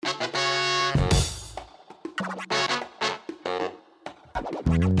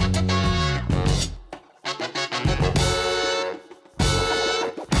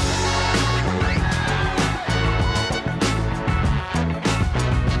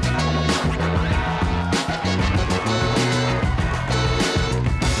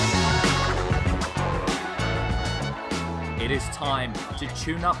to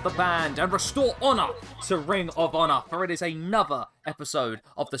tune up the band and restore honour to Ring of Honour, for it is another episode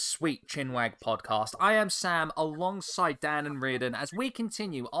of the Sweet Chinwag podcast. I am Sam, alongside Dan and Reardon, as we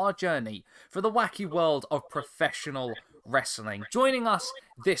continue our journey for the wacky world of professional wrestling. Joining us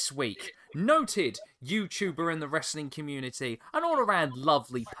this week, noted YouTuber in the wrestling community, an all-around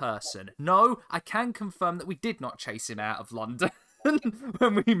lovely person. No, I can confirm that we did not chase him out of London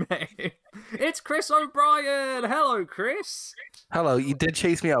when we met him. It's Chris O'Brien. Hello, Chris. Hello. You did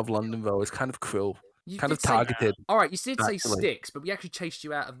chase me out of London, though. It's kind of cruel. You kind did of targeted. All right, you did say actually. sticks, but we actually chased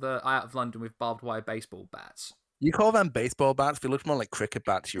you out of London with barbed wire baseball bats. You call them baseball bats? They look more like cricket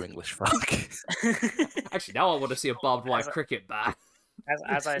bats, you English fuck. Actually, now I want to see a barbed wire cricket bat.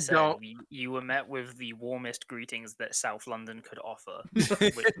 As I said, you were met with the warmest greetings that South London could offer,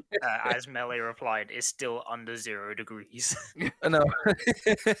 which, as Melee replied, is still under 0 degrees. I know.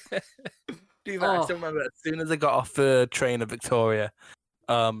 Dude, I still remember, as soon as I got off the train at Victoria,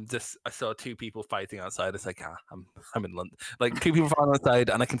 I saw two people fighting outside. It's like, I'm in London. Like, two people fighting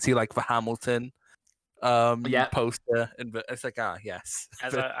outside, and I can see, like, the Hamilton poster, and it's like, yes.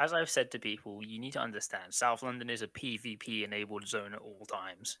 As I've said to people, you need to understand, South London is a PvP enabled zone at all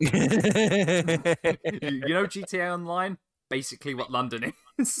times. You know GTA Online? Basically what London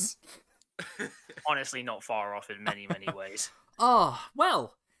is. Honestly, not far off in many, many ways. Oh,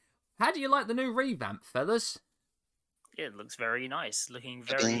 well, how do you like the new revamp, fellas? It looks very nice, looking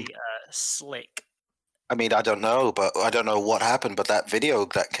very slick. I mean, I don't know, but I don't know what happened, but that video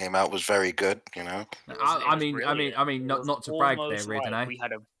that came out was very good, you know? I mean, not to brag there, Reardon, like we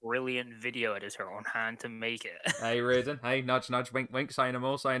had a brilliant video editor on hand to make it. Hey, Reardon, hey, nudge, nudge, wink, wink, say no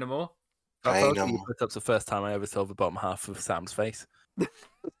more, say no more. That's the first time I ever saw the bottom half of Sam's face.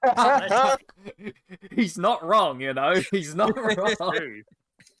 He's not wrong, you know? He's not wrong.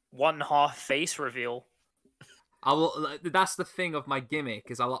 One half face reveal. That's the thing of my gimmick,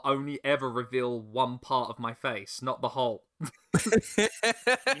 is I'll only ever reveal one part of my face, not the whole.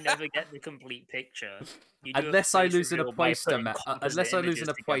 You never get the complete picture. Unless I lose in a poster match. Unless I lose in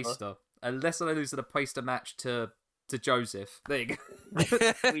a poster. Unless I lose in a poster match to Joseph. There you go.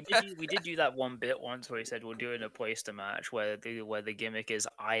 we did do that one bit once where he said we'll do it in a poster match where the gimmick is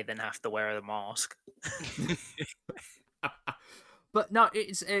I then have to wear the mask. But no,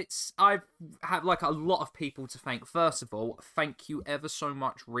 I've had like a lot of people to thank. First of all, thank you ever so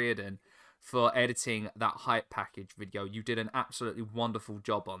much, Reardon, for editing that hype package video. You did an absolutely wonderful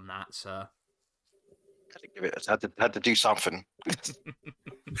job on that, sir. Had to do something.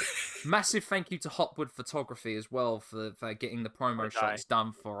 Massive thank you to Hopwood Photography as well for getting the promo shots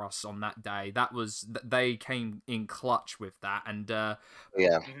done for us on that day. They came in clutch with that, and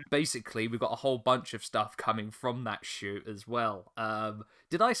basically we got a whole bunch of stuff coming from that shoot as well.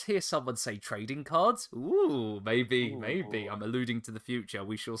 Did I hear someone say trading cards? Ooh, maybe. I'm alluding to the future.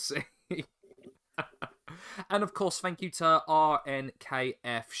 We shall see. And of course, thank you to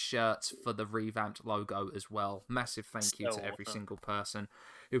RNKF Shirts for the revamped logo as well. Massive thank you to every single person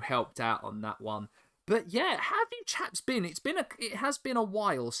who helped out on that one. But yeah, how have you chaps been? It has been a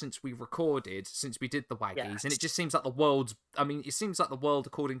while since we recorded, since we did the Waggies, and it just seems like it seems like the world,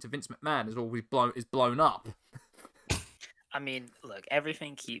 according to Vince McMahon, is blown up. I mean, look,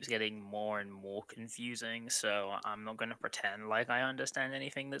 everything keeps getting more and more confusing, so I'm not going to pretend like I understand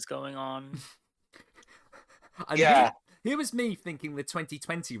anything that's going on. Here was me thinking the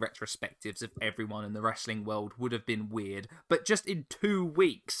 2020 retrospectives of everyone in the wrestling world would have been weird, but just in 2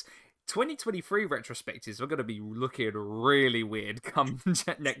 weeks, 2023 retrospectives are going to be looking really weird come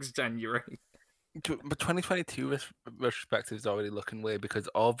next January. But 2022 retrospective is already looking weird because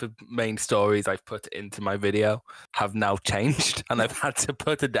all the main stories I've put into my video have now changed, and I've had to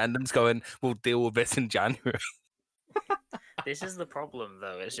put addendums going, we'll deal with this in January. This is the problem,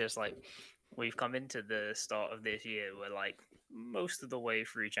 though. It's just like, we've come into the start of this year, we're like most of the way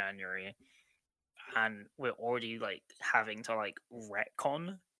through January, and we're already like having to like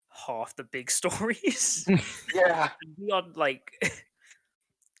retcon half the big stories. Yeah. We are like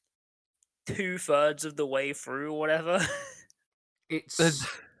 2/3 of the way through or whatever. It's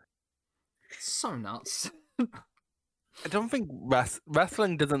so nuts. I don't think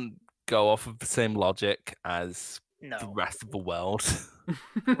wrestling doesn't go off of the same logic as the rest of the world.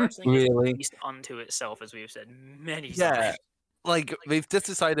 Wrestling really? is released unto itself, as we've said many times. Yeah, like they've just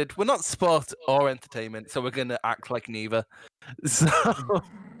decided we're not sport or entertainment, so we're gonna act like neither. So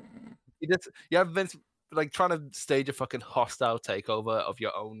you have Vince like trying to stage a fucking hostile takeover of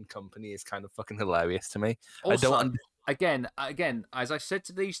your own company is kind of fucking hilarious to me. Also, again, as I said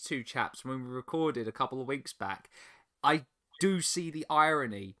to these two chaps when we recorded a couple of weeks back, I do see the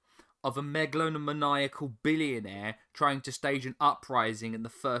irony of a megalomaniacal billionaire trying to stage an uprising in the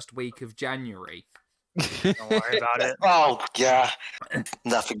first week of January. Don't worry about it. Oh, yeah.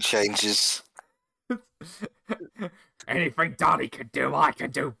 Nothing changes. Anything Donnie can do, I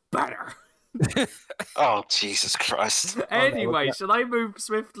can do better. Oh, Jesus Christ. Anyway, shall I move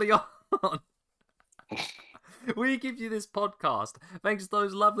swiftly on? We give you this podcast thanks to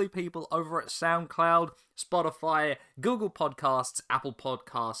those lovely people over at SoundCloud, Spotify, Google Podcasts, Apple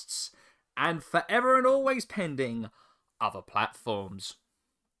Podcasts, and forever and always pending other platforms.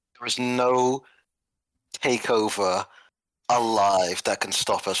 There is no takeover alive that can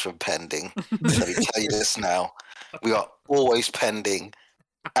stop us from pending. Let me tell you this now. We are always pending,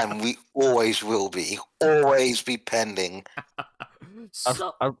 and we always will be. Always be pending.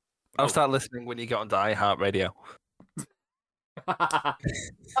 So... I'll start listening when you get onto iHeartRadio.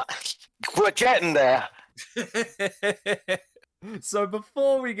 We're getting there. So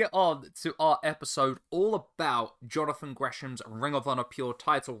before we get on to our episode all about Jonathan Gresham's Ring of Honor Pure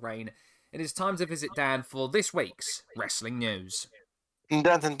title reign, it is time to visit Dan for this week's wrestling news. Dun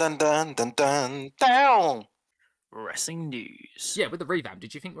dun dun dun dun dun down. Wrestling news. Yeah, with the revamp,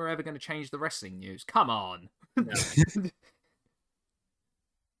 did you think we were ever going to change the wrestling news? Come on. No.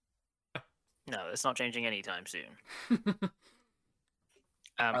 No, it's not changing anytime soon.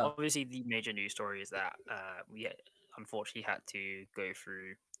 Obviously, the major news story is that we unfortunately had to go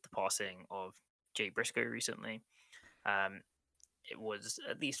through the passing of Jay Briscoe recently. It was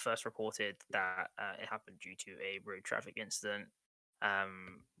at least first reported that it happened due to a road traffic incident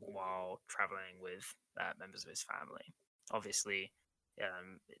while traveling with members of his family. Obviously,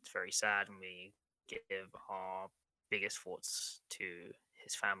 it's very sad, and we give our biggest thoughts to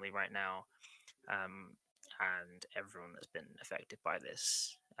his family right now. And everyone that's been affected by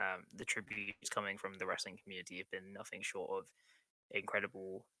this. The tributes coming from the wrestling community have been nothing short of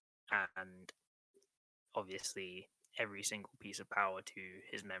incredible, and obviously every single piece of power to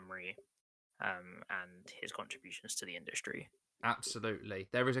his memory and his contributions to the industry. Absolutely.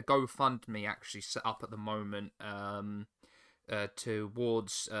 There is a GoFundMe actually set up at the moment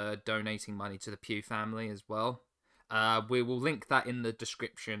towards donating money to the Pugh family as well. We will link that in the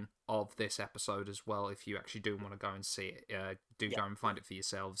description of this episode as well. If you actually do want to go and see it, go and find it for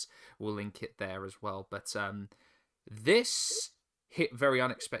yourselves. We'll link it there as well. But this hit very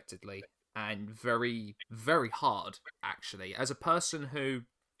unexpectedly and very, very hard, actually. As a person who,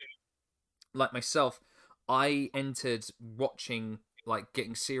 like myself, I entered watching, like,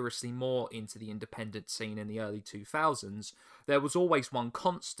 getting seriously more into the independent scene in the early 2000s, there was always one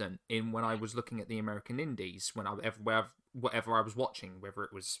constant in when I was looking at the American indies, whatever I was watching, whether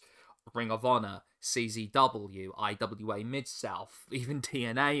it was Ring of Honor, CZW, IWA Mid-South, even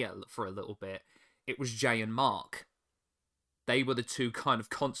TNA for a little bit, it was Jay and Mark. They were the two kind of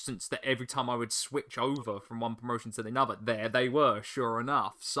constants that every time I would switch over from one promotion to another, there they were, sure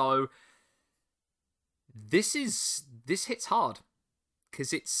enough. So this hits hard.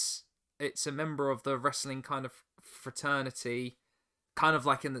 Because it's a member of the wrestling kind of fraternity, kind of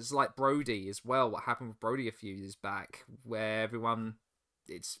like like Brody as well. What happened with Brody a few years back, where everyone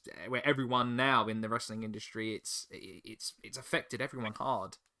now in the wrestling industry, it's affected everyone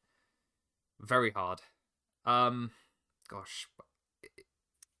hard, very hard. Gosh,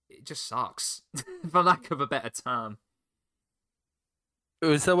 it just sucks, for lack of a better term. It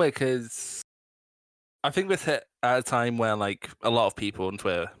was so weird because I think this hit at a time where, like, a lot of people on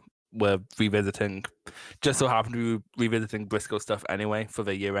Twitter were revisiting, just so happened to be revisiting Briscoe stuff anyway for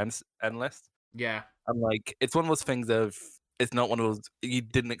the year-end list. Yeah. And, like, it's one of those things of, it's not one of those, you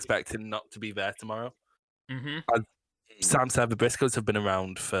didn't expect him not to be there tomorrow. Mm-hmm. As Sam said, the Briscoes have been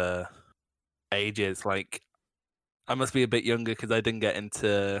around for ages. Like, I must be a bit younger because I didn't get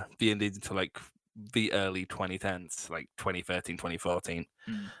into the indies until, like, the early 2010s, like 2013, 2014.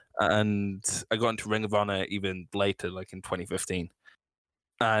 And I got into Ring of Honor even later, like in 2015.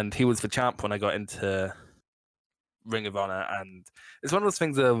 And he was the champ when I got into Ring of Honor. And it's one of those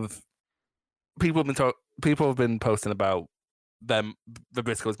things of people have been posting about them, the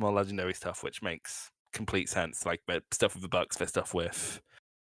Briscoes' more legendary stuff, which makes complete sense. Like the stuff with the Bucks, the stuff with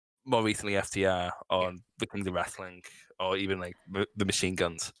more recently FTR or the Kings of Wrestling, or even like the Machine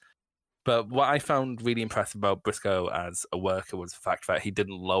Guns. But what I found really impressive about Briscoe as a worker was the fact that he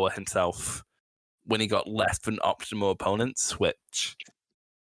didn't lower himself when he got less than optimal opponents, which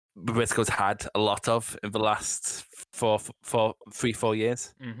the Briscoes had a lot of in the last 3-4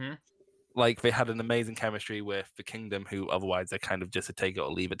 years. Mm-hmm. Like, they had an amazing chemistry with the Kingdom, who otherwise are kind of just a take it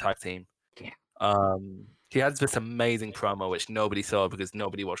or leave it tag team. Yeah. He had this amazing promo, which nobody saw because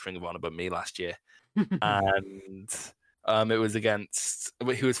nobody watched Ring of Honor but me last year. And It was against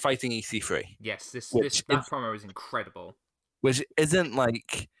he was fighting EC3, Yes, which that promo is incredible. which isn't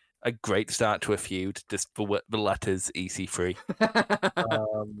like a great start to a feud, just for the letters EC3.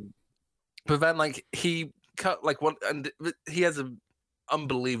 But then like he cut like one, and he has an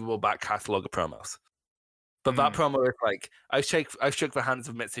unbelievable back catalog of promos. But that promo is like, I shook the hands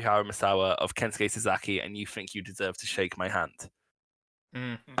of Mitsuharu Misawa, of Kensuke Sasaki, and you think you deserve to shake my hand.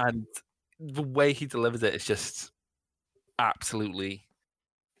 And the way he delivers it is just absolutely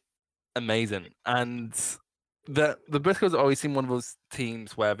amazing. And the Briscoes always seem one of those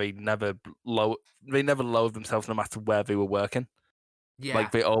teams where they never lowered themselves no matter where they were working. Yeah.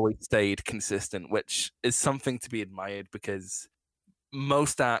 Like they always stayed consistent, which is something to be admired, because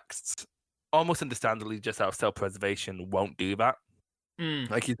most acts, almost understandably, just out of self-preservation, won't do that.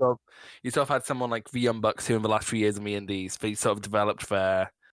 Like you sort of had someone like the Young Bucks, who in the last 3 years in the Indies, they sort of developed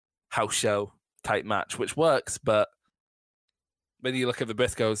their house show type match, which works, but when you look at the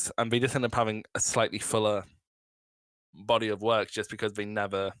Briscoes, and they just end up having a slightly fuller body of work just because they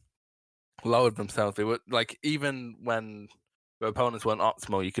never lowered themselves. They were like, even when their opponents weren't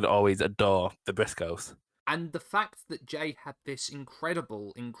optimal, you could always adore the Briscoes. And the fact that Jay had this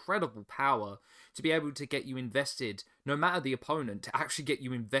incredible power to be able to get you invested, no matter the opponent, to actually get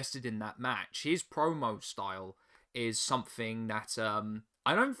you invested in that match. His promo style is something that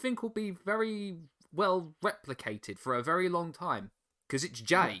I don't think will be very well replicated for a very long time. Because it's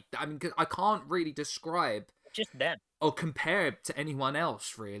Jay. I mean, I can't really describe just them or compare it to anyone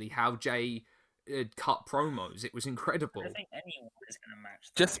else, really, how Jay cut promos. It was incredible. I don't think anyone is going to match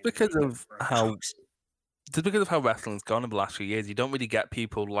that. Just because of how wrestling's gone in the last few years, you don't really get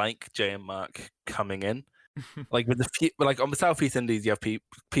people like Jay and Mark coming in. Like with on the Southeast Indies, you have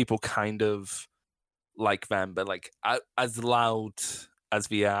people kind of like them, but like as loud as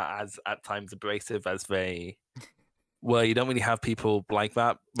they are, as at times abrasive as they were, you don't really have people like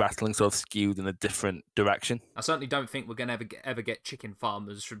that. Wrestling sort of skewed in a different direction. I certainly don't think we're going to ever get chicken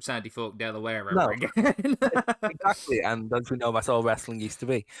farmers from Sandy Fork, Delaware ever again. Exactly, and as we know, that's all wrestling used to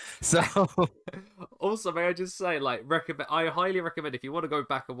be. So, also, may I just say, like, I highly recommend, if you want to go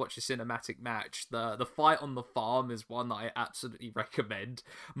back and watch a cinematic match, the fight on the farm is one that I absolutely recommend.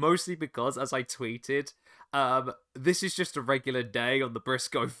 Mostly because, as I tweeted, this is just a regular day on the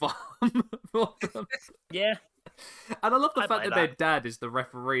Briscoe farm. Yeah. And I love the fact that their dad is the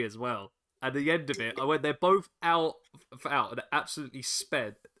referee as well. At the end of it, when they're both out and absolutely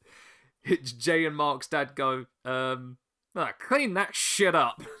spent, Jay and Mark's dad go, clean that shit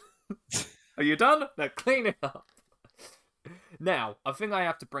up. Are you done? Now clean it up. Now, a thing I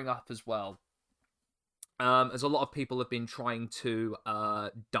have to bring up as well, as a lot of people have been trying to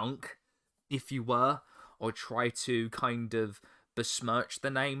dunk, if you were, or try to kind of besmirch the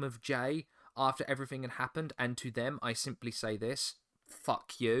name of Jay after everything had happened, and to them, I simply say this,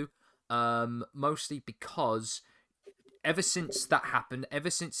 fuck you. Mostly because ever since that happened, ever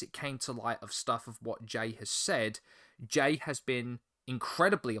since it came to light of stuff of what Jay has said, Jay has been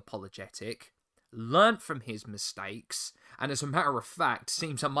incredibly apologetic, learned from his mistakes, and as a matter of fact,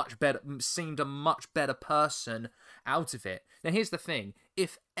 seemed a much better person out of it. Now here's the thing,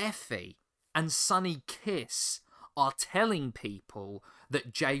 if Effie and Sonny Kiss are telling people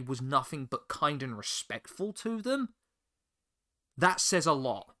that Jay was nothing but kind and respectful to them, that says a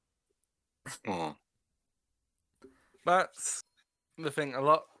lot. That's the thing,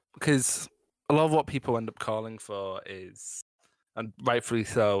 because a lot of what people end up calling for is, and rightfully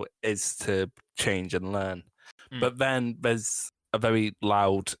so, is to change and learn. But then there's a very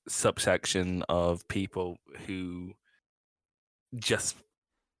loud subsection of people who just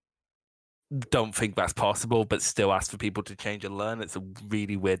don't think that's possible, but still ask for people to change and learn. It's a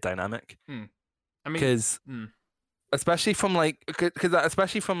really weird dynamic. I mean, because especially from the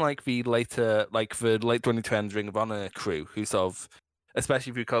later, like the late 2010s Ring of Honor crew, who sort of,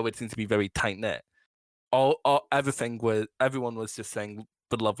 especially through COVID, seems to be very tight knit. Everyone was just saying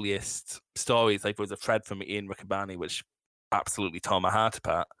the loveliest stories. Like there was a thread from Ian Riccaboni, which absolutely tore my heart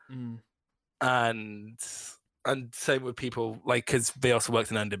apart. And same with people, like, because they also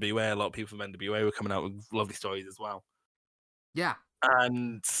worked in NWA. A lot of people from NWA were coming out with lovely stories as well. Yeah.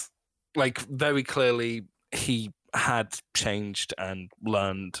 And, like, very clearly, he had changed and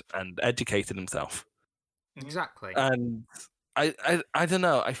learned and educated himself. Exactly. And I don't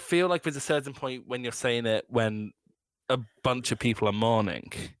know. I feel like there's a certain point when you're saying it when a bunch of people are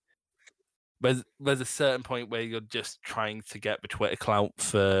mourning. There's a certain point where you're just trying to get the Twitter clout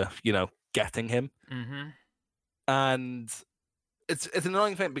for, getting him. And it's an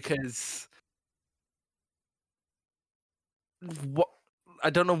annoying thing because I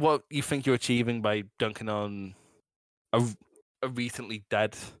don't know what you think you're achieving by dunking on a recently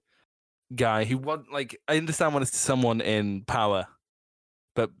dead guy who was like, I understand when it's someone in power,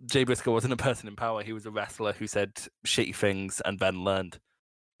 but Jay Briscoe wasn't a person in power. He was a wrestler who said shitty things and then learned.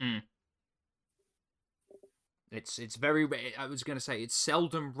 It's very. I was going to say it's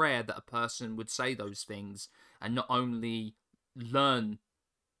seldom rare that a person would say those things and not only learn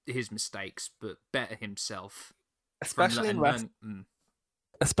his mistakes but better himself. Especially in wrestling.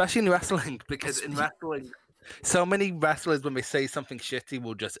 Especially in wrestling, because in wrestling, so many wrestlers, when they say something shitty,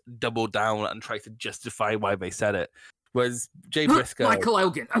 will just double down and try to justify why they said it. Whereas Jay Briscoe... Michael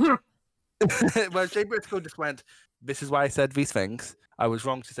Elgin! Whereas Jay Briscoe just went, this is why I said these things. I was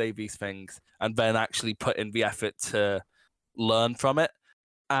wrong to say these things. And then actually put in the effort to learn from it.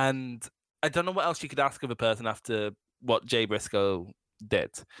 And I don't know what else you could ask of a person after what Jay Briscoe did.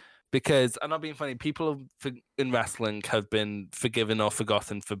 Because, I'm not being funny, people in wrestling have been forgiven or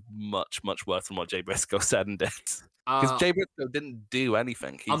forgotten for much, much worse than what Jay Briscoe said and did. Because Jay Briscoe didn't do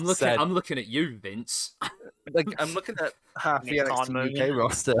anything. I'm looking at you, Vince. Like, I'm looking at half the NXT UK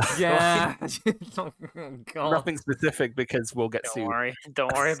roster. Yeah. Oh, God. Nothing specific because we'll get sued.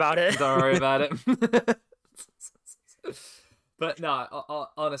 Don't worry about it. Don't worry about it. But no,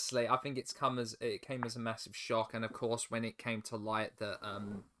 honestly, I think it came as a massive shock, and of course, when it came to light that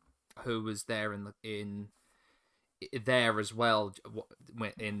who was there there as well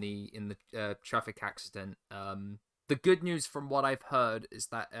in the traffic accident. The good news from what I've heard is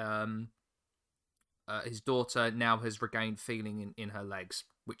that his daughter now has regained feeling in her legs,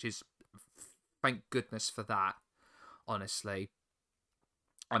 which is thank goodness for that. Honestly,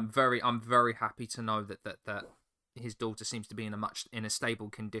 I'm very happy to know that his daughter seems to be in a stable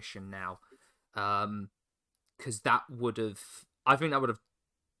condition now, because I think that would have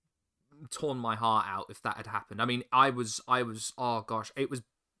torn my heart out if that had happened. I mean, I was oh gosh,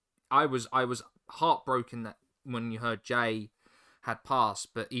 I was heartbroken that when you heard Jay had passed,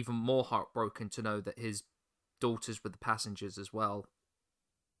 but even more heartbroken to know that his daughters were the passengers as well.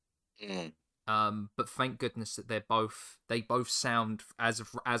 But thank goodness that they both sound, as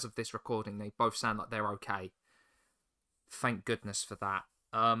of this recording, they both sound like they're okay. Thank goodness for that.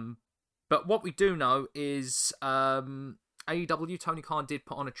 But what we do know is AEW, Tony Khan did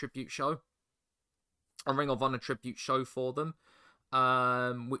put on a tribute show, a Ring of Honor tribute show for them,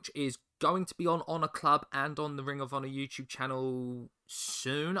 which is going to be on Honor Club and on the Ring of Honor YouTube channel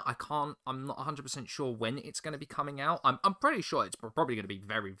soon. I'm not 100% sure when it's going to be coming out. I'm pretty sure it's probably going to be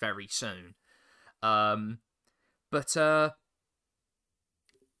very, very soon. But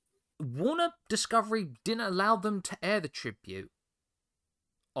Warner Discovery didn't allow them to air the tribute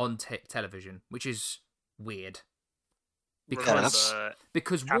on television, which is weird.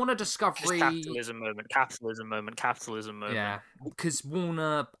 Because Warner Discovery... Capitalism moment. Yeah, because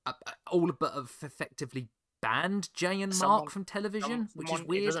Warner all but effectively banned Jay and Mark from television, which is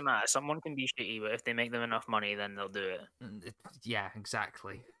weird. It doesn't matter. Someone can be shitty, but if they make them enough money, then they'll do it. Yeah,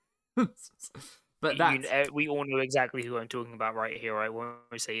 exactly. But we all know exactly who I'm talking about right here, right? When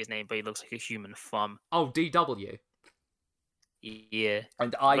we say his name, but he looks like a human thumb. Oh, DW. Yeah,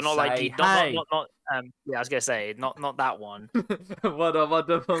 and I but not say, like hey. not yeah, I was gonna say not that one. What a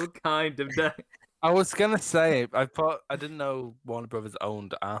wonderful kind of day. I was gonna say I didn't know Warner Brothers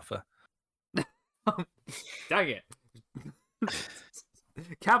owned Arthur. Dang it!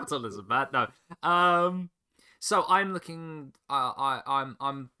 Capitalism, man. No. So I'm looking.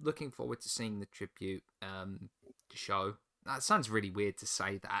 I'm looking forward to seeing the tribute show. That sounds really weird to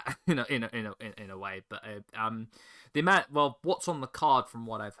say that in a way, but the amount, well, what's on the card from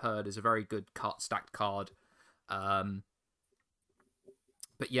what I've heard is a very good stacked card. But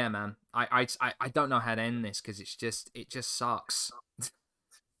yeah, man, I don't know how to end this because it just sucks.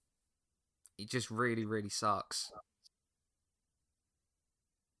 It just really, really sucks.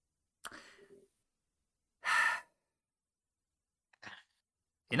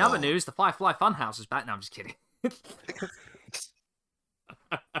 In other news, the Firefly Funhouse is back. No, I'm just kidding.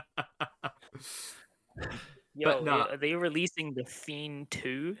 Yo, but no. Are they releasing The Fiend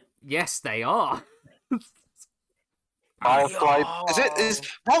 2? Yes, they are. Firefly.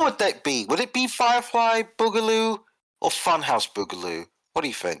 What would that be? Would it be Firefly Boogaloo or Funhouse Boogaloo? What do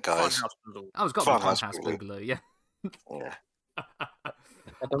you think, guys? Funhouse Boogaloo. Oh, it's got to be Funhouse Boogaloo, yeah. Yeah.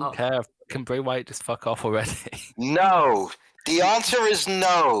 I don't care. Can Bray Wyatt just fuck off already? No. The answer is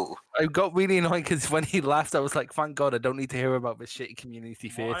no. I got really annoyed because when he laughed, I was like, "Thank God, I don't need to hear about this shitty community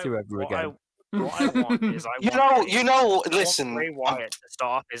theatre ever again." What I want is listen. Bray Wyatt to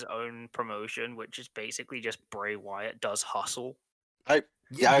start off his own promotion, which is basically just Bray Wyatt does hustle. I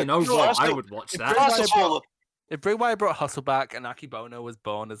would watch that. If Bray Wyatt brought Hustle back and Aki Bono was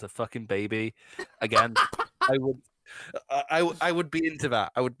born as a fucking baby again, I would. I would be into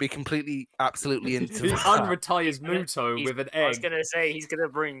that. I would be completely, absolutely into He that. unretires Muto He's- with an I was egg. gonna say he's gonna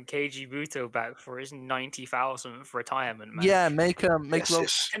bring Keiji Muto back for his 90,000th retirement match. Yeah, make Yes, well,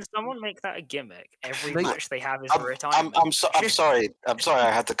 yes. Can someone make that a gimmick? Every Make- match they have is a I'm retirement. sorry. I'm sorry.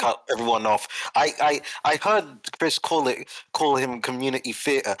 I had to cut everyone off. I heard Chris call him community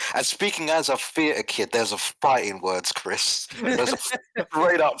theatre. And speaking as a theatre kid, there's a fighting words, Chris. There's a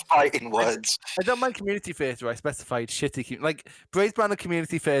straight up fighting words. I don't mind community theatre. I specified shitty. Like Bray's brand of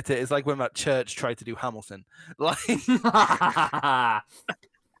community theatre is like when that church tried to do Hamilton. Like,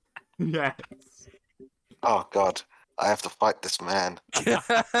 Yes. Oh God, I have to fight this man.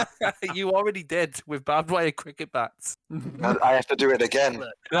 you already did with barbed wire cricket bats. I have to do it again.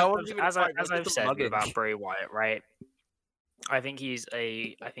 Look, That wasn't even a as fight, that was I've just a said mugging. about Bray Wyatt, right? I think he's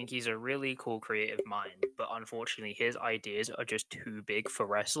a really cool creative mind, but unfortunately, his ideas are just too big for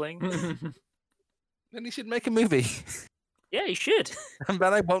wrestling. Then he should make a movie, Yeah, he should. and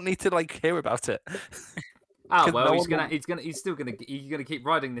then I won't need to like hear about it. Oh 'Cause well, no he's one still gonna keep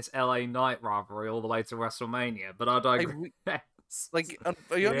riding this LA Knight rivalry all the way to WrestleMania. But I digress. Like,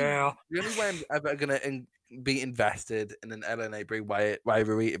 the only way I'm ever gonna be invested in an LNA Bray Wyatt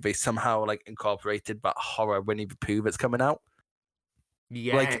rivalry if they somehow like incorporated that horror Winnie the Pooh that's coming out.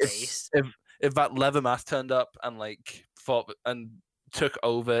 Yes. Like, if that leather mask turned up and like fought and took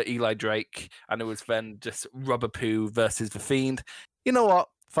over Eli Drake, and it was then just Rubber Poo versus the Fiend. You know what?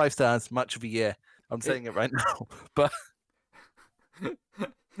 5 stars, match of the year. I'm saying it right now. But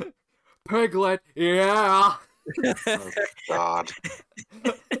Piglet, yeah. Oh God.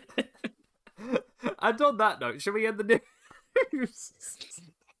 And on that note, should we end the news?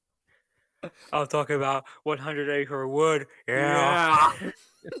 I'll talk about 100 Acre Wood. Yeah.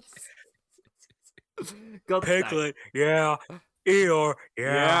 God's sake. Yeah. Eeyore,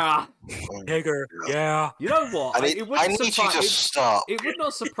 Yeah. Tigger, yeah. You know what? I need you to surprise. stop. It would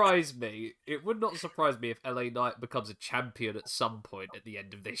not surprise me. It would not surprise me if LA Knight becomes a champion at some point at the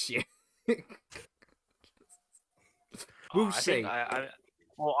end of this year. We'll see.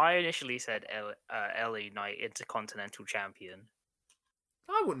 I initially said LA Knight Intercontinental Champion.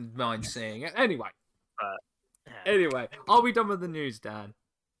 I wouldn't mind seeing it. Anyway. Yeah. Anyway, are we done with the news, Dan?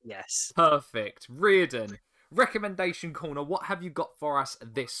 Yes. Perfect. Reardon, recommendation corner. What have you got for us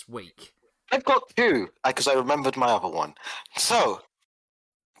this week? I've got two because I remembered my other one. So,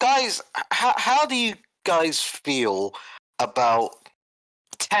 guys, how do you guys feel about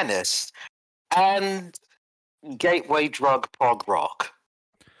tennis and gateway drug prog rock?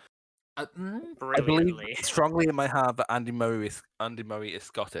 I Brilliantly. believe strongly in my heart that Andy Murray is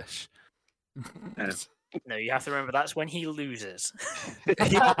Scottish. No, you have to remember that's when he loses.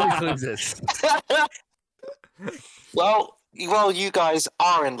 He always loses. Well, you guys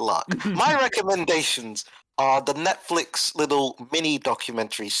are in luck. My recommendations are the Netflix little mini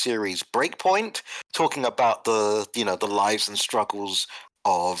documentary series Breakpoint, talking about the lives and struggles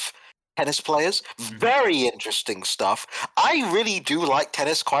of tennis players. Very interesting stuff. I really do like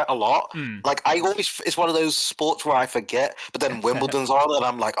tennis quite a lot. Like, it's one of those sports where I forget, but then Wimbledon's on and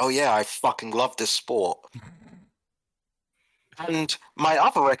I'm like, oh yeah, I fucking love this sport. And my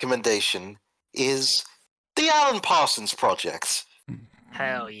other recommendation is the Alan Parsons Project.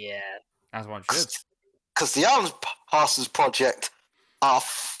 Hell yeah. As one should. Because the Alan Parsons Project are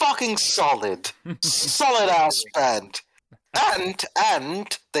fucking solid. Solid ass band. And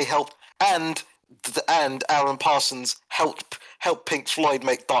they helped, and Alan Parsons helped Pink Floyd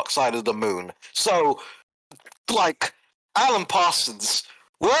make Dark Side of the Moon. So, like, Alan Parsons,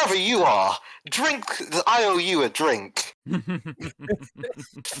 wherever you are, I owe you a drink.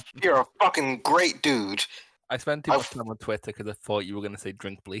 You're a fucking great dude. I spent too much time on Twitter because I thought you were going to say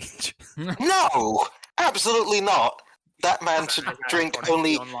drink bleach. No, absolutely not. That man should drink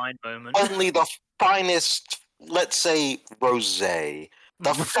only the finest, let's say, rosé.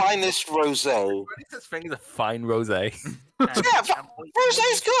 The finest rosé. What is this thing? Is a fine rosé. Yeah,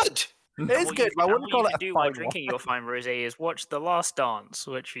 rosé's good. It is good. But I wouldn't call it a do fine while one. drinking your fine rosé is watch The Last Dance,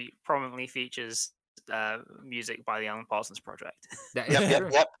 which prominently features music by the Alan Parsons Project. That is true.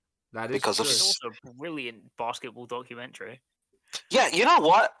 Yep. That is Because of true. It's also a brilliant basketball documentary. Yeah, you know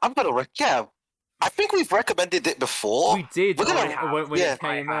what? I'm gonna I think we've recommended it before. We did We're gonna- when yeah. it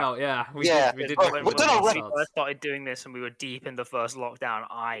came out. Yeah, we Yeah. did. We did. We're When gonna we first started doing this and we were deep in the first lockdown,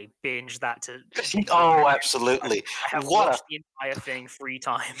 I binged that to. Oh, absolutely. I have What a- watched the entire thing 3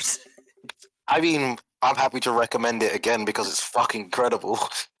 times. I mean, I'm happy to recommend it again because it's fucking incredible.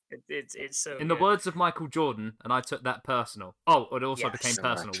 It's so. In the good. words of Michael Jordan, and I took that personal. Oh, it also became Yes.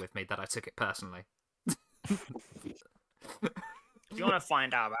 personal with me that I took it personally. If you want to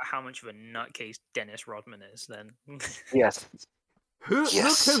find out about how much of a nutcase Dennis Rodman is, then Yes. Look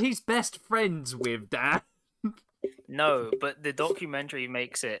who he's best friends with, Dan. no. But the documentary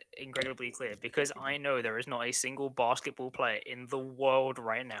makes it incredibly clear because I know there is not a single basketball player in the world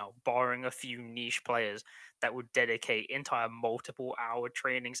right now, barring a few niche players, that would dedicate entire multiple-hour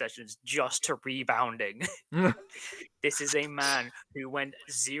training sessions just to rebounding. This is a man who went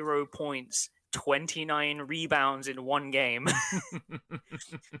 0 points, 29 rebounds in one game.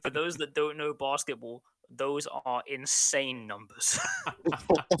 For those that don't know basketball, those are insane numbers.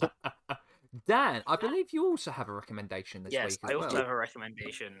 Dan, I believe you also have a recommendation this Yes, week as I well. also have a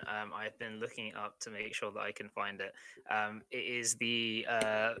recommendation. I've been looking it up to make sure that I can find it. It is the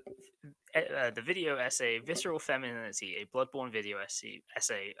video essay "Visceral Femininity," a Bloodborne video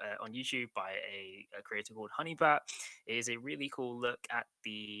essay on YouTube by a creator called Honeybat. It is a really cool look at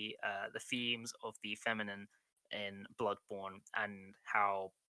the themes of the feminine in Bloodborne and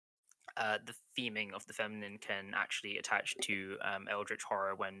how the theming of the feminine can actually attach to eldritch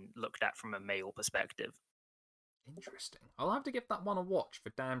horror when looked at from a male perspective. Interesting. I'll have to give that one a watch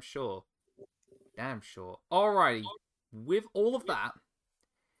for damn sure. Damn sure. Alrighty. With all of that,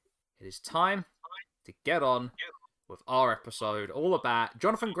 it is time to get on with our episode all about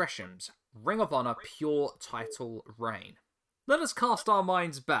Jonathan Gresham's Ring of Honor Pure Title Reign. Let us cast our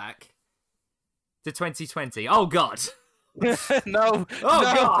minds back to 2020. Oh god! No! Oh no,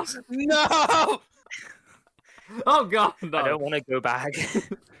 god! No! Oh god, no! I don't want to go back.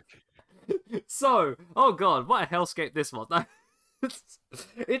 So, oh god, what a hellscape this was.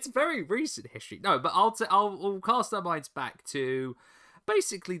 It's very recent history. No, but I'll cast our minds back to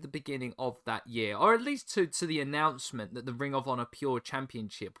basically the beginning of that year, or at least to the announcement that the Ring of Honor Pure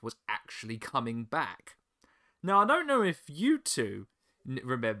Championship was actually coming back. Now, I don't know if you two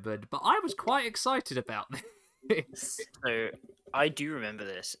remembered, but I was quite excited about this. So I do remember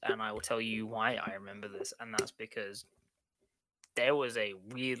this, and I will tell you why I remember this, and that's because there was a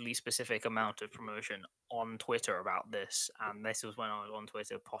weirdly specific amount of promotion on Twitter about this, and this was when I was on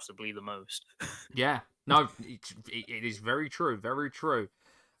Twitter possibly the most. Yeah, no, it is very true, very true.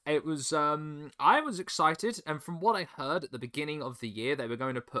 It was, I was excited, and from what I heard at the beginning of the year, they were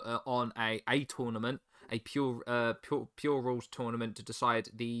going to put on a tournament, a pure rules tournament to decide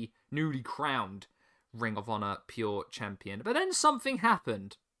the newly crowned Ring of Honor Pure Champion. But then something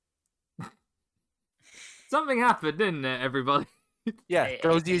happened. Something happened, didn't it, everybody? Yeah,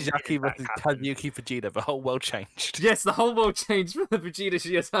 those Yuzaki that versus happened. Kazuki Fujita, the whole world changed. Yes, the whole world changed for the Vegeta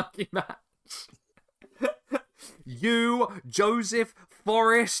Shiozaki match. You, Joseph,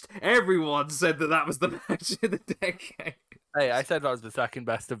 Forrest, everyone said that was the match of the decade. Hey, I said that was the second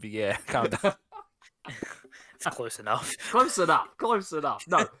best of the year. Calm down. It's close enough. Close enough, close enough.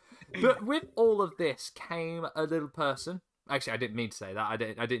 No, but with all of this came a little person. Actually, I didn't mean to say that. I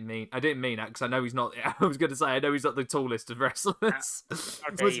didn't mean that because I know he's not. I was going to say I know he's not the tallest of wrestlers.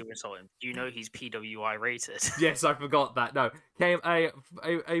 How dare you insult him? You know he's PWI rated. Yes, I forgot that. No, came a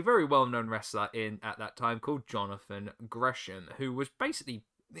very well known wrestler at that time called Jonathan Gresham, who was basically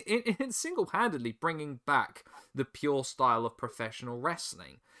in single handedly bringing back the pure style of professional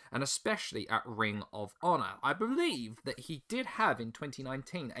wrestling, and especially at Ring of Honor. I believe that he did have in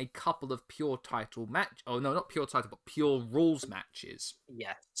 2019 a couple of pure title not pure title, but pure rules matches.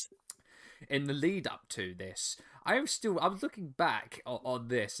 Yes. In the lead up to this, I was looking back on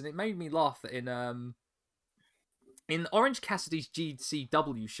this, and it made me laugh that in Orange Cassidy's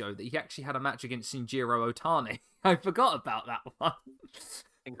GCW show that he actually had a match against Shinjiro Otani. I forgot about that one.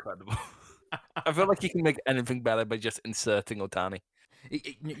 Incredible. I feel like you can make anything better by just inserting Otani.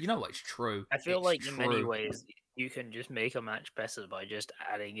 You know what? It's true. I feel It's like in many true. ways you can just make a match better by just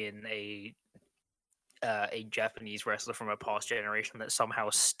adding in a Japanese wrestler from a past generation that's somehow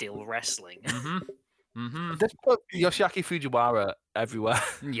still wrestling. Just put Yoshiaki Fujiwara everywhere.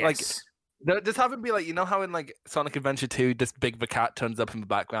 Yes. Just have him be like, you know how in like Sonic Adventure 2, this Big the Cat turns up in the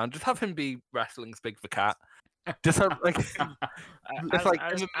background. Just have him be wrestling's Big the Cat. Just have like, it's like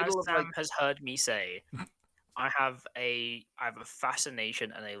in the As middle of Sam like. has heard me say, I have a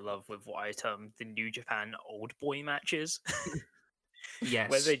fascination and a love with what I term the New Japan old boy matches.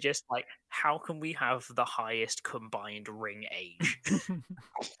 Yes. Where they're just like, how can we have the highest combined ring age?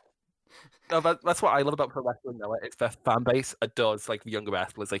 No, that's what I love about pro wrestling though. It's their fan base adores like the younger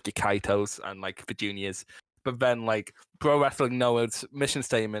wrestlers, like your Kaitos and like the juniors. But then like pro wrestling Noah's mission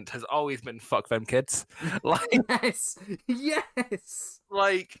statement has always been fuck them kids. Like yes.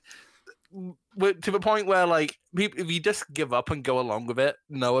 like to the point where like if you just give up and go along with it,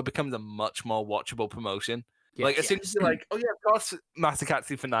 Noah becomes a much more watchable promotion. Like, as soon as you're like, oh yeah, of course,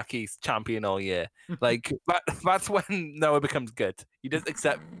 Masakatsu Funaki's champion all year. Like, that's when Noah becomes good. You just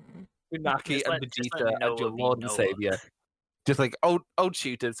accept Funaki and Vegeta as your Lord and Savior. Just like old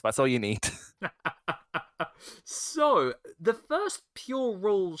shooters, that's all you need. So, the first Pure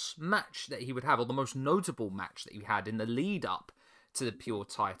Rules match that he would have, or the most notable match that he had in the lead up to the Pure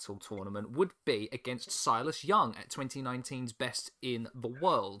title tournament, would be against Silas Young at 2019's Best in the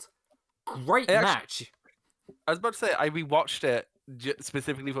World. Great match. I was about to say, I rewatched it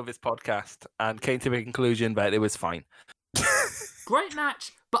specifically for this podcast and came to the conclusion that it was fine. Great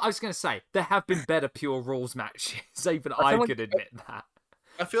match, but I was going to say, there have been better Pure Rules matches. Even I could admit that.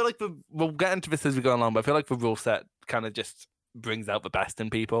 I feel like we'll get into this as we go along, but I feel like the rule set kind of just brings out the best in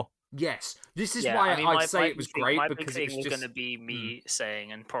people. Yes, this is why I'd say it was great, because it was just going to be me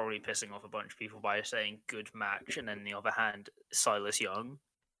saying, and probably pissing off a bunch of people by saying good match, and then on the other hand, Silas Young.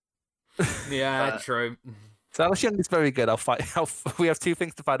 Yeah, true. Silas Young is very good. We have two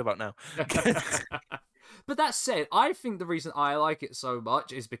things to fight about now. But that said, I think the reason I like it so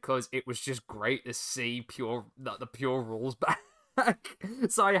much is because it was just great to see the Pure Rules back.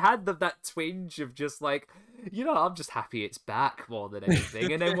 So I had that twinge of just like, I'm just happy it's back more than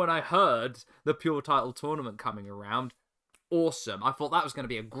anything. And then when I heard the Pure title tournament coming around, awesome. I thought that was going to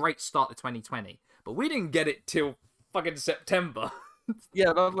be a great start to 2020. But we didn't get it till fucking September.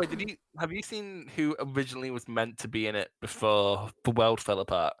 Yeah, by the way, have you seen who originally was meant to be in it before the world fell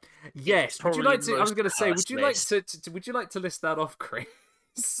apart? Yes. Would you like to? I was going to say, would you like to list that off, Chris?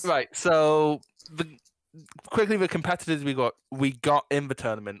 Right. So quickly, the competitors we got in the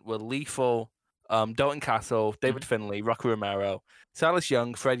tournament were Lethal, Dalton Castle, David Finlay, Rocky Romero, Silas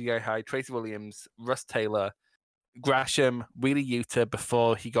Young, Freddie Guy, Tracy Williams, Russ Taylor, Gresham, Wheeler Yuta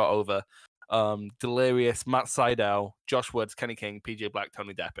before he got over. Delirious, Matt Seidel, Josh Woods, Kenny King, PJ Black,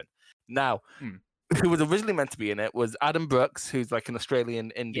 Tony Deppen. Now, who was originally meant to be in it was Adam Brooks, who's like an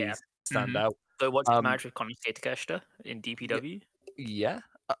Australian Indies standout. So what's the match with Conor Takeshita in DPW? Yeah.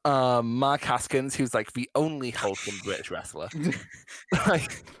 Mark Haskins, who's like the only wholesome British wrestler.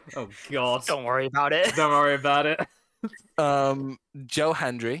 Oh God! Don't worry about it. Don't worry about it. Joe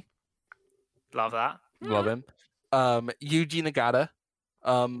Hendry, love that. Love him. Yuji Nagata.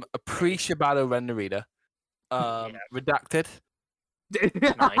 A pre-Shibata Ren Narita. Redacted.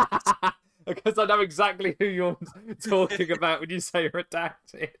 Nice. Because I know exactly who you're talking about when you say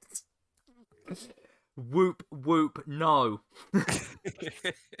redacted. Whoop, whoop, no.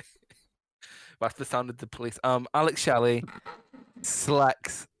 That's the sound of the police. Alex Shelley,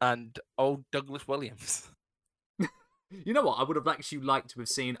 Slex, and old Douglas Williams. You know what? I would have actually liked to have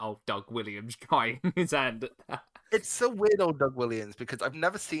seen old Doug Williams trying his hand at that. It's so weird, old Doug Williams, because I've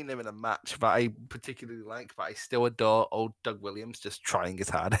never seen him in a match that I particularly like, but I still adore old Doug Williams just trying his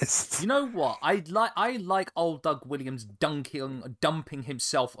hardest. You know what? I like old Doug Williams dumping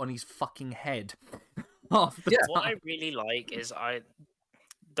himself on his fucking head. What I really like is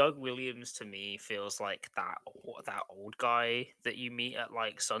Doug Williams to me feels like that old guy that you meet at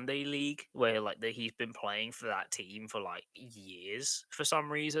like Sunday League, where like he's been playing for that team for like years for some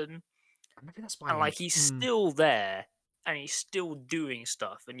reason. Maybe that's why. And like he's still there and he's still doing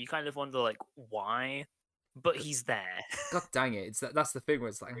stuff, and you kind of wonder like why, but he's there. God dang it! That's the thing where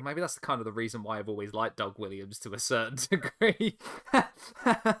it's like maybe that's kind of the reason why I've always liked Doug Williams to a certain degree.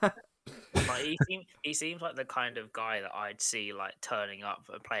 Like he seems like the kind of guy that I'd see like turning up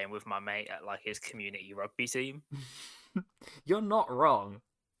and playing with my mate at like his community rugby team. You're not wrong.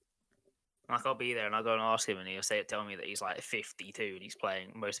 Like I'll be there and I'll go and ask him, and he'll tell me that he's like 52 and he's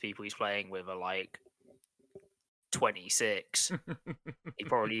playing. Most people he's playing with are like 26. He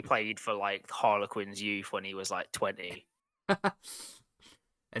probably played for like Harlequin's youth when he was like 20.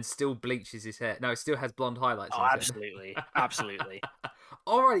 And still bleaches his hair. No, it still has blonde highlights. Oh, absolutely, absolutely.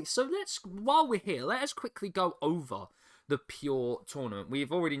 Alright, so while we're here, let us quickly go over the Pure tournament.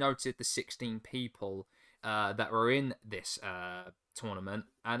 We've already noted the 16 people that were in this tournament,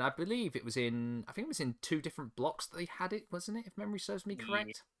 and I believe it was in 2 different blocks that they had it, wasn't it? If memory serves me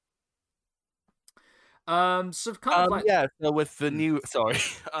correct. So kind of like so with the new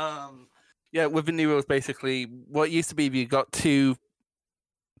with the new rules, basically what used to be you got 2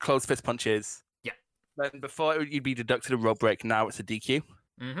 closed fist punches. Yeah. Then before you'd be deducted a rope break. Now it's a DQ.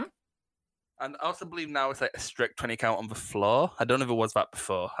 Mm-hmm. And I also believe now it's like a strict 20 count on the floor. I don't know if it was that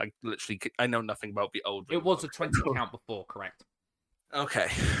before. I know nothing about the old. It was a 20 count before, correct? Okay.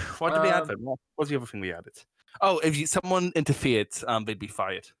 What did we add then? What was the other thing we added? Oh, if someone interfered, they'd be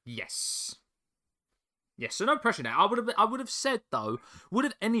fired. Yes. Yes, so no pressure now. I would have said though, would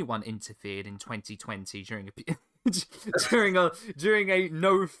have anyone interfered in 2020 during a during a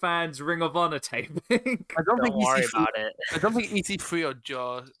no fans Ring of Honor taping. I don't think Don't worry EC3 about it. I don't think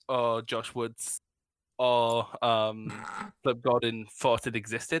EC3 or Josh Woods or Flip Gordon thought it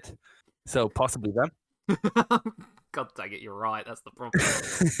existed. So possibly them. God dang it, you're right. That's the problem.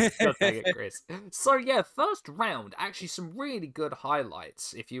 God dang it, Chris. So yeah, first round, actually some really good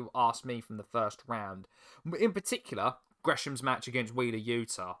highlights, if you ask me, from the first round. In particular, Gresham's match against Wheeler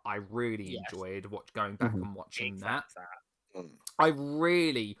Yuta, I really enjoyed going back and watching that. I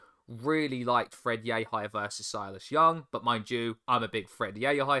really liked Fred Yehai versus Silas Young, but mind you, I'm a big Fred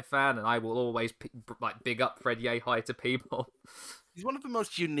Yehai fan, and I will always big up Fred Yehai to people. He's one of the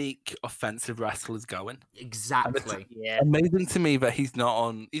most unique offensive wrestlers going. Exactly. Yeah. Amazing to me that he's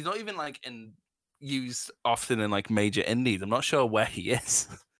not even like used often in like major indies. I'm not sure where he is.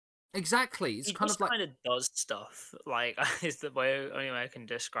 Exactly. It's He kind just of like kind of does stuff. Like is the only way I can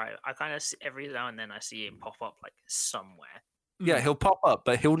describe it. I kind of every now and then I see him pop up like somewhere. Yeah, he'll pop up,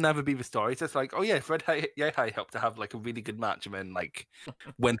 but he'll never be the story. It's just like, oh yeah, Fred Yehai helped to have like a really good match and then like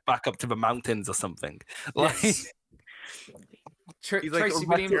went back up to the mountains or something. Like Yes. he's like Tracy a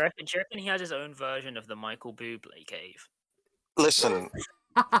Williams. Do you reckon he has his own version of the Michael Bublé cave? Listen,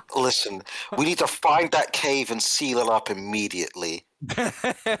 we need to find that cave and seal it up immediately.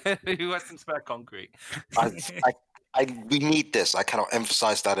 Who has some spare concrete? We need this. I cannot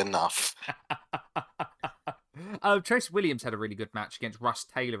emphasize that enough. Trace Williams had a really good match against Russ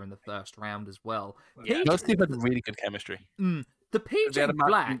Taylor in the first round as well. Yeah. Those two had really good chemistry. The They had PJ a match-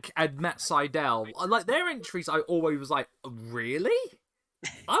 Black and Matt Sydal, like their entries, I always was like, really?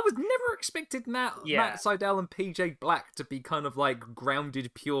 I was never expected Matt Sydal and PJ Black to be kind of like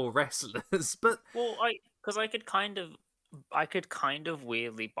grounded, pure wrestlers, but Well, I could kind of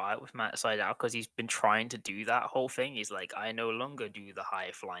weirdly buy it with Matt Sydal because he's been trying to do that whole thing. He's like, I no longer do the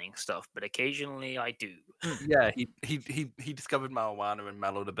high flying stuff, but occasionally I do. Yeah, he discovered marijuana and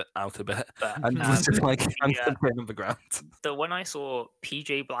mellowed out a bit, But, and was just like, I'm yeah. still playing on the ground. So when I saw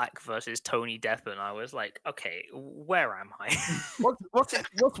PJ Black versus Tony Deppen, I was like, okay, where am I?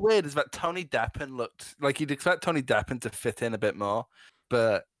 What's weird is that Tony Deppen looked like you'd expect Tony Deppen to fit in a bit more,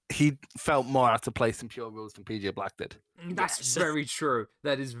 but he felt more out of place in Pure Rules than PJ Black did. that's very true.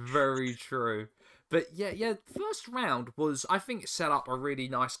 That is very true. But yeah, first round was, I think, it set up a really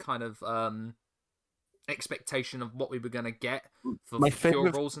nice kind of expectation of what we were going to get for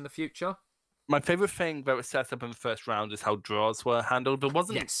Pure Rules in the future. My favorite thing that was set up in the first round is how draws were handled. There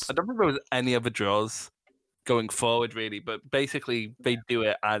wasn't. Yes. I don't think there was any other draws going forward, really. But basically, they do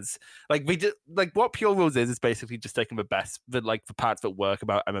it as like we did. Like what Pure Rules is basically just taking the parts that work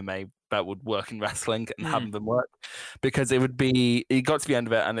about MMA that would work in wrestling and having them work, because it got to the end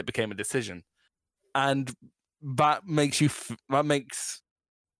of it and it became a decision, and that makes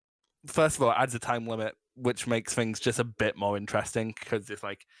first of all, it adds a time limit, which makes things just a bit more interesting, because it's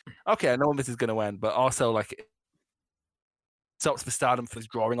like, okay, I know when this is going to end, but also like it stops the stardom for this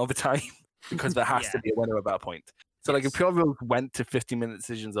drawing all the time because there has to be a winner at that point. So like if Pure Rules went to 50-minute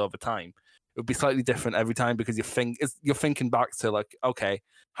decisions over time, it would be slightly different every time, because you're thinking back to like, okay,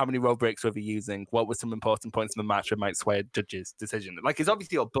 how many road breaks were we using? What were some important points in the match that might sway a judge's decision? Like it's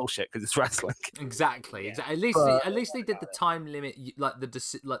obviously all bullshit because it's wrestling. Exactly. At least they did the time limit, like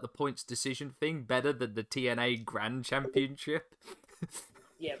the points decision thing, better than the TNA Grand Championship.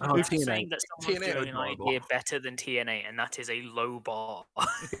 Yeah, but I'm saying that someone's doing an idea better than TNA, and that is a low bar.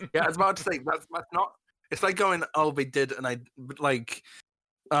 Yeah, I was about to say that's not. It's like going, oh, they did, and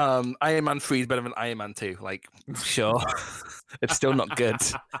Iron Man 3 is better than Iron Man 2. Like, sure, it's still not good.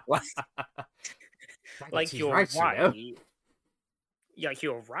 Like you're right. Yeah,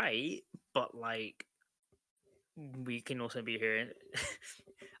 you're right, but like we can also be hearing.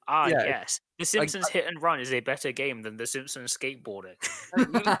 Yes, The Simpsons Hit and Run is a better game than The Simpsons Skateboarding.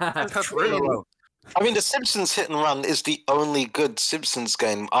 That's true. I mean, The Simpsons Hit and Run is the only good Simpsons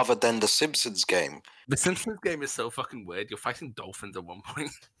game other than The Simpsons game. The Simpsons game is so fucking weird. You're fighting dolphins at one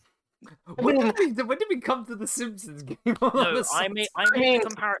point. When did we come to the Simpsons game? No, I made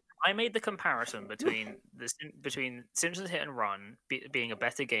the comparison between Simpsons Hit and Run being a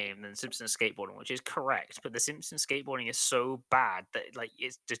better game than Simpsons Skateboarding, which is correct. But the Simpsons Skateboarding is so bad that like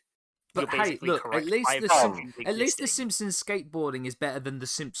it's just. But hey, look, correct. at least the Simpsons Skateboarding is better than the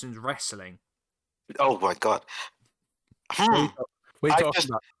Simpsons Wrestling. Oh my god!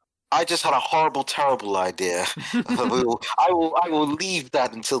 I just had a horrible, terrible idea. I will leave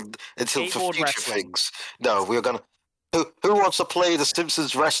that until for future things. No, we're gonna. Who wants to play the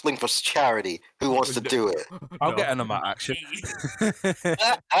Simpsons Wrestling for charity? Who wants to do it? I'll get in on that action.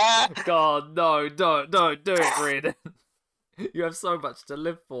 God, no, don't do it, Reed. You have so much to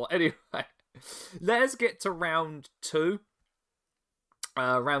live for. Anyway, Let's get to round 2.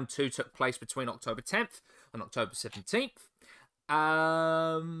 Round 2 took place between October 10th and October 17th.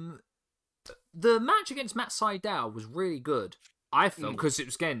 The match against Matt Sydal was really good, I felt, because it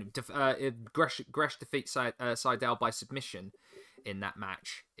was, again, Gresh defeats Sydal by submission in that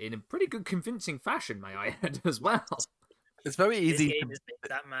match in a pretty good, convincing fashion, may I add, as well. It's very easy.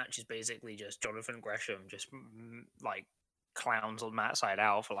 That match is basically just Jonathan Gresham just like clowns on Matt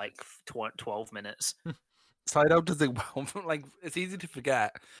Sydal for like 12 minutes. Sydal does it well. Like, it's easy to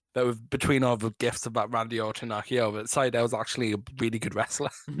forget that between all the gifts about Randy Orton and RKO, that Sydal's actually a really good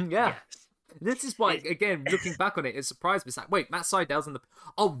wrestler. Yeah. This is why, again, looking back on it, it surprised me. It's like, wait, Matt Sydal's in the...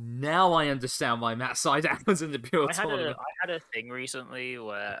 Oh, now I understand why Matt Sydal was in the Pure Tournament. I had a thing recently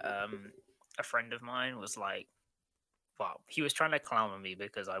where a friend of mine was like, well, he was trying to clown on me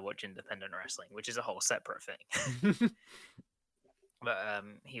because I watch independent wrestling, which is a whole separate thing. But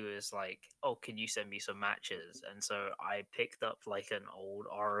he was like, oh, can you send me some matches? And so I picked up like an old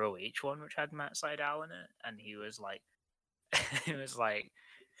ROH one, which had Matt Sydal in it. And he was like,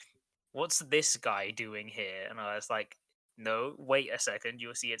 what's this guy doing here? And I was like, no, wait a second,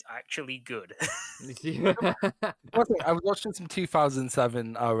 you'll see it's actually good. I was watching some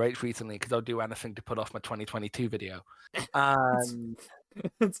 2007 ROH recently because I'll do anything to put off my 2022 video. And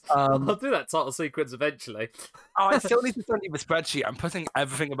I'll do that title sequence eventually. I still need to send you the spreadsheet. I'm putting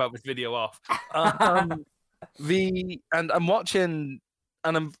everything about this video off. I'm watching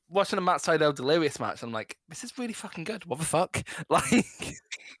a Matt Sydal Delirious match. I'm like, this is really fucking good. What the fuck? Like,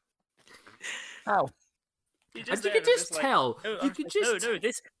 how? You could just tell.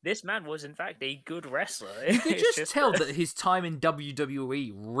 This man was in fact a good wrestler. You could just tell that his time in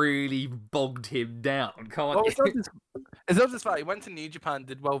WWE really bogged him down. It's not just that he went to New Japan,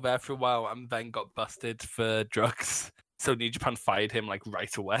 did well there for a while, and then got busted for drugs. So New Japan fired him like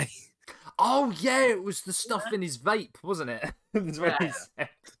right away. Oh yeah, it was the stuff in his vape, wasn't it?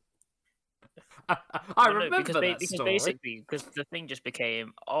 I remember that story. Basically, because the thing just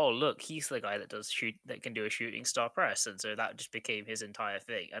became, oh look, he's the guy that can do a shooting star press, and so that just became his entire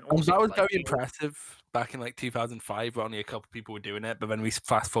thing. And also, that was very impressive back in like 2005, where only a couple people were doing it. But then we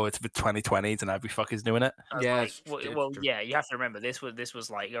fast forward to the 2020s, and every fucker's doing it. Yeah, yeah, you have to remember this was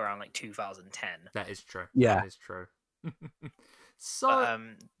like around like 2010. That is true. Yeah, that is true. So.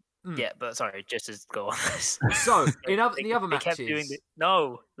 Yeah, but sorry, just to go on this. So, in the other matches...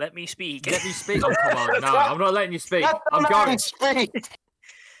 No, let me speak. Let me speak? Oh, come on. No, I'm not letting you speak. I'm going.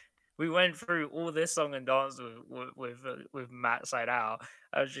 We went through all this song and dance with Matt Sydal.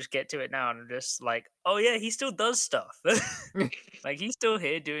 I'll just get to it now, and I'm just like, oh yeah, he still does stuff. Like, he's still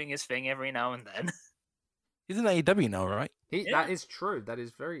here doing his thing every now and then. He's in AEW now, right? That is true. That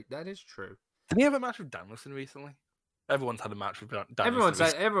is true. Did he have a match with Danielson recently? Everyone's had a match with Danielson.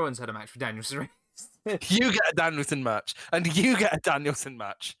 Everyone's had a match with Danielson. You get a Danielson match, and you get a Danielson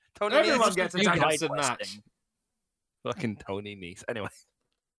match. Everyone gets a Danielson match. Fucking Tony Nese. Anyway.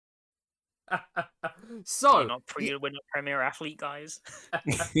 So we're not Premier Athlete guys.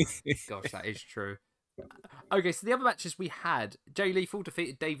 Gosh, that is true. Okay, so the other matches we had: Jay Lethal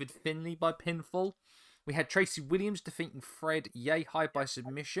defeated David Finlay by pinfall. We had Tracy Williams defeating Fred Yehi by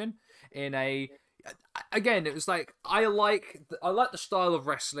submission in a. Again, it was like I like the style of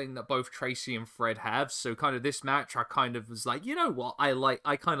wrestling that both Tracy and Fred have. So kind of this match, I kind of was like, you know what,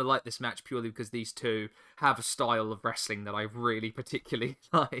 I kind of like this match purely because these two have a style of wrestling that I really particularly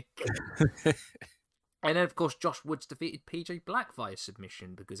like. And then of course Josh Woods defeated PJ Black via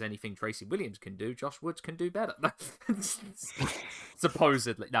submission because anything Tracy Williams can do, Josh Woods can do better.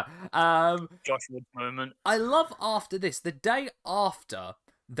 Supposedly, no. Josh Woods moment. I love after this, the day after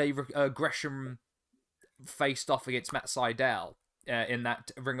they Gresham faced off against Matt Sydal in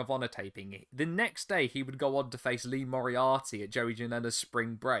that Ring of Honor taping. The next day, he would go on to face Lee Moriarty at Joey Janela's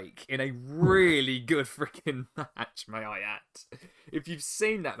Spring Break in a really good freaking match, may I add. If you've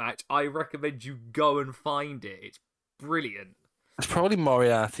seen that match, I recommend you go and find it. It's brilliant. It's probably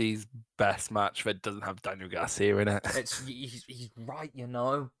Moriarty's best match that doesn't have Daniel Garcia in it. He's right, you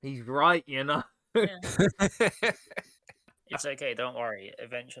know. He's right, you know. Yeah. It's okay, don't worry.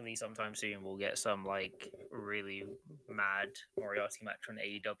 Eventually, sometime soon, we'll get some, like, really mad Moriarty match on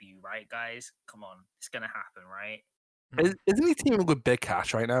AEW, right, guys? Come on. It's gonna happen, right? Isn't he teaming with Big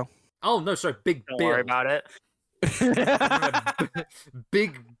Cash right now? Oh, no, sorry, Big Bill. Don't worry about it.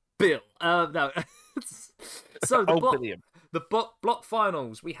 Big Bill. No. So, the block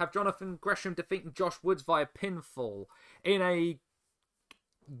finals, we have Jonathan Gresham defeating Josh Woods via pinfall in a...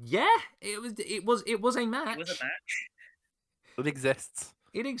 Yeah, it was a match. It was a match. It exists.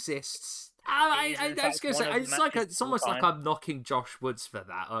 It exists. I was gonna say it's almost like I'm I'm knocking Josh Woods for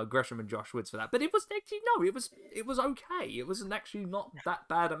that, Gresham and Josh Woods for that. But it was actually no, it was okay. It wasn't actually not that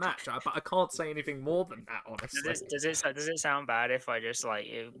bad a match. But I can't say anything more than that, honestly. Does it sound bad if I just like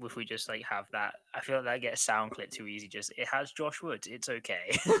if we just like have that? I feel like that gets sound clipped too easy. Just it has Josh Woods. It's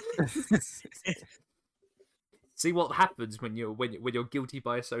okay. See what happens when you're guilty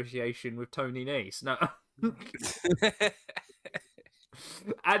by association with Tony Nese. No.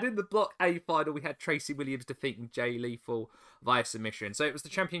 And in the Block A final, we had Tracy Williams defeating Jay Lethal via submission. So it was the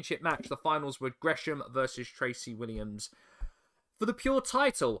championship match. The finals were Gresham versus Tracy Williams for the pure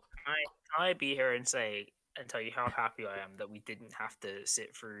title. Can I be here and tell you how happy I am that we didn't have to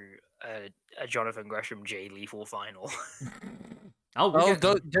sit through a Jonathan Gresham Jay Lethal final. Just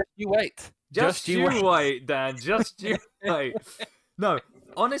you wait. Just you wait, Dan. Just you wait. No,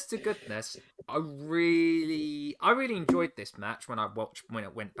 honest to goodness, I really enjoyed this match when I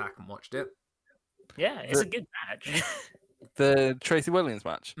went back and watched it. Yeah, it's a good match. The Tracy Williams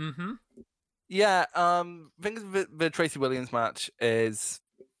match. Mm-hmm. Yeah, I think the Tracy Williams match is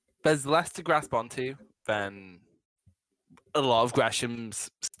there's less to grasp onto than a lot of Gresham's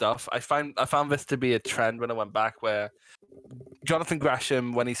stuff. I found this to be a trend when I went back, where Jonathan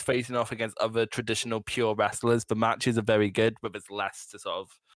Gresham, when he's facing off against other traditional pure wrestlers, the matches are very good, but there's less to sort of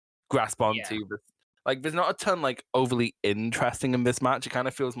grasp onto. Yeah. Like, there's not a ton like overly interesting in this match. It kind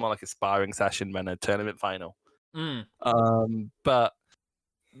of feels more like a sparring session than a tournament final. But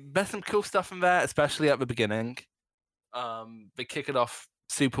there's some cool stuff in there, especially at the beginning. They kick it off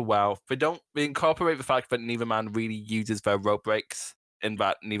super well. They incorporate the fact that neither man really uses their rope breaks. In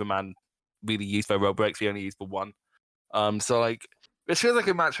that neither man really used their rope breaks. They only used the one. So like, it feels like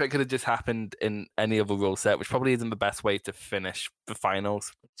a match that could have just happened in any other rule set, which probably isn't the best way to finish the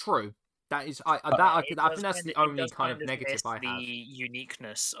finals. True. That is, I think that's the only kind of negative I have. The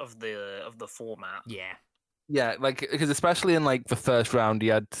uniqueness of the format. Yeah. Yeah, like, because especially in like the first round,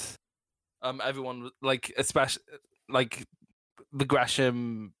 you had everyone like, especially like the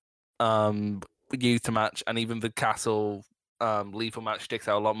Gresham used to match, and even the Castle lethal match sticks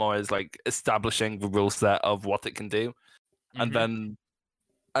out a lot more as like establishing the rule set of what it can do. And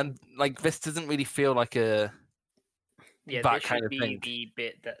like, this doesn't really feel like a that kind of thing. The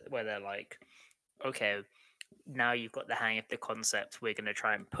bit where they're like, okay, now you've got the hang of the concept, we're going to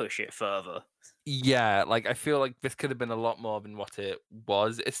try and push it further. Yeah, like, I feel like this could have been a lot more than what it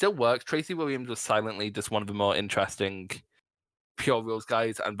was. It still works. Tracy Williams was silently just one of the more interesting pure rules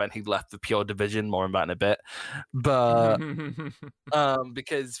guys, and then he left the pure division. More on that in a bit. But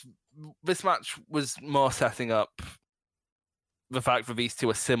because this match was more setting up the fact that these two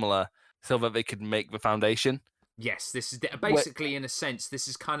are similar so that they could make the foundation. Yes, this is basically, in a sense, this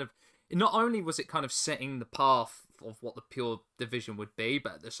is kind of, not only was it kind of setting the path of what the pure division would be,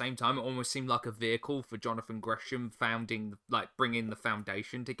 but at the same time, it almost seemed like a vehicle for Jonathan Gresham bringing the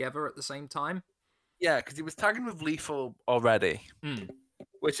foundation together at the same time. Yeah, because he was tagging with Lethal already,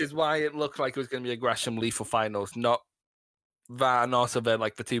 which is why it looked like it was going to be a Gresham Lethal finals, not that, and also they're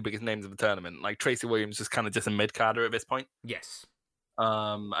like the two biggest names of the tournament. Like, Tracy Williams is kind of just a mid-carder at this point. Yes.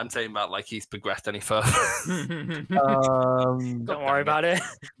 I'm saying that like he's progressed any further. Don't worry about it.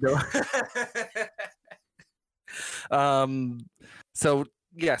 So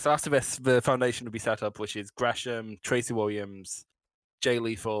after this, the foundation will be set up, which is Gresham, Tracy Williams, Jay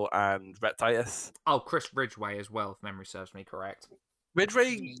Lethal, and Rhett Titus. Oh, Chris Ridgway as well, if memory serves me correct.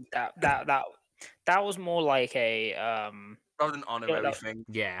 Ridgway, that was more like a that was an honorary thing.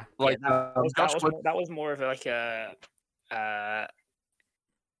 Yeah, like that was more of like a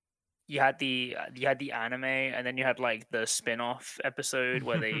you had the anime, and then you had like the spin-off episode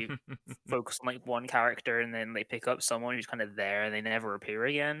where they focus on like one character, and then they pick up someone who's kind of there and they never appear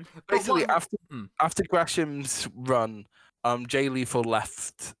again. Basically, after Gresham's run, Jay Lethal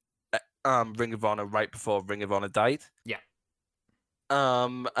left Ring of Honor right before Ring of Honor died. Yeah.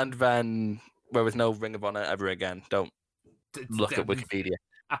 And then there was no Ring of Honor ever again. Don't look at Wikipedia.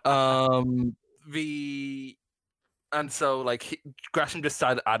 And so, like, Gresham just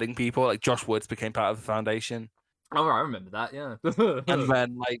started adding people. Like, Josh Woods became part of the foundation. Oh, I remember that, yeah. And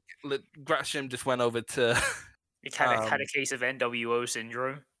then, like, Gresham just went over to... It had a case of NWO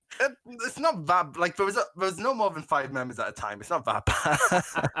syndrome. It's not that... Like, there was no more than 5 members at a time. It's not that bad.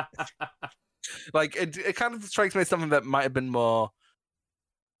 Like, it kind of strikes me as something that might have been more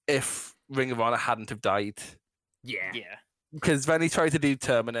if Ring of Honor hadn't have died. Yeah. Yeah. Because then he tried to do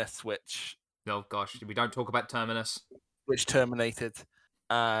Terminus, which... Oh gosh, we don't talk about Terminus. Which terminated,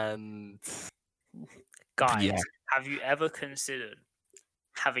 and... Guys, have you ever considered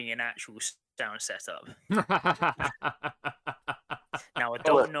having an actual SmackDown setup. Now, Now I Look.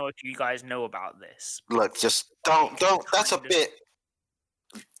 don't know if you guys know about this. Look, just don't. That's a bit.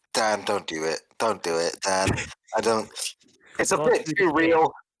 Dan, don't do it. Don't do it, Dan. I don't. It's a Got bit to too the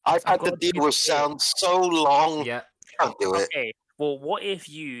real. I've had to got deal to with the sound so long. yeah. Don't do it. Okay, well, what if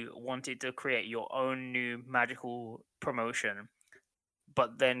you wanted to create your own new magical promotion,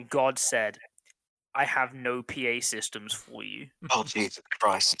 but then God said, I have no PA systems for you. Oh Jesus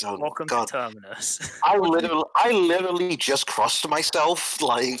Christ! Don't. Welcome God. to Terminus. I literally just crossed myself.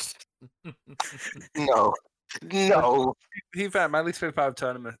 Like, no. To be fair, my least favorite part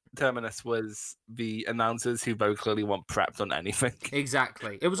of Terminus was the announcers who very clearly weren't prepped on anything.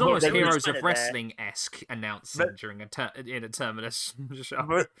 Exactly. It was Well, almost they were just Heroes kinda of there. Wrestling-esque announcing during in a Terminus show.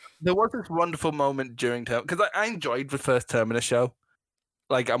 But there was this wonderful moment during because I enjoyed the first Terminus show.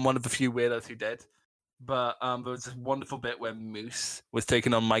 Like, I'm one of the few weirdos who did. But there was this wonderful bit where Moose was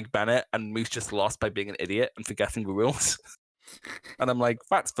taking on Mike Bennett, and Moose just lost by being an idiot and forgetting the rules. And I'm like,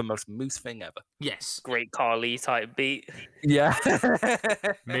 that's the most Moose thing ever. Yes. Great Carly type beat. Yeah.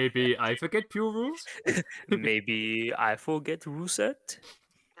 Maybe I forget pure rules. Maybe I forget Ruset.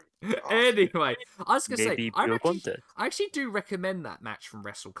 Anyway, I was gonna Maybe say, I pure actually, contest. I actually do recommend that match from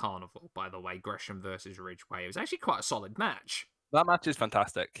Wrestle Carnival. By the way, Gresham versus Ridgeway. It was actually quite a solid match. That match is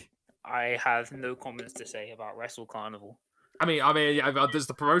fantastic. I have no comments to say about Wrestle Carnival. I mean, does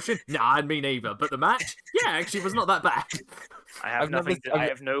the promotion? Nah, me neither. But the match, yeah, actually was not that bad. I have I've never- nothing. I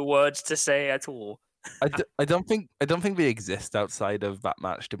have no words to say at all. I don't think they exist outside of that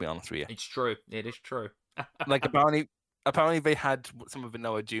match, to be honest with you. It's true. It is true. Like, apparently they had some of the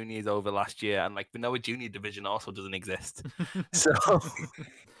Noah Juniors over last year, and like the Noah Junior division also doesn't exist.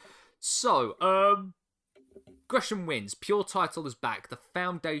 So, Gresham wins. Pure title is back. The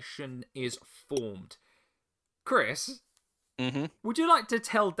foundation is formed. Chris, would you like to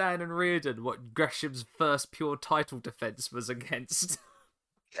tell Dan and Reardon what Gresham's first pure title defense was against?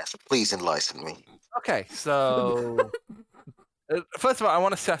 Yes, please enlighten me. Okay, so first of all, I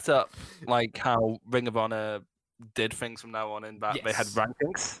want to set up like how Ring of Honor did things from now on, in that they had Yes.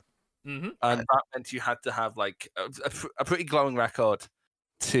 rankings, Mm-hmm. and that meant you had to have like a pretty glowing record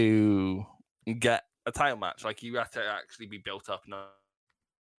to get a title match. Like, you had to actually be built up in a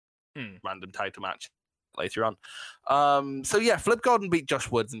random title match later on. So yeah, Flip Gordon beat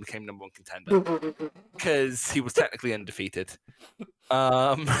Josh Woods and became number one contender because he was technically undefeated.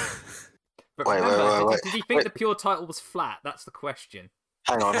 But Wait, remember, wait. did he think the pure title was flat? That's the question.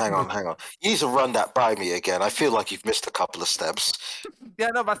 Hang on. You need to run that by me again. I feel like you've missed a couple of steps. Yeah,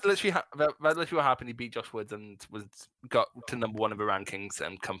 no, that's literally that's literally what happened. He beat Josh Woods and got to number one in the rankings,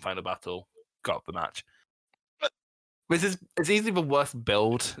 and come final battle, got up the match. Which is easily the worst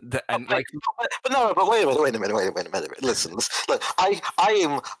build. But wait a minute. Listen. Look, I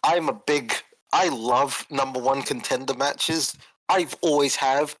love number one contender matches. I've always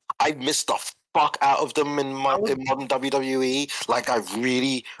have. I missed the fuck out of them in modern WWE. Like, I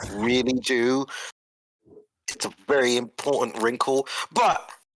really, really do. It's a very important wrinkle.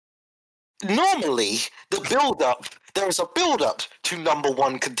 But normally, there's a build-up to number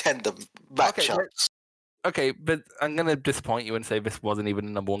one contender matchups. Okay, but I'm going to disappoint you and say this wasn't even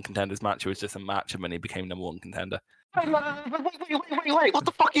a number one contenders match. It was just a match, and then he became number one contender. Wait, what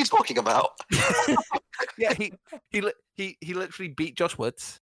the fuck are you talking about? Yeah, he literally beat Josh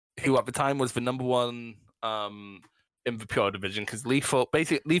Woods, who at the time was the number one in the pure division, because Lethal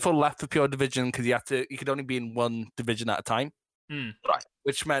left the pure division because he could only be in one division at a time. Right.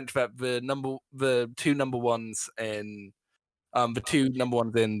 Which meant that the two number ones in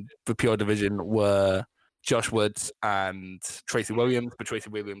the pure division were Josh Woods and Tracy Williams, but Tracy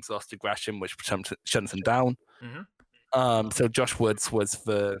Williams lost to Gresham, which shuts him down. So Josh Woods was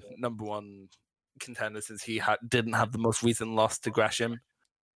the number one contender since he didn't have the most recent loss to Gresham.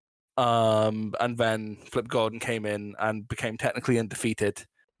 And then Flip Gordon came in and became technically undefeated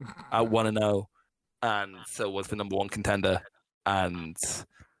at 1-0, and so was the number one contender. And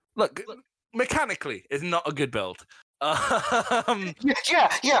look, mechanically, it's not a good build.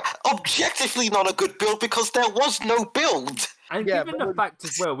 Yeah. Objectively, not a good build because there was no build. And given the fact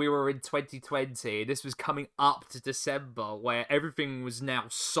as well, we were in 2020, this was coming up to December, where everything was now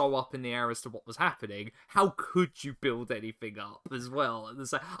so up in the air as to what was happening. How could you build anything up as well?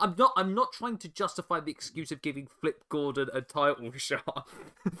 I'm not trying to justify the excuse of giving Flip Gordon a title shot,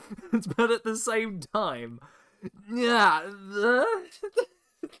 but at the same time, yeah.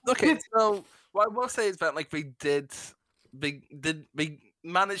 Okay, so what I will say is that like they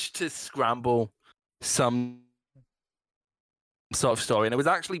managed to scramble some sort of story, and it was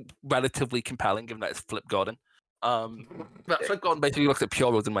actually relatively compelling given that it's Flip Gordon. But Flip Gordon basically looked at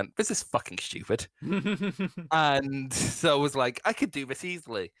Pure Rules and went, "This is fucking stupid," and so was like, "I could do this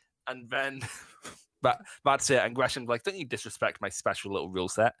easily." And then that's it. And Gresham's like, "Don't you disrespect my special little rule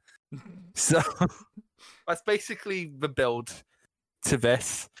set?" So that's basically the build to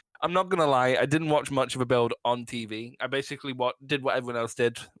this. I'm not gonna lie, I didn't watch much of a build on TV. I basically did what everyone else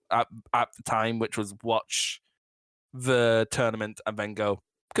did at the time, which was watch the tournament and then go,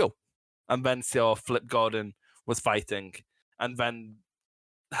 cool. And then saw Flip Gordon was fighting, and then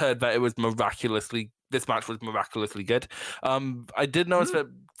heard that this match was miraculously good. I did notice that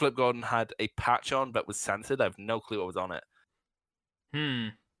Flip Gordon had a patch on that was censored. I have no clue what was on it.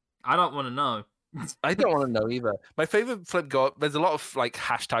 I don't want to know. I don't want to know either. My favorite Flip Gordon, there's a lot of like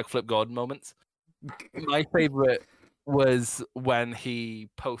hashtag Flip Gordon moments. My favorite was when he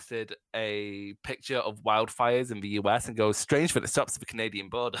posted a picture of wildfires in the US and goes, "Strange that it stops at the Canadian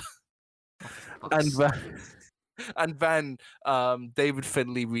border." And then David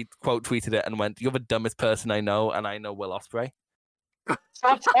Finley quote tweeted it and went, "You're the dumbest person I know, and I know Will Ospreay."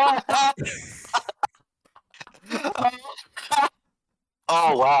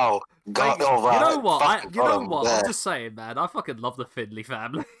 Oh wow! God, oh, wow. You know what? Fucking got him there. I'm just saying, man. I fucking love the Finley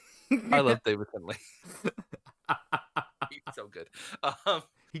family. I love David Finley. He's so good.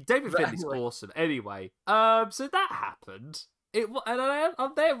 David Finley's awesome. Anyway, so that happened.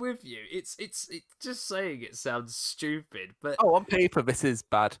 I'm there with you. It's just saying it sounds stupid, but on paper this is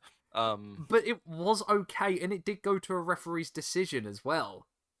bad. But it was okay, and it did go to a referee's decision as well.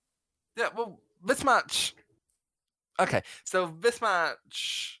 Yeah, well, this match. Okay, so this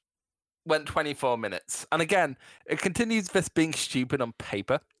match went 24 minutes, and again, it continues this being stupid on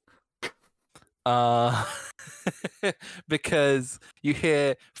paper. Because you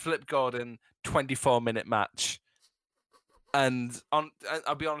hear Flip Gordon 24-minute match, and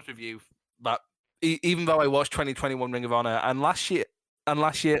I'll be honest with you, but even though I watched 2021 Ring of Honor and last year and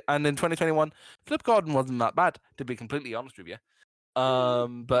in 2021, Flip Gordon wasn't that bad, to be completely honest with you.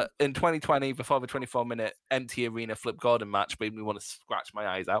 But in 2020, before the 24-minute empty arena Flip Gordon match made me want to scratch my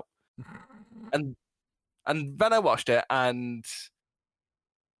eyes out. And then I watched it, and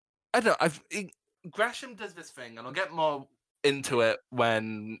I don't know. Gresham does this thing, and I'll get more into it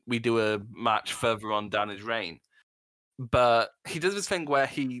when we do a match further on down his reign. But he does this thing where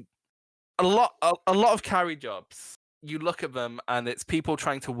a lot of carry jobs. You look at them, and it's people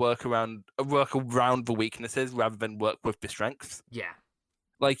trying to work around the weaknesses rather than work with the strengths. Yeah.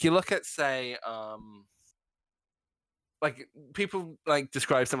 Like you look at, say, like people like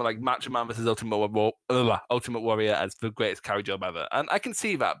describe someone like Macho Man versus Ultimate Warrior as the greatest carry job ever, and I can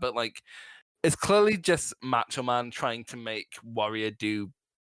see that. But like, it's clearly just Macho Man trying to make Warrior do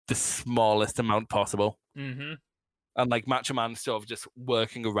the smallest amount possible. Mm-hmm. And like Macho Man sort of just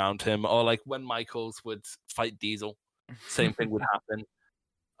working around him, or like when Michaels would fight Diesel, same thing would happen.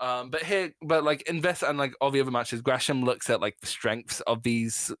 But like in this and like all the other matches, Gresham looks at like the strengths of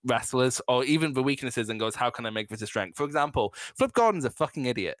these wrestlers or even the weaknesses and goes, "How can I make this a strength?" For example, Flip Gordon's a fucking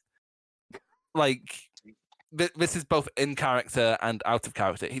idiot. Like this is both in character and out of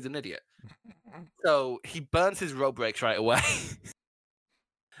character. He's an idiot. So he burns his rope breaks right away,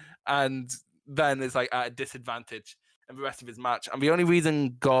 and then is like at a disadvantage in the rest of his match. And the only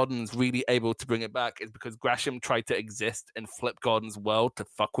reason Gordon's really able to bring it back is because Gresham tried to exist in Flip Gordon's world to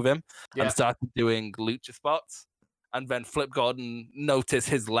fuck with him and started doing lucha spots. And then Flip Gordon noticed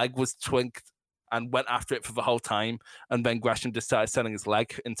his leg was twinked and went after it for the whole time. And then Gresham just started selling his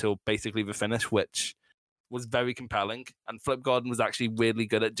leg until basically the finish, which was very compelling. And Flip Gordon was actually really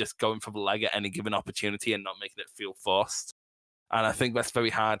good at just going for the leg at any given opportunity and not making it feel forced. And I think that's very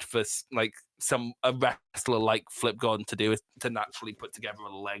hard for like a wrestler like Flip Gordon to do, is to naturally put together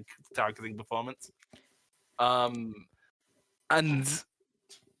a leg targeting performance. And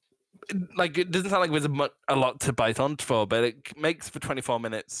like it doesn't sound like there's a lot to bite on for, but it makes the 24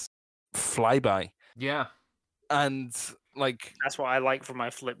 minutes fly by. Yeah. And like that's what I like from my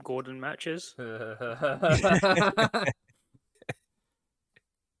Flip Gordon matches.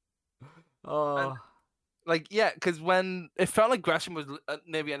 Oh. Like, yeah, because when it felt like Gresham was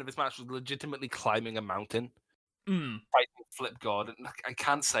near the end of his match was legitimately climbing a mountain, fighting Flip Gordon. I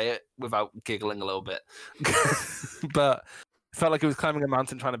can't say it without giggling a little bit, but it felt like he was climbing a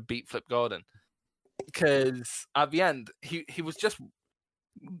mountain trying to beat Flip Gordon. Because at the end, he was just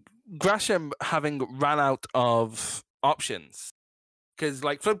Gresham having ran out of options. Because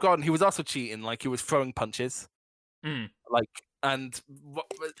like Flip Gordon, he was also cheating. Like he was throwing punches. Like and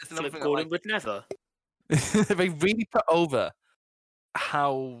Flip Gordon would never. They really put over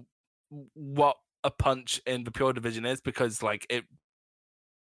what a punch in the pure division is, because like it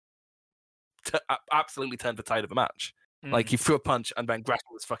absolutely turned the tide of the match. Mm. Like he threw a punch and then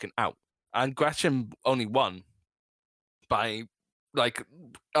Gresham was fucking out, and Gresham only won by like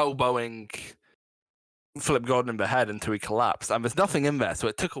elbowing Flip Gordon in the head until he collapsed, and there's nothing in there, so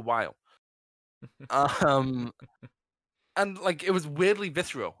it took a while. And like it was weirdly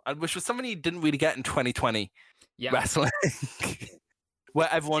visceral, and which was something you didn't really get in 2020 wrestling, where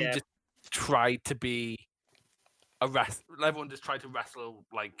everyone just tried to be everyone just tried to wrestle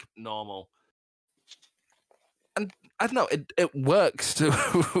like normal. And I don't know, it works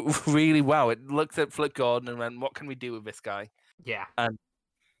really well. It looks at Flip Gordon and went, what can we do with this guy? Yeah. And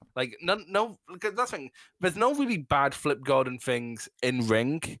like no, because that's the thing. There's no really bad Flip Gordon things in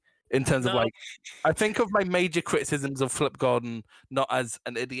ring in terms of like. I think of my major criticisms of Flip Gordon not as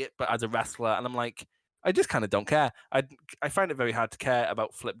an idiot but as a wrestler, and I'm like, I just kind of don't care. I find it very hard to care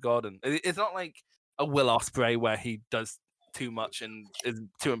about Flip Gordon. It's not like a Will Ospreay where he does too much and is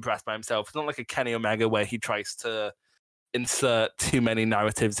too impressed by himself. It's not like a Kenny Omega where he tries to insert too many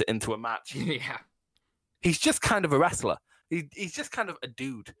narratives into a match. Yeah. He's just kind of a wrestler. He's just kind of a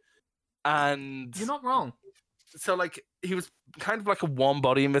dude. And you're not wrong. So like he was kind of like a warm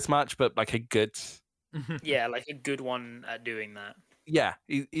body in this match, but like a good like a good one at doing that. Yeah,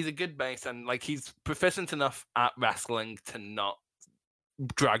 he's a good base, and like he's proficient enough at wrestling to not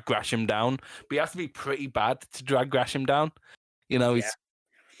drag Gresham down, but he has to be pretty bad to drag Gresham down. You know,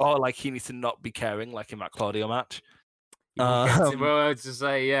 or like he needs to not be caring, like in that Claudio match. Well, to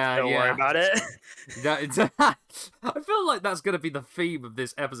say, don't worry about it. I feel like that's going to be the theme of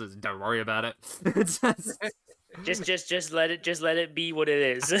this episode. Don't worry about it. just let it be what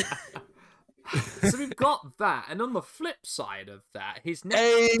it is. So we've got that, and on the flip side of that, his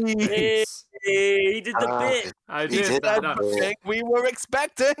next. He did the bit. I did that. We were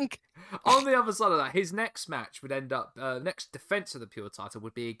expecting. On the other side of that, his next match would end up next defense of the pure title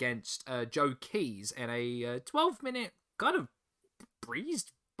would be against Joe Keys in a 12-minute kind of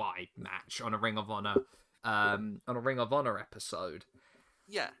breezed by match on a Ring of Honor episode.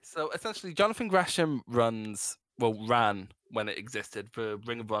 Yeah, so essentially Jonathan Gresham ran when it existed for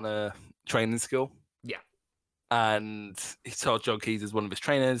Ring of Honor training school. Yeah. And he saw Joe Keys as one of his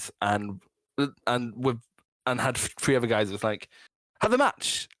trainers and had 3 other guys. It was like, have a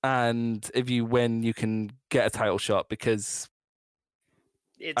match, and if you win you can get a title shot, because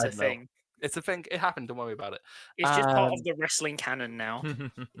it's a thing. It's a thing. It happened. Don't worry about it. It's just part of the wrestling canon now.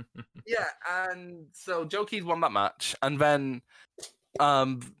 Yeah, and so Joe Keys won that match, and then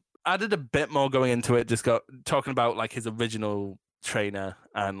added a bit more going into it. Just talking about like his original trainer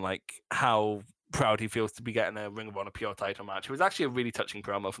and like how proud he feels to be getting a Ring of Honor pure title match. It was actually a really touching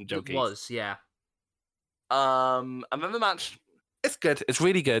promo from Joe Keys. It was, yeah. And then the match, it's good. It's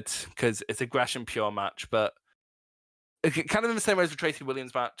really good because it's a Gresham pure match, but kind of in the same way as the Tracy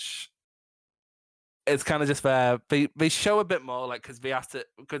Williams match. It's kind of just there. They show a bit more, like, because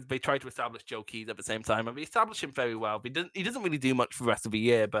they try to establish Joe Keys at the same time, and they establish him very well. He doesn't really do much for the rest of the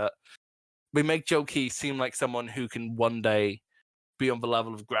year, but they make Joe Keys seem like someone who can one day be on the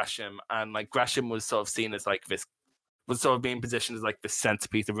level of Gresham, and like Gresham was sort of seen as like this, was sort of being positioned as like the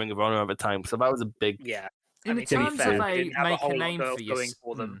centerpiece of Ring of Honor at the time. So that was a big In terms of a make a name for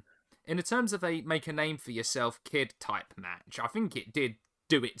yourself, in terms of a make a name for yourself kid type match, I think it did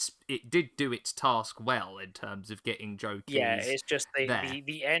do its task well in terms of getting Joe Keys. Yeah, it's just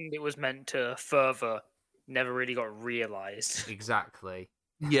the end it was meant to further never really got realized. Exactly.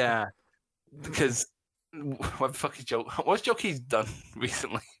 Yeah, because what the fuck is Joe? What's Joe Keys done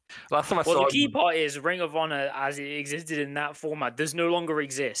recently? Last time I saw the key part is Ring of Honor as it existed in that format does no longer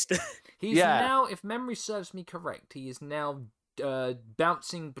exist. He's now, if memory serves me correct, he is now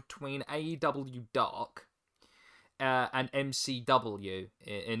bouncing between AEW Dark and MCW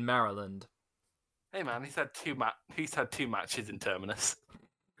in Maryland. Hey man, he's had two matches in Terminus.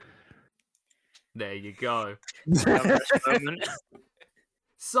 There you go.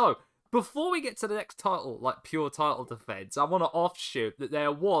 So, before we get to the next title, like pure title defense, I want to offshoot that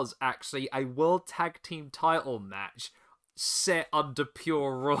there was actually a World Tag Team title match set under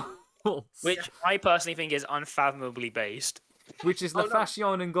pure rules. Which I personally think is unfathomably based. Which is La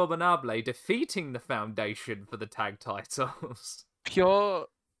Fashion Ingobernable defeating the Foundation for the tag titles. Pure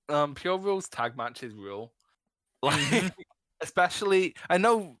rules tag matches rule. Like, especially, I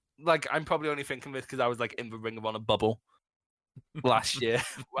know, like, I'm probably only thinking this because I was like in the Ring of Honor bubble last year.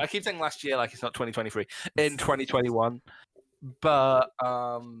 I keep saying last year like it's not 2023. In 2021. But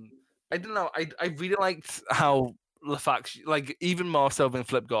I don't know. I really liked how LaFax, like even more so than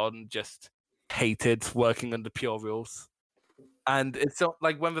Flip Gordon, just hated working under pure rules. And it's so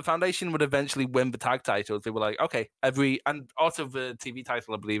like when the Foundation would eventually win the tag titles, they were like, okay, and also the TV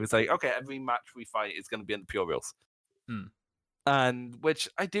title, I believe, is like, okay, every match we fight is going to be in the Pure Rules. And which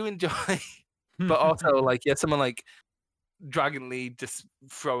I do enjoy, but also like, yeah, someone like Dragon Lee just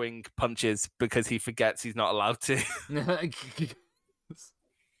throwing punches because he forgets he's not allowed to.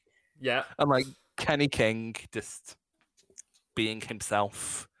 Yeah. And like Kenny King just being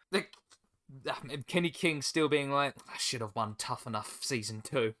himself. Kenny King still being like, I should have won Tough Enough season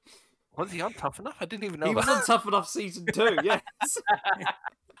 2. Was he on Tough Enough? I didn't even know He was on Tough Enough season 2, yes.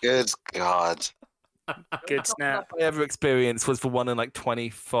 Good God. Good snap. I ever experienced was the one in like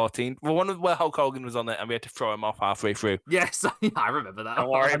 2014. The one where Hulk Hogan was on it and we had to throw him off halfway through. Yes, I remember that. Don't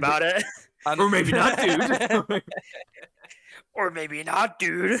worry about it. Or maybe not, dude. Or maybe not,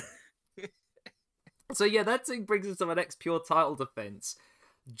 dude. So yeah, that brings us to our next pure title defense.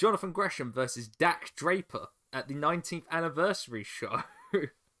 Jonathan Gresham versus Dak Draper at the 19th anniversary show.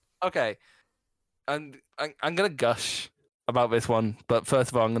 Okay. And I'm going to gush about this one, but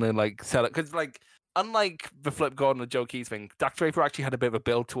first of all, I'm going to like sell it because like unlike the Flip Gordon or Joe Keys thing, Dak Draper actually had a bit of a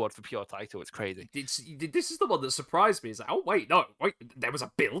build towards the pure title. It's crazy. This is the one that surprised me. Is like, oh wait, there was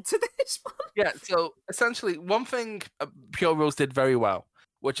a build to this one. Yeah, so essentially, one thing Pure Rules did very well,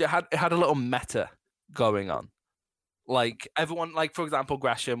 which it had a little meta going on. Like everyone, like for example,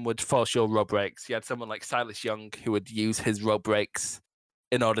 Gresham would force your rope breaks. You had someone like Silas Young who would use his rope breaks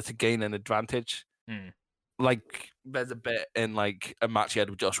in order to gain an advantage. Like there's a bit in like a match he had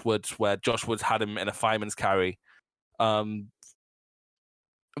with Josh Woods where Josh Woods had him in a fireman's carry, then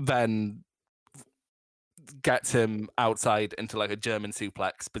gets him outside into like a German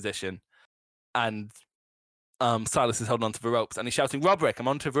suplex position, and Silas is holding onto the ropes and he's shouting, "Roderick, I'm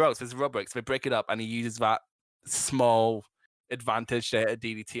onto the ropes." There's a rope break, so they break it up, and he uses that small advantage to hit a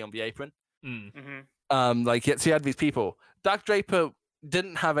DDT on the apron. Like so you had these people. Dak Draper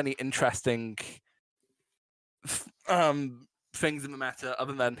didn't have any interesting things in the meta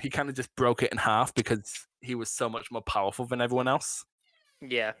other than he kind of just broke it in half because he was so much more powerful than everyone else.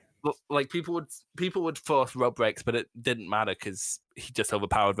 Yeah. But, like people would force rope breaks, but it didn't matter because he just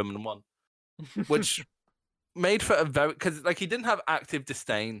overpowered them and won, which made for a very because like he didn't have active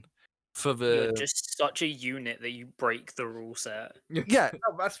disdain for the. You're just such a unit that you break the rule set. Yeah,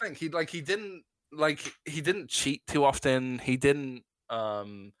 no, that's the thing. He didn't cheat too often. He didn't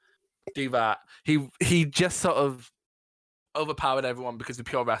do that. He just sort of overpowered everyone because the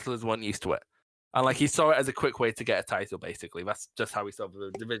pure wrestlers weren't used to it. And like he saw it as a quick way to get a title, basically. That's just how he saw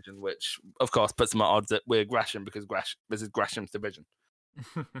the division, which of course puts him at odds with Gresham because this is Gresham's division.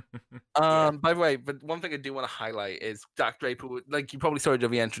 By the way, but one thing I do want to highlight is Dak Draper. Like you probably saw it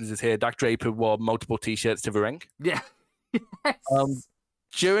of the entrances here. Dak Draper wore multiple T-shirts to the ring. Yeah. Yes.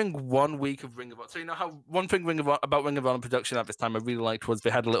 During 1 week of Ring of Honor, so you know how one thing about Ring of Honor production at this time I really liked was they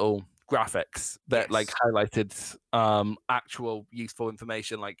had little graphics that like highlighted actual useful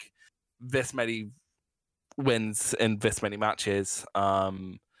information, like this many wins in this many matches, how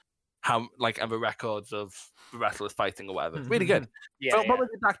like and the records of the wrestlers fighting or whatever. It's really good. But what was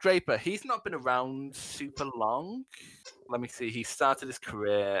Dak Draper? He's not been around super long. Let me see. He started his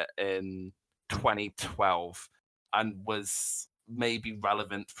career in 2012 and was maybe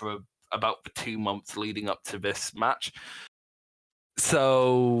relevant for about the 2 months leading up to this match.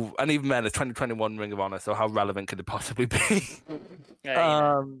 So, and even then, it's 2021 Ring of Honor, so how relevant could it possibly be?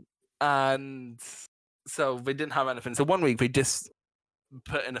 And so they didn't have anything. So 1 week, they just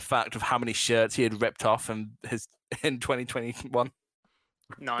put in a fact of how many shirts he had ripped off in 2021.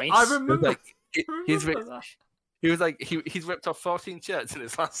 Nice. I remember. He's ripped off 14 shirts in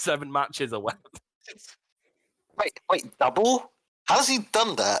his last 7 matches or whatever. Wait, double? How's he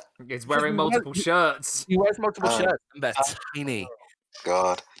done that? He's wearing multiple shirts. He wears multiple shirts, and they're tiny.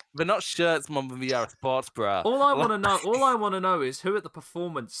 God. They're not shirts, Mum, than they are a sports bra. All I want to know is who at the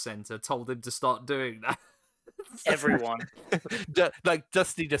performance center told him to start doing that. Everyone. Like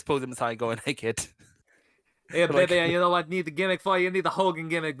Dusty just pulled him aside, going, "Hey, kid. Yeah, baby, you know I need the gimmick for you. You need the Hogan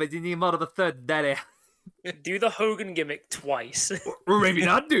gimmick, but you need more of a third, daddy." Do the Hogan gimmick twice. Or maybe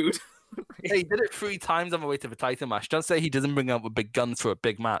not, dude. Hey, he did it 3 times on the way to the title match. Don't say he doesn't bring out the big guns for a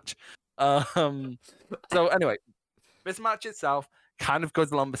big match. So anyway, this match itself kind of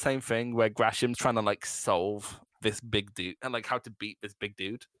goes along the same thing where Gresham's trying to like solve this big dude and like how to beat this big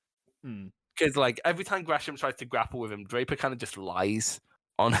dude. Because like every time Gresham tries to grapple with him, Draper kind of just lies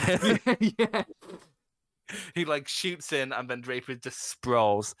on him. Yeah. He like shoots in and then Draper just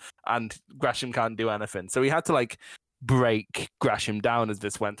sprawls and Gresham can't do anything. So he had to like break Gresham down as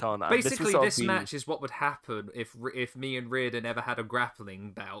this went on. And Basically, this match is what would happen if me and Reardon ever had a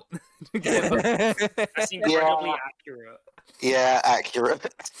grappling bout. That's incredibly accurate. Yeah,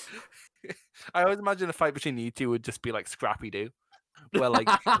 accurate. I always imagine a fight between you two would just be like Scrappy Doo, where like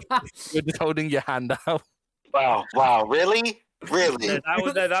you're just holding your hand out. Wow, really? Really?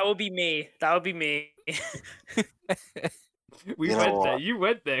 No, that would be me. That would be me. We You know went what? there. You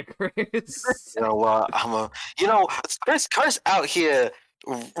went there, Chris. You know what? Chris out here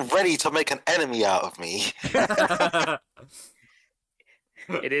ready to make an enemy out of me.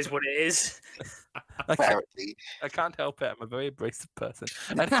 It is what it is. Apparently. I can't help it. I'm a very abrasive person.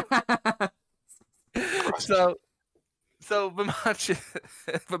 So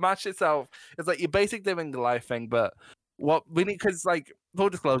the match itself is like your basic living life thing, but what we need, because like full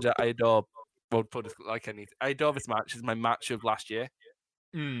disclosure, I adore this match. It's my match of last year.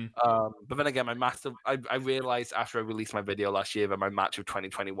 But then again, I realized after I released my video last year that my match of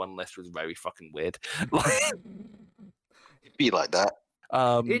 2021 list was very fucking weird. Be like that.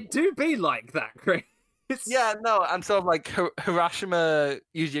 It do be like that, Chris. Yeah, no, I'm sort of like Hiroshima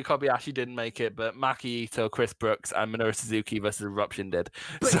Yuji Kobayashi didn't make it, but Maki Ito, Chris Brooks, and Minoru Suzuki versus Eruption did.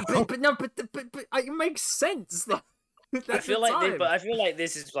 But it makes sense. Though. I feel like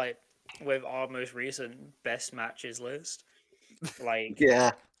this is like with our most recent best matches list. Like,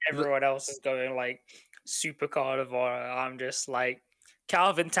 Yeah. everyone else is going like Super Carnivore. I'm just like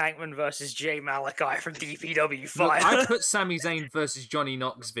Calvin Tankman versus Jay Malachi from DPW 5. Look, I put Sami Zayn versus Johnny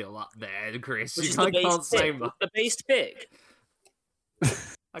Knoxville up there, Chris. Which is I the base can't say pick. much. The base pick.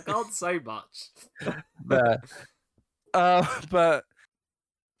 I can't say much. But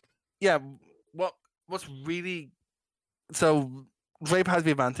yeah, what's really so Drape has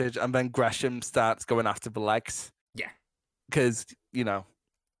the advantage, and then Gresham starts going after the legs. Yeah, because he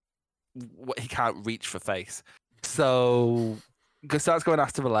can't reach for face, so starts going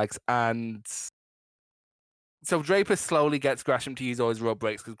after the legs, and so Draper slowly gets Gresham to use all his rope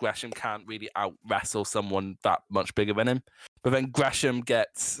breaks because Gresham can't really out wrestle someone that much bigger than him. But then Gresham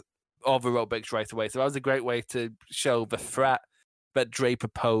gets all the rope breaks right away. So that was a great way to show the threat that Draper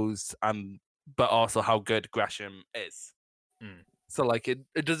posed, but also how good Gresham is. So like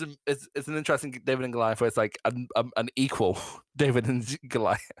it's an interesting David and Goliath where it's like an equal David and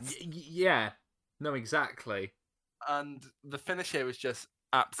Goliath. Yeah, no, exactly. And the finish here is just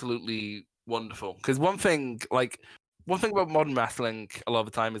absolutely wonderful. Because one thing about modern wrestling a lot of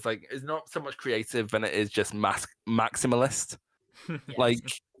the time is like it's not so much creative than it is just maximalist. Yes.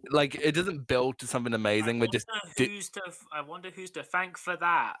 Like it doesn't build to something amazing. I wonder who's to thank for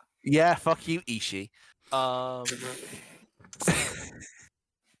that. Yeah, fuck you, Ishii.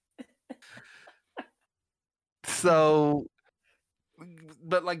 So,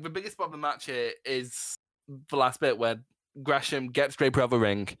 but like the biggest part of the match here is the last bit where Gresham gets Draper out of the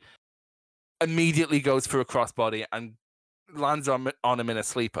ring, immediately goes for a crossbody and lands on him in a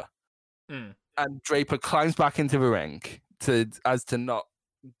sleeper. And Draper climbs back into the ring to not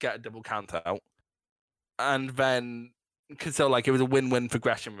get a double count out. And then, so like it was a win-win for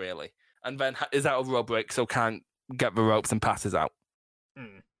Gresham really. And then is out of rope break, so can't get the ropes and passes out.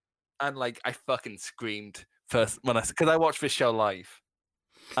 And like I fucking screamed first because I watched this show live.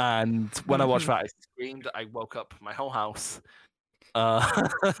 And when I watched that, I screamed. I woke up my whole house. And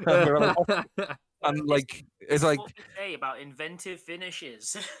like it's like what we say about inventive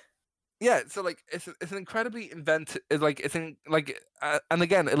finishes. Yeah, so like it's an incredibly inventive. And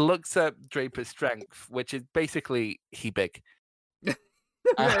again, it looks at Draper's strength, which is basically he big. Yeah,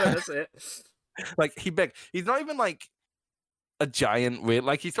 that's it. Like he big. He's not even like a giant.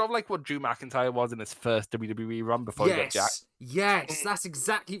 Like he's sort of like what Drew McIntyre was in his first WWE run before he got jacked. Yes, that's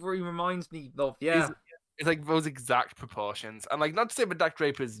exactly what he reminds me of. Yeah. It's like those exact proportions, and like not to say that Dak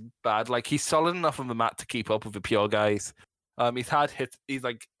Draper's bad. Like he's solid enough on the mat to keep up with the pure guys. He's hard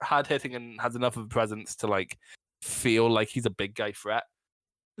hitting and has enough of a presence to like feel like he's a big guy threat.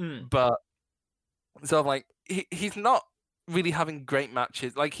 But so like he's not really having great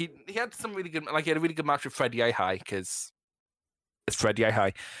matches. Like he had some really good, like he had a really good match with Freddie High because it's Freddie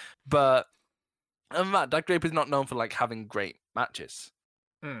High. But Matt, Dak Draper's not known for like having great matches.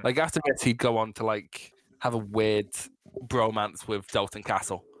 Like after this, he'd go on to like have a weird bromance with Dalton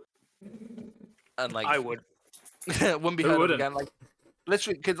Castle, and like I would. wouldn't be heard of again. Like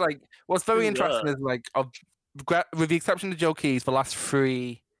literally, because like what's very interesting is like with the exception of Joe Keys, the last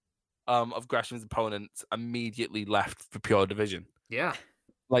three of Gresham's opponents immediately left the pure division. Yeah.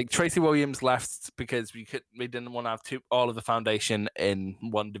 Like Tracy Williams left because we didn't want to have all of the foundation in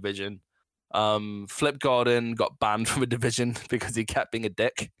one division. Flip Gordon got banned from a division because he kept being a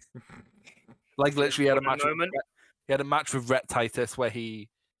dick. Like literally, he had a match with Rhett Titus where he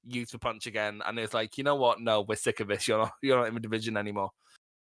used the punch again, and it's like, you know what? No, we're sick of this. You're not in the division anymore.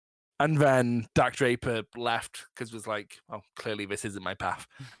 And then Dak Draper left because was like, "Oh, clearly this isn't my path."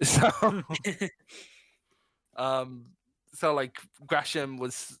 So, like Gresham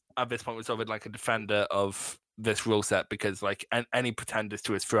was at this point was sort of like a defender of this rule set because like any pretenders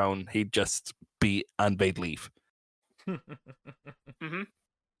to his throne, he'd just beat and they'd leave. Mm-hmm.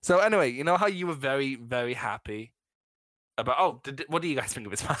 So anyway, you know how you were very, very happy about? Oh, what do you guys think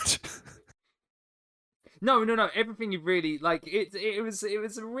of this match? No. Everything you really like. It was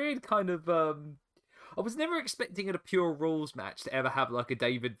a weird kind of. I was never expecting in a pure rules match to ever have like a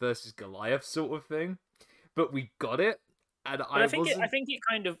David versus Goliath sort of thing, but we got it, and But I think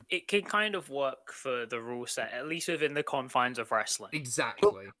it can kind of work for the rule set, at least within the confines of wrestling.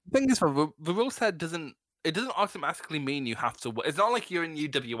 exactly. The thing is, the rule set doesn't automatically mean you have to. It's not like you're in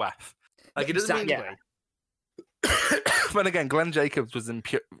UWF. Like it doesn't Exactly. mean. But again, Glenn Jacobs was in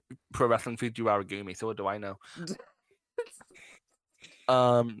Pro Wrestling Fuji Aragumi, so what do I know?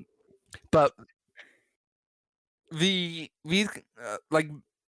 But these like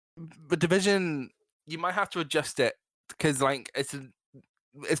the division, you might have to adjust it because like it's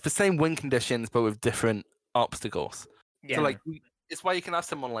the same win conditions but with different obstacles. Yeah. So like it's why you can have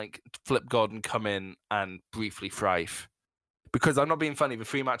someone like Flip Gordon come in and briefly thrive. Because I'm not being funny, the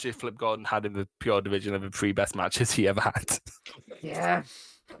 3 matches Flip Gordon had in the pure division are the 3 best matches he ever had. Yeah.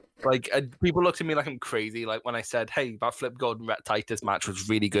 Like people looked at me like I'm crazy. Like when I said, "Hey, that Flip Gordon Rhett Titus match was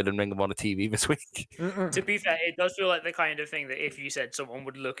really good in Ring of Honor TV this week." To be fair, it does feel like the kind of thing that if you said, someone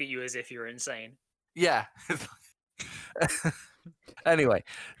would look at you as if you're insane. Yeah. Anyway,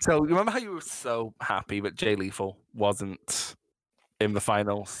 so remember how you were so happy that Jay Lethal wasn't in the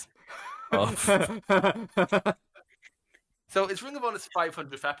finals? So it's Ring of Honor's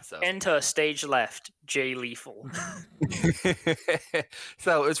 500th episode. Enter stage left, Jay Lethal.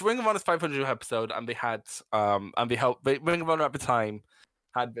 So it's Ring of Honor's 500th episode, and they had Ring of Honor at the time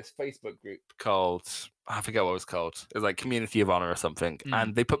had this Facebook group called, I forget what it was called. It was like Community of Honor or something,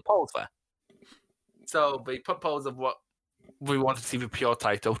 and they put polls there. So they put polls of what we wanted to see the pure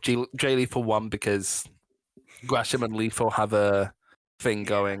title. Jay Lethal won because Gresham and Lethal have a thing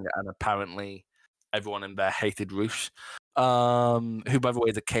going, and apparently everyone in there hated Roosh. Who, by the way,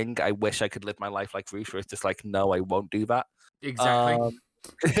 is a king. I wish I could live my life like Roosh, where it's just like, no, I won't do that. Exactly.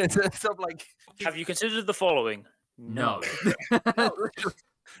 So, like, Have you considered the following? No.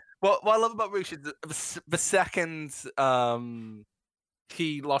 What I love about Roosh is the second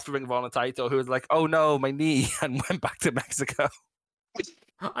he lost the Ring of Honor title, he was like, "Oh no, my knee," and went back to Mexico.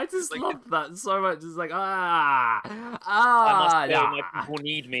 I just Like, love that so much. It's like, I must go, my people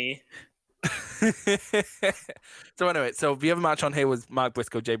need me. So anyway, so the other match on here was Mark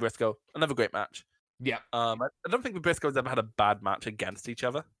Briscoe, Jay Briscoe. Another great match. Yeah. I don't think the Briscoes ever had a bad match against each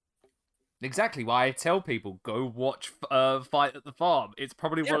other. Exactly why I tell people go watch Fight at the Farm. It's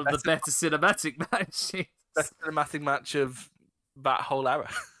probably one of the better cinematic matches. Best cinematic match of that whole era.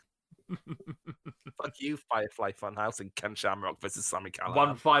 Fuck you, Firefly Funhouse and Ken Shamrock versus Sami Callihan.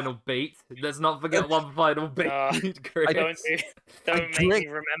 One final beat. Let's not forget one final beat. Don't make me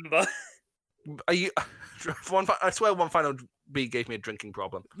remember. Are you? I swear, one final beat gave me a drinking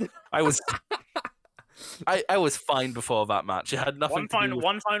problem. I was fine before that match. It had nothing.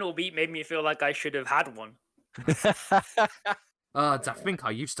 One final beat made me feel like I should have had one. I think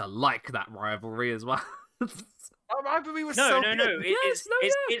I used to like that rivalry as well. Our rivalry was No. good.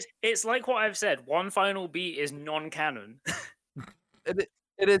 It's like what I've said. One final beat is non-canon. It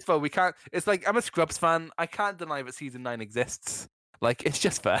is, though. We can't. It's like I'm a Scrubs fan. I can't deny that season 9 exists. Like it's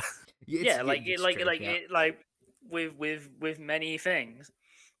just fair. With many things.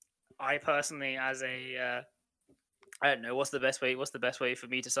 I personally, as a, I don't know, what's the best way for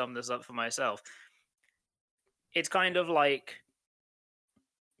me to sum this up for myself? It's kind of like,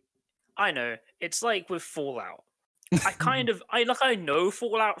 I know, it's like with Fallout. I know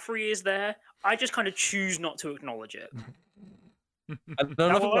Fallout 3 is there. I just kind of choose not to acknowge it. I don't know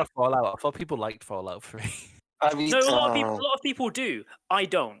nothing about Fallout. I thought people liked Fallout 3. I mean, No, a lot of people do. I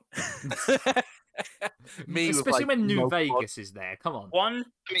don't. Me, especially when New no Vegas is there. Come on.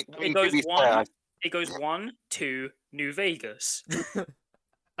 It goes 1, 2, New Vegas.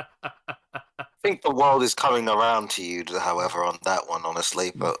 I think the world is coming around to you, however, on that one,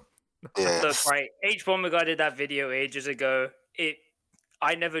 honestly. But yeah, Look, right. H Bomber Guy did that video ages ago.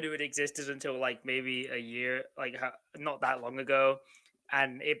 I never knew it existed until like maybe a year, like not that long ago,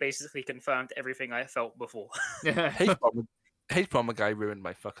 and it basically confirmed everything I felt before. H Bomber Guy ruined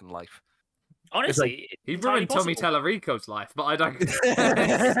my fucking life. Honestly, He entirely ruined Tommy possible. Tallarico's life, but I don't.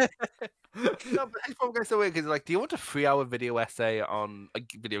 No, but his problem goes so weird because like, do you want a 3-hour video essay on a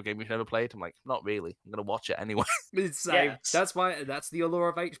video game you've never played? I'm like, not really. I'm gonna watch it anyway. It's same. Yes. That's why. That's the allure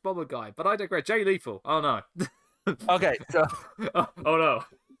of H Bomber guy. But I digress. Jay Lethal. Oh no. Okay, so oh no.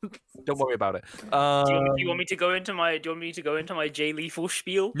 don't worry about it. Do you want me to go into my Jay Lethal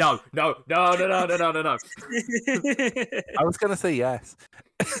spiel? No. No. I was gonna say yes.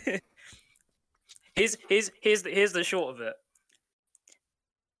 Here's the short of it.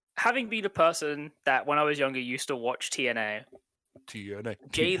 Having been a person that when I was younger used to watch TNA,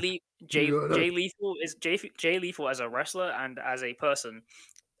 Jay Lethal as a wrestler and as a person,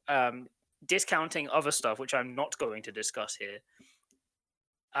 discounting other stuff which I'm not going to discuss here.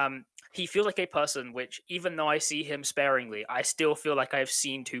 He feels like a person which, even though I see him sparingly, I still feel like I've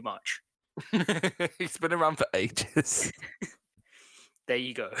seen too much. He's been around for ages. There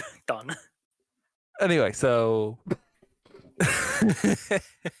you go. Done. Anyway, so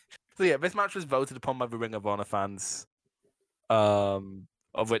so yeah, this match was voted upon by the Ring of Honor fans, of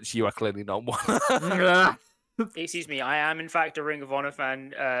which you are clearly not one. Excuse me, I am in fact a Ring of Honor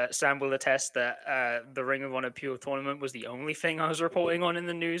fan. Sam will attest that the Ring of Honor Pure Tournament was the only thing I was reporting on in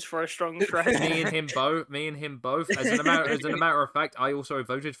the news for a strong thread. Me and him both. As a matter of fact, I also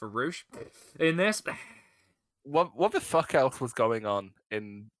voted for Roosh in this. What the fuck else was going on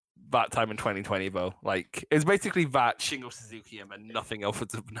in that time in 2020 though? Like, it's basically that Shingo Suzuki and then nothing else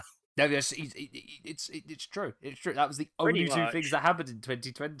was of note. No, yes, it's true. It's true. That was the only two things that happened in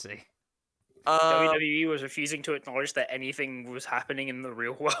 2020. WWE was refusing to acknowledge that anything was happening in the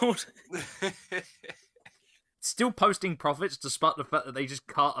real world. Still posting profits despite the fact that they just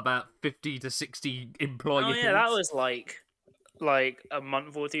cut about 50 to 60 employees. Oh yeah, that was like a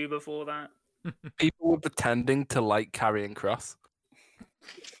month or two before that. People were pretending to like Karrion Kross.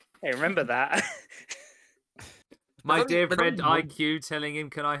 Hey, remember that? My dear friend IQ telling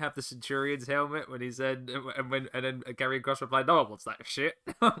him, "Can I have the Centurion's helmet?" When he said, and then Gary Cross replied, "No one wants that shit."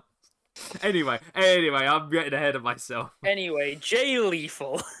 Anyway, I'm getting ahead of myself. Anyway, Jay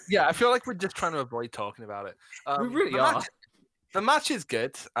Lethal. Yeah, I feel like we're just trying to avoid talking about it. We really are. The match is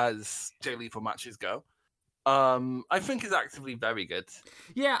good, as Jay Lethal matches go. I think it's actively very good.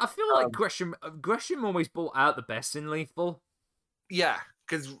 Yeah, I feel like Gresham always brought out the best in Lethal. Yeah,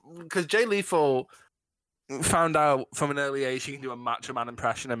 because Jay Lethal found out from an early age he can do a Macho Man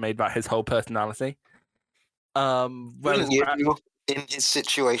impression and made that his whole personality. Wouldn't you in his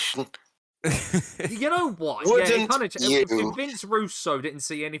situation? You know what? Wouldn't if Vince Russo didn't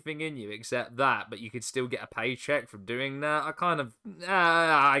see anything in you except that, but you could still get a paycheck from doing that, I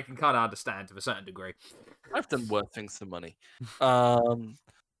can kind of understand to a certain degree. I've done worse things for money.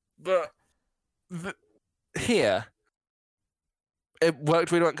 But here, it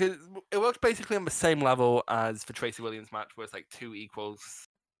worked really well because it worked basically on the same level as the Tracy Williams match, where it's like two equals.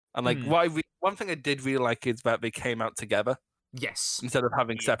 And like one thing I did really like is that they came out together. Yes. Instead of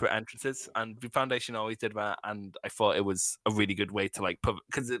having separate entrances, and the Foundation always did that, and I thought it was a really good way to like put,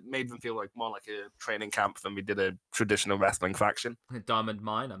 because it made them feel like more like a training camp than we did a traditional wrestling faction. Diamond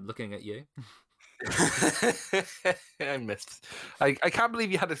Mine, I'm looking at you. I missed. I can't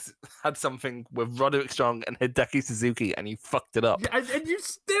believe you had something with Roderick Strong and Hideki Suzuki, and you fucked it up. And you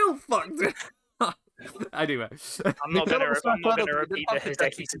still fucked it. Anyway, I'm not gonna repeat the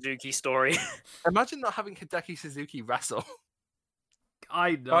Hideki Suzuki story. Imagine not having Hideki Suzuki wrestle.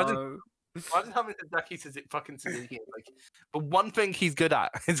 I know. Imagine having Hideki Suzuki. Like, but one thing he's good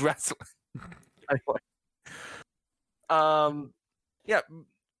at is wrestling. Yeah,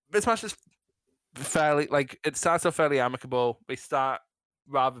 this match is fairly it starts off fairly amicable. They start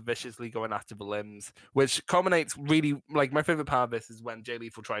rather viciously going after the limbs, which culminates really like my favorite part of this is when Jay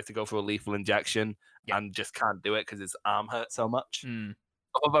Lethal tries to go for a lethal injection and just can't do it because his arm hurts so much. I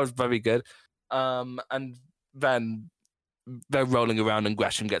thought that was very good. And then they're rolling around and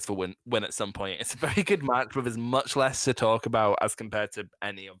Gresham gets the win at some point. It's a very good match with as much less to talk about as compared to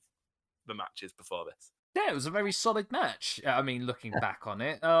any of the matches before this. Yeah, it was a very solid match. I mean, looking back on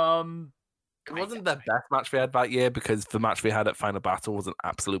it, it wasn't the best match we had that year because the match we had at Final Battle was an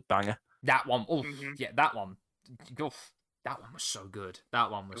absolute banger. That one, yeah, that one. Oof, that one was so good.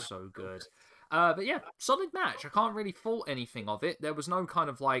 But yeah, solid match. I can't really fault anything of it. There was no kind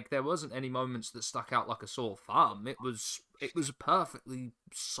of there wasn't any moments that stuck out like a sore thumb. It was a perfectly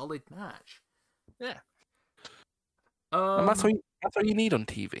solid match. Yeah. And that's what you need on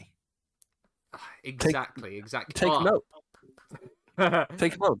TV. Exactly. Take note.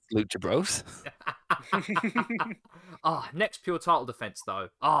 Take notes, Lucha Bros. Next pure title defense though.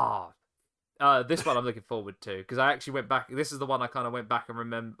 This one I'm looking forward to because I actually went back. This is the one I kind of went back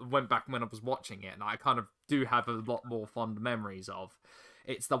when I was watching it, and I kind of do have a lot more fond memories of.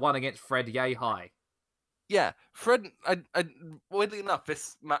 It's the one against Fred Yehai. Yeah, Fred. Weirdly enough,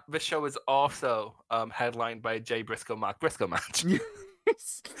 this show is also headlined by a Jay Briscoe Mark Briscoe match.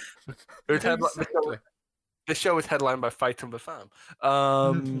 Yes. Exactly. The show is headlined by Fight on the Farm.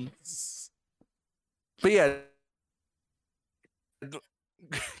 But yeah,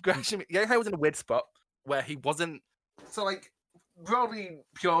 Gresham, Yehai was in a weird spot where he wasn't. So like, broadly,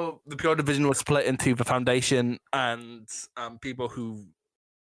 the pure division was split into the Foundation and people who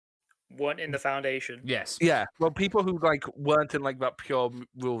weren't in the Foundation. Yes. Yeah, well, people who like weren't in like that pure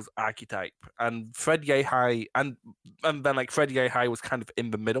rules archetype, and Fred Yehai, and then like Fred Yehai was kind of in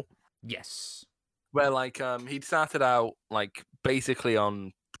the middle. Yes. Where like he'd started out like basically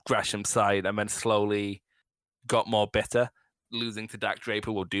on Gresham's side, and then slowly got more bitter. Losing to Dak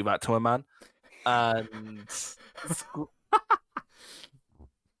Draper will do that to a man, and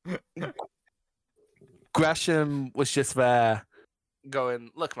Gresham was just there,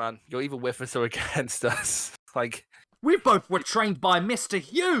 going, "Look, man, you're either with us or against us." Like we both were trained by Mr.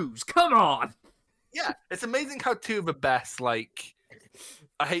 Hughes. Come on. Yeah, it's amazing how two of the best, like,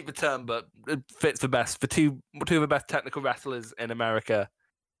 I hate the term, but it fits the best. The two of the best technical wrestlers in America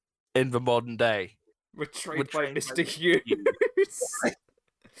in the modern day. We're trained by Mr. Hughes.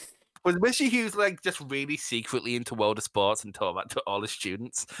 Was Mr. Hughes like just really secretly into world of sports and taught that to all his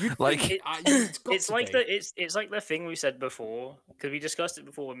students? Like it's like the thing we said before, because we discussed it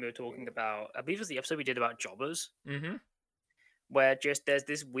before when we were talking about, I believe it was the episode we did about jobbers, where just there's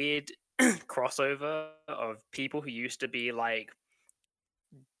this weird crossover of people who used to be like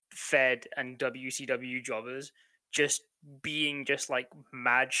Fed and WCW jobbers just being just like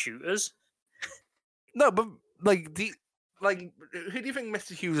mad shooters. No, but like who do you think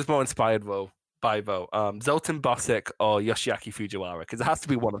Mr. Hughes is more inspired by though? Zoltan Bosick or Yoshiaki Fujiwara? Because it has to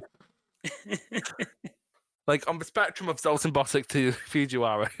be one of them. Like on the spectrum of Zoltan Bosick to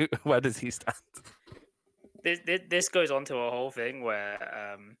Fujiwara, where does he stand? This goes on to a whole thing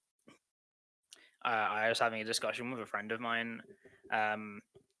where I was having a discussion with a friend of mine, and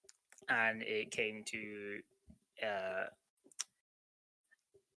it came to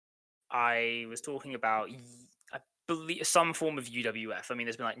I was talking about, I believe, some form of UWF. I mean,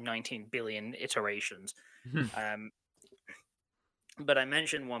 there's been like 19 billion iterations. But I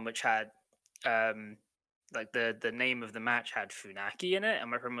mentioned one which had, like the name of the match had Funaki in it, and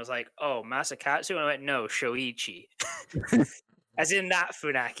my friend was like, "Oh, Masakatsu," and I went, "No, Shoichi," as in that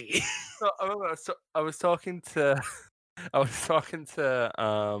Funaki. So I was talking to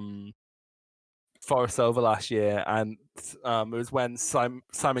Forrest Over last year, and it was when Simon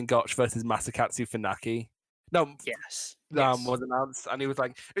Gotch versus Masakatsu Funaki. Yes. Was announced, and he was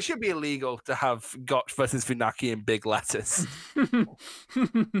like, "It should be illegal to have Gotch versus Funaki in big letters."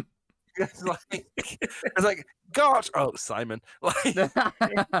 It's like Gotch. Oh, Simon. Like,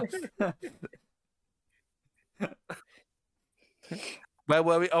 where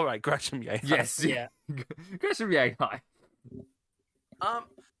were we? All right, Gresham. Yeah. Yes. Yeah. Gresham. Yeah. Hi.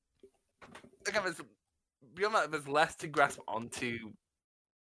 Again, beyond that, there's less to grasp onto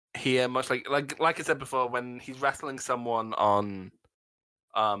here. Much like I said before, when he's wrestling someone on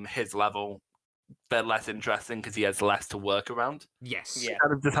his level, they're less interesting because he has less to work around. Yes. Yeah.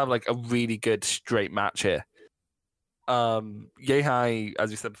 Kind of just have like a really good straight match here. Yehai,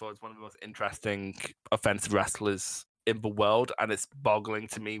 as we said before, is one of the most interesting offensive wrestlers in the world, and it's boggling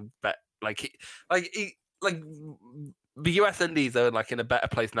to me that the US Indies are like in a better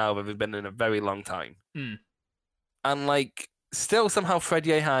place now than they've been in a very long time. And like still somehow Fred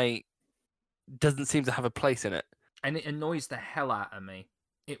Yehai doesn't seem to have a place in it. And it annoys the hell out of me.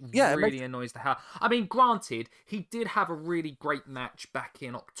 It really annoys the hell. I mean, granted, he did have a really great match back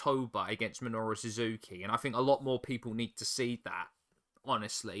in October against Minoru Suzuki, and I think a lot more people need to see that,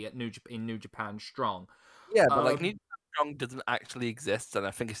 honestly, in New Japan Strong. Yeah, but like New Japan Strong doesn't actually exist, and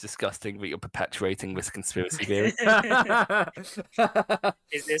I think it's disgusting that you're perpetuating this conspiracy theory.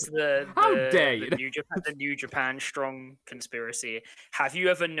 Is this the New Japan Strong conspiracy? Have you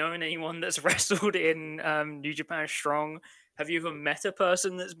ever known anyone that's wrestled in New Japan Strong? Have you ever met a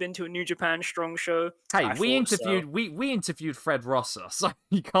person that's been to a New Japan Strong show? Hey, we interviewed Fred Rosser, so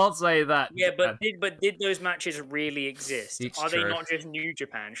you can't say that. Yeah, but did those matches really exist? Are they not just New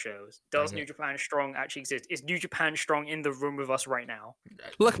Japan shows? Does New Japan Strong actually exist? Is New Japan Strong in the room with us right now?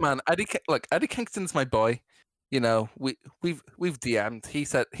 Look, man, Eddie Kingston's my boy. You know, we've DM'd. He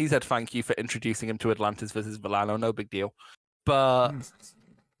said thank you for introducing him to Atlantis versus Villano. No big deal. But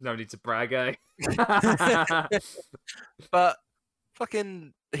no need to brag, eh? But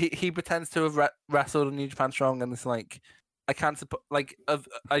fucking he pretends to have wrestled in New Japan Strong, and it's like I can't support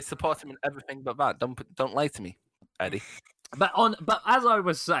I support him in everything but that. Don't lie to me, Eddie. But as I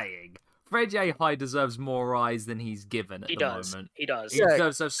was saying, Fred Yehi deserves more eyes than he's given at the moment. He does. He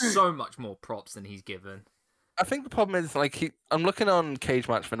deserves so much more props than he's given. I think the problem is like I'm looking on Cage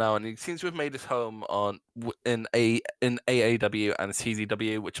Match for now, and he seems to have made his home in AAW and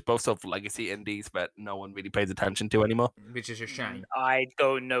CZW, which are both sort of legacy indies, but no one really pays attention to anymore. Which is a shame. I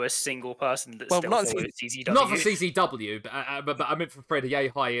don't know a single person that still follows CZW. Not for CZW, but I meant for Fred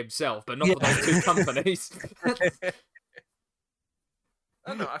Yehi himself, but not for those two companies. I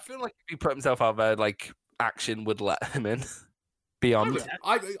don't know. I feel like if he put himself out there, like Action would let him in. Beyond,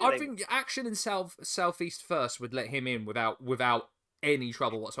 I think Action and Southeast First would let him in without any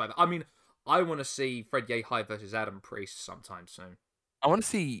trouble whatsoever. I mean, I want to see Fred Yehi versus Adam Priest sometime soon. I want to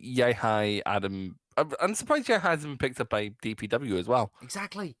see Yehi Adam. I'm surprised Yehi hasn't been picked up by DPW as well.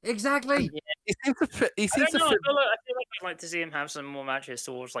 Exactly. Yeah. He seems to fit. I feel like I'd like to see him have some more matches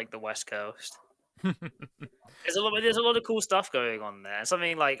towards like the West Coast. There's a lot of cool stuff going on there.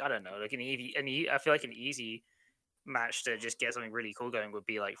 Something like I don't know, like I feel like an easy match to just get something really cool going would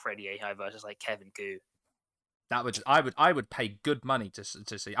be like Freddie Yehi versus like Kevin Koo. That would I would pay good money to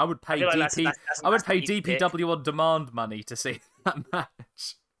see. I would pay that's DPW on demand money to see that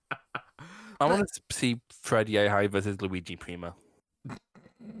match. I want to see Freddie Yehi versus Luigi Primo.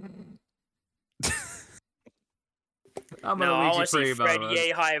 I want to see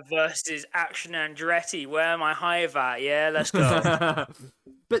Freddie Yehi versus Action Andretti. Where am I Hive at? Yeah, let's go.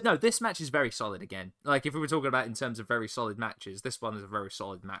 But no, this match is very solid again. Like, if we were talking about in terms of very solid matches, this one is a very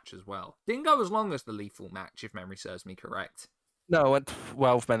solid match as well. Didn't go as long as the Lethal match, if memory serves me correct. No, it went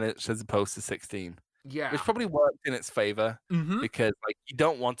 12 minutes as opposed to 16. Yeah. Which probably worked in its favor because like you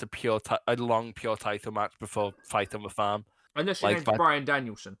don't want a long pure title match before Fight on the Farm. Unless your name's Bryan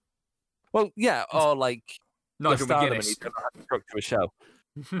Danielson. Well, yeah, or like Nigel McGuinness. He never had to structure a show.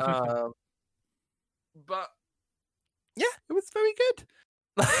 But yeah, it was very good.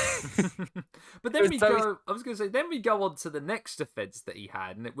 But then we go on to the next offense that he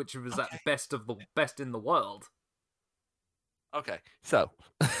had, which was that best in the world. Okay, so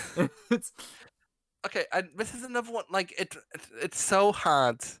okay, and this is another one. Like it's so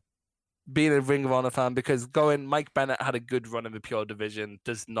hard being a Ring of Honor fan because going Mike Bennett had a good run in the pure division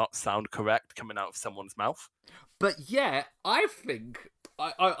does not sound correct coming out of someone's mouth. But yeah, I think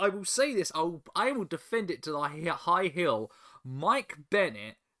I will say this. I will defend it to the high hill. Mike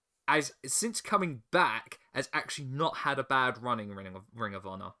Bennett, since coming back, has actually not had a bad run in Ring of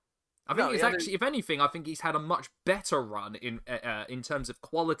Honor. I think if anything, I think he's had a much better run in terms of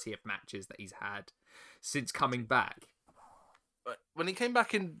quality of matches that he's had since coming back. But when he came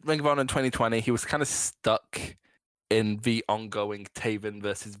back in Ring of Honor in 2020, he was kind of stuck in the ongoing Taven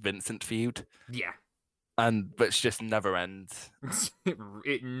versus Vincent feud. Yeah. And which just never ends.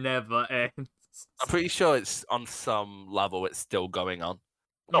 It never ends. I'm pretty sure it's on some level it's still going on.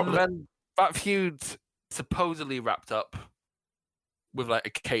 But then that feud supposedly wrapped up with like a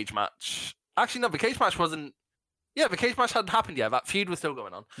cage match. Actually, no, the cage match wasn't. Yeah, the cage match hadn't happened yet. That feud was still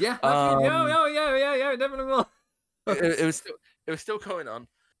going on. Yeah, yeah, definitely will. It was still going on.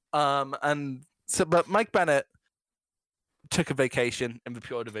 And so, but Mike Bennett took a vacation in the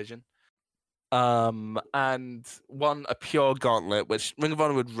pure division. And won a pure gauntlet, which Ring of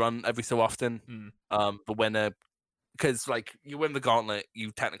Honor would run every so often. The winner, because like you win the gauntlet,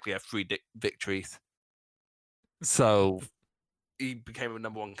 you technically have 3 victories. So he became a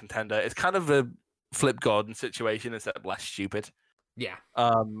number 1 contender. It's kind of a Flip Gordon situation, except less stupid. Yeah.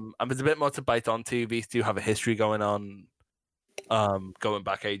 And there's a bit more to bite onto. These two have a history going on, going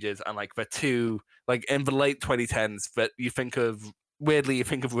back ages, and like the two, like in the late 2010s, that you think of. Weirdly, you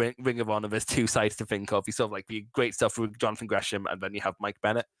think of Ring of Honor, there's 2 sides to think of. You sort of like the great stuff with Jonathan Gresham, and then you have Mike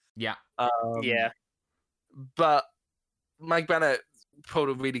Bennett. Yeah. Yeah. But Mike Bennett pulled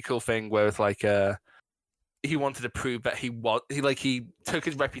a really cool thing where it's like he wanted to prove that he took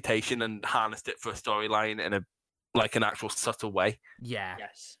his reputation and harnessed it for a storyline in an actual subtle way. Yeah.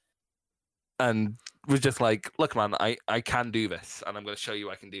 Yes. And was just like, look, man, I can do this, and I'm going to show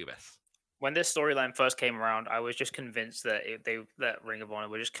you I can do this. When this storyline first came around, I was just convinced that that Ring of Honor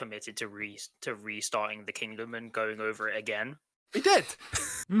were just committed to restarting the Kingdom and going over it again. They did.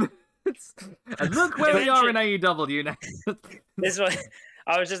 And look where we are in AEW now.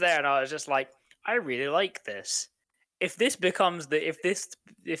 I was just there, and I was just like, I really like this. If this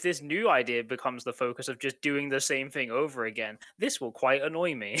new idea becomes the focus of just doing the same thing over again, this will quite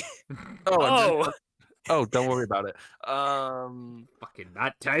annoy me. Oh, don't worry about it. Fucking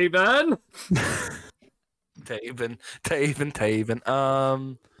Matt Taven. Taven.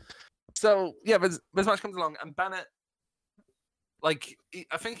 So yeah, this match comes along, and Bennett, like,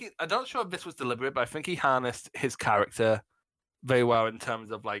 I'm not sure if this was deliberate, but I think he harnessed his character very well in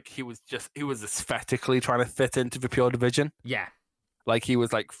terms of like he was aesthetically trying to fit into the pure division. Yeah, Like he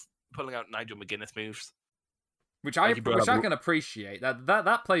was like pulling out Nigel McGuinness moves, which I can appreciate.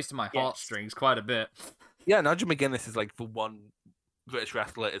 That plays to my heartstrings quite a bit. Yeah, Nigel McGuinness is like the one British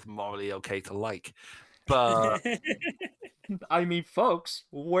wrestler is morally okay to like, but I mean, folks,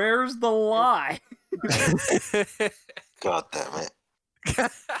 where's the lie? God damn it.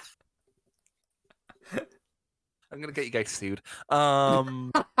 I'm gonna get you guys sued.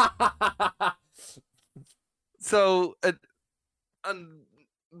 So and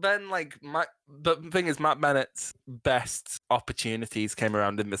then like the thing is, Matt Bennett's best opportunities came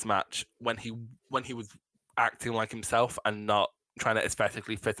around in this match when he was acting like himself and not trying to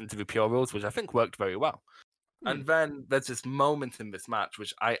aesthetically fit into the pure rules, which I think worked very well. And then there's this moment in this match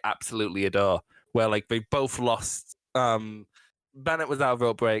which I absolutely adore, where like they both lost. Bennett was out of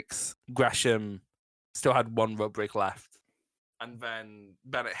rope breaks. Gresham still had one rope break left, and then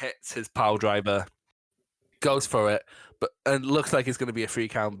Bennett hits his pile driver, goes for it, but and looks like it's going to be a 3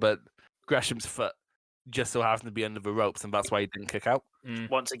 count, but Gresham's foot just so happens to be under the ropes, and that's why he didn't kick out.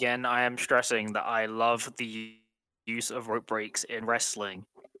 Once again, I am stressing that I love the use of rope breaks in wrestling.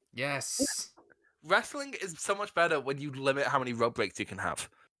 Yes. Wrestling is so much better when you limit how many rope breaks you can have.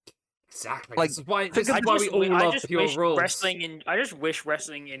 Exactly. Like, This is why we all love pure rules. I just wish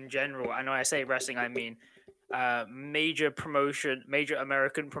wrestling in general. I know I say wrestling, I mean major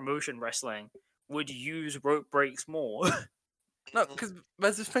American promotion wrestling would use rope breaks more. No, because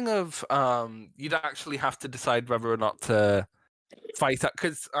there's this thing of you'd actually have to decide whether or not to fight that.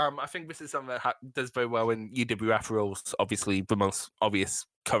 Because I think this is something that does very well in UWF rules. Obviously, the most obvious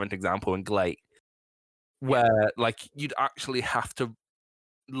current example in Glate, where like you'd actually have to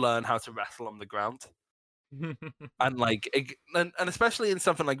learn how to wrestle on the ground. And like and especially in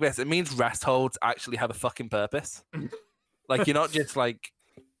something like this, it means rest holds actually have a fucking purpose. Like you're not just like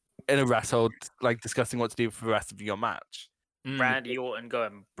in a rest hold like discussing what to do for the rest of your match. Randy Orton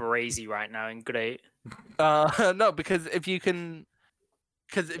going brazy right now in Great. No, because if you can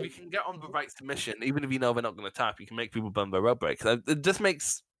get on the right submission, even if you know they're not going to tap, you can make people burn their rope breaks. It just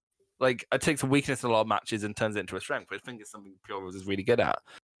makes like it takes a weakness in a lot of matches and turns it into a strength. But I think it's something Pure Rules is really good at.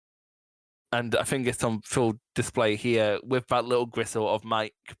 And I think it's on full display here with that little gristle of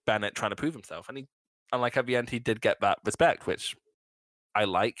Mike Bennett trying to prove himself. And like at the end, he did get that respect, which I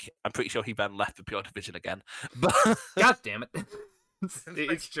like. I'm pretty sure he then left the Pure Division again. But God damn it.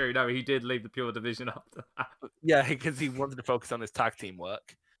 It's true. No, he did leave the Pure Division after that. Yeah, because he wanted to focus on his tag team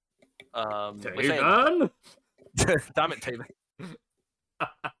work. Taven? Damn it, Taven.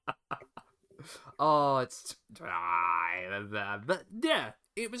 Oh, it's... But yeah,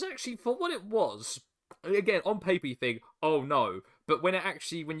 it was actually, for what it was, again, on paper you think, oh no, but when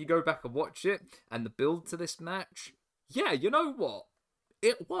you go back and watch it, and the build to this match, yeah, you know what?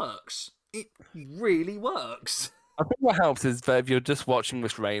 It works. It really works. I think what helps is that if you're just watching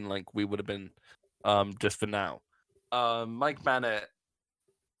this reign like we would have been just for now, Mike Bennett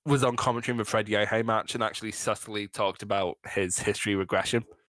was on commentary in the Fred Yehi match and actually subtly talked about his history with Gresham.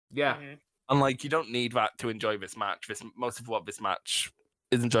 Yeah. And like you don't need that to enjoy this match. Most of what this match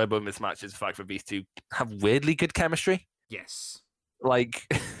is enjoyable in this match is the fact that these two have weirdly good chemistry. Yes.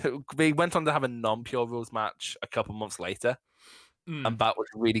 Like they went on to have a non-Pure Rules match a couple months later. And that was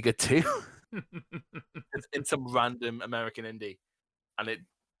really good too. It's in some random American indie. And it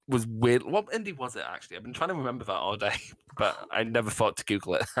was weird. What indie was it actually? I've been trying to remember that all day, but I never thought to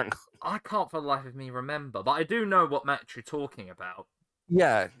Google it. I can't for the life of me remember, but I do know what match you're talking about.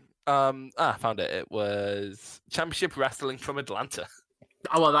 Yeah. I found it. It was Championship Wrestling from Atlanta.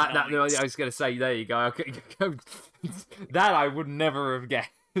 Oh, well, that I was going to say, there you go. Okay. That I would never have guessed.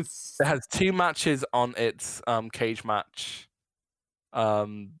 It has 2 matches on its cage match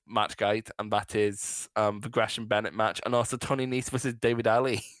guide, and that is the Gresham Bennett match, and also Tony Nese versus David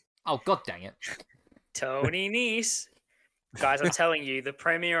Ali. Oh, god dang it. Tony Nese. Guys, I'm telling you, the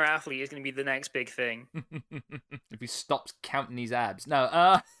premier athlete is going to be the next big thing. If he stops counting his abs.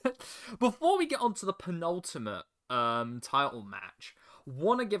 No, before we get on to the penultimate title match,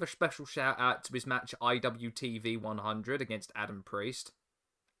 want to give a special shout out to his match IWTV 100 against Adam Priest.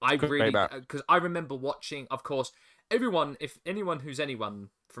 Because I remember watching, of course, anyone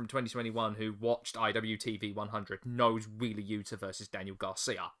from 2021 who watched IWTV 100 knows Wheeler Yuta versus Daniel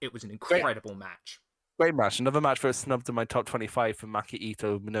Garcia. It was an incredible match. Great match. Another match that was snubbed in my top 25 for Maki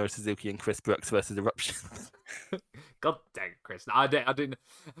Ito, Minoru Suzuki, and Chris Brooks versus Eruption. God dang it, Chris. I didn't.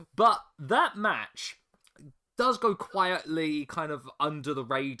 But that match does go quietly kind of under the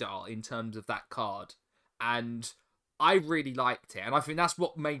radar in terms of that card. And I really liked it. And I think that's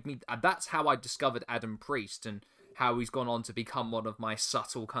what made me... That's how I discovered Adam Priest and how he's gone on to become one of my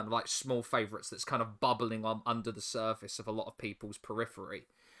subtle kind of like small favourites that's kind of bubbling on under the surface of a lot of people's periphery.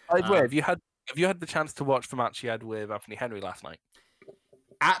 By the way, have you had the chance to watch the match he had with Anthony Henry last night?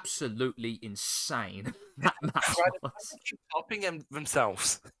 Absolutely insane. That match was. Keep topping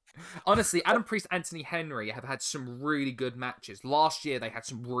themselves. Honestly, Adam Priest and Anthony Henry have had some really good matches. Last year, they had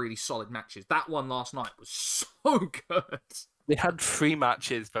some really solid matches. That one last night was so good. They had 3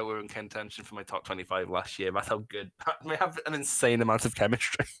 matches that were in contention for my top 25 last year. That's how good. They have an insane amount of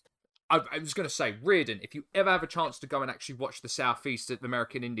chemistry. I was going to say, Reardon, if you ever have a chance to go and actually watch the Southeast at the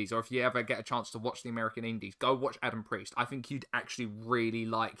American Indies, or if you ever get a chance to watch the American Indies, go watch Adam Priest. I think you'd actually really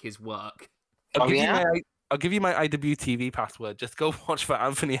like his work. I'll give you my IWTV password. Just go watch the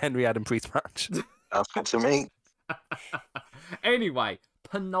Anthony Henry Adam Priest match. Sounds good to me. Anyway,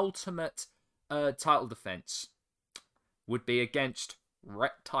 penultimate title defense would be against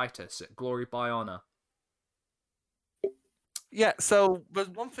Rhett Titus at Glory by Honor. Yeah, so there's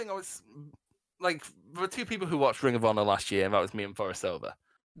one thing I was like, there were 2 people who watched Ring of Honor last year, and that was me and Forrest Silver.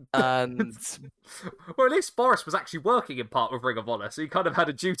 And well, at least Forrest was actually working in part with Ring of Honor, so he kind of had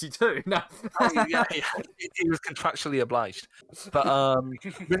a duty too. No. yeah, he was contractually obliged. But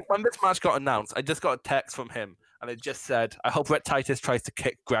when this match got announced, I just got a text from him, and it just said, "I hope Rhett Titus tries to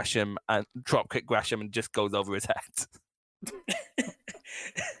kick Gresham and drop kick Gresham and just goes over his head."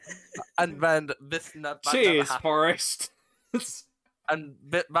 And then Cheers, Forrest. And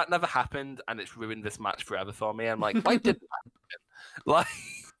that never happened, and it's ruined this match forever for me. I'm like, why did that happen? Like,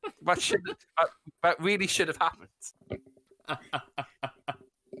 that really should have happened.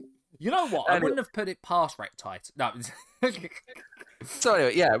 You know what? I wouldn't have put it past Rhett Titus. No. So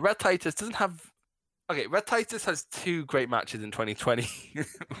anyway, yeah, Rhett Titus doesn't have... Okay, Rhett Titus has 2 great matches in 2020.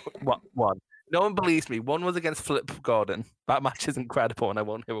 One. No one believes me. One was against Flip Gordon. That match is incredible, and I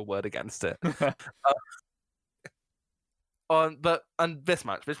won't hear a word against it. And this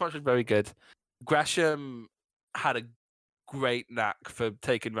match was very good. Gresham had a great knack for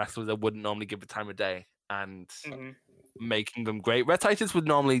taking wrestlers that wouldn't normally give the time of day and making them great. Rhett Titus would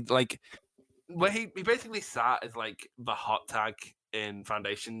normally where he basically sat as like the hot tag in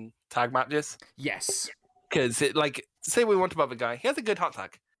Foundation tag matches. Yes, because it say what we want about the guy, he has a good hot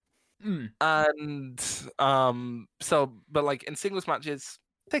tag. And but like in singles matches,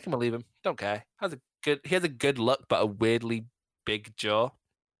 take him or leave him, don't care. He has a good look, but a weirdly big jaw.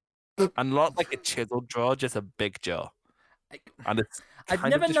 And not like a chiseled jaw, just a big jaw. And I've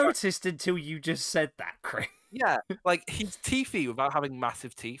never noticed until you just said that, Chris. Yeah, like he's teethy without having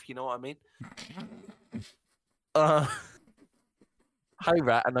massive teeth, you know what I mean? Hi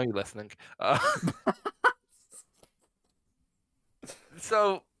Rat, I know you're listening.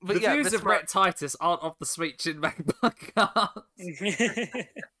 So but the yeah, views of Rhett Titus aren't of the Sweet Chinwag podcast.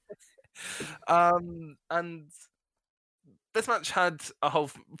 And this match had a whole...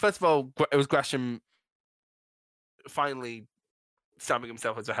 First of all, it was Gresham finally stamping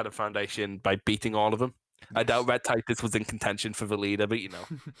himself as the head of Foundation by beating all of them. I doubt Rhett Titus was in contention for the leader, but you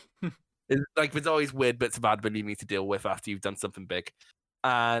know. There's always weird bits of admin you need to deal with after you've done something big.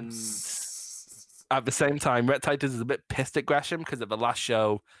 And at the same time, Rhett Titus is a bit pissed at Gresham because at the last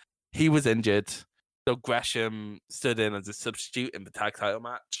show, he was injured. So Gresham stood in as a substitute in the tag title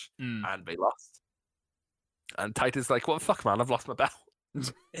match, and they lost. And Titus is like, what the fuck, man? I've lost my belt.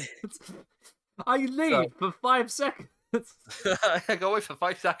 I leave for 5 seconds. I go away for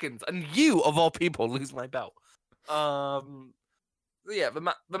 5 seconds, and you, of all people, lose my belt. Yeah, the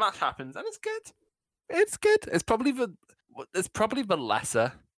match happens, and it's good. It's good. It's probably the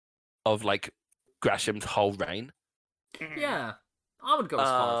lesser of like Gresham's whole reign. Yeah, I would go as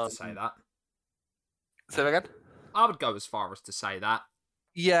far as to say that. Say that again? I would go as far as to say that.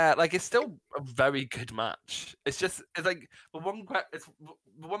 Yeah, like it's still a very good match. It's like the one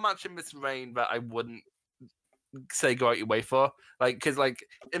match in this reign that I wouldn't say go out your way for. Like, because like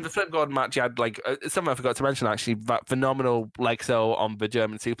in the Flip Gordon match, you had like something I forgot to mention actually, that phenomenal leg so on the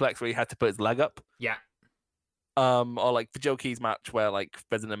German suplex where he had to put his leg up. Yeah. Or like the Joe Keys match where like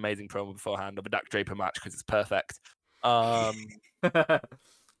there's an amazing promo beforehand, or the Dak Draper match because it's perfect.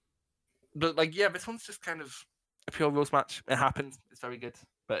 But like, yeah, this one's just kind of a pure rules match. It happens. It's very good,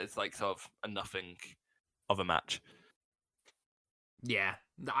 but it's like sort of a nothing of a match. Yeah.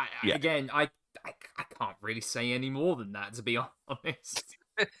 Again, I can't really say any more than that, to be honest.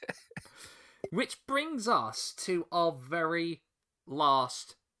 Which brings us to our very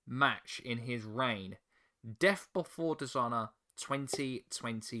last match in his reign. Death Before Dishonor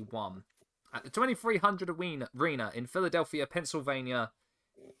 2021. At the 2300 Arena in Philadelphia, Pennsylvania,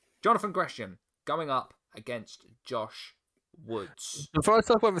 Jonathan Gresham going up against Josh Woods. Before I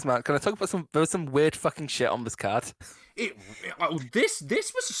talk about this match, can I talk about there was some weird fucking shit on this card? This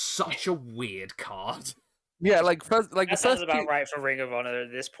was such a weird card. Yeah, like first, like That the sounds first about right for Ring of Honor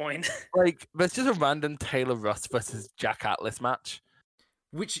at this point. like there's just a random Taylor Russ versus Jack Atlas match.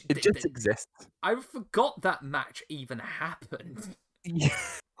 Which It just exists. I forgot that match even happened. Yeah.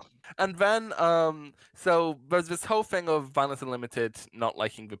 And then so there's this whole thing of Violence Unlimited not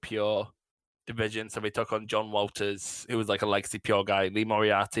liking the pure division, so they took on John Walters, who was like a legacy pure guy, Lee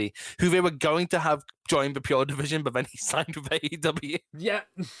Moriarty, who they were going to have join the pure division, but then he signed with AEW. Yeah.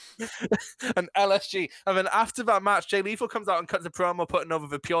 And LSG. And then after that match, Jay Lethal comes out and cuts a promo putting over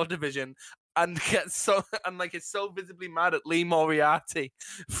the pure division and gets so is so visibly mad at Lee Moriarty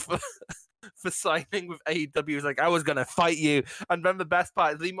for signing with AEW. He's like, I was gonna fight you. And then the best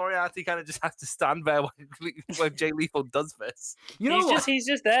part is Lee Moriarty kind of just has to stand there while Jay Lethal does this. You know He's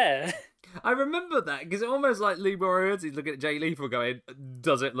just there. I remember that because it almost like Lee Moriarty's looking at Jay Lethal going,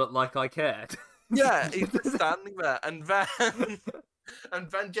 "Does it look like I cared?" Yeah, he's just standing there, and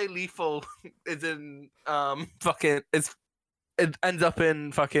then Jay Lethal is in it ends up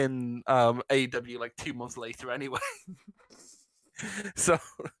in fucking AEW like 2 months later anyway. So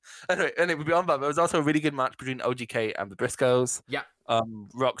anyway, beyond that, there was also a really good match between OGK and the Briscoes. Yeah.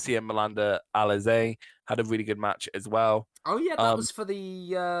 Roxy and Melanda Alize had a really good match as well. Oh yeah, that was for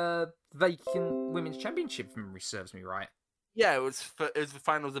the vacant women's championship, if memory serves me right. Yeah, it was the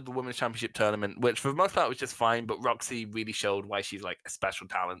finals of the women's championship tournament, which for the most part was just fine. But Roxy really showed why she's like a special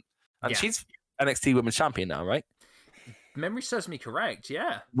talent, and she's NXT Women's Champion now, right? Memory serves me correct.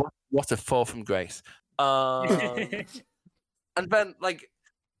 Yeah. What a fall from grace. And then, like,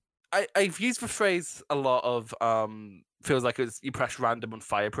 I've used the phrase a lot of feels like it was you press random on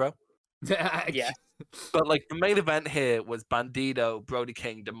Fire Pro. Yeah. But, like, the main event here was Bandido, Brody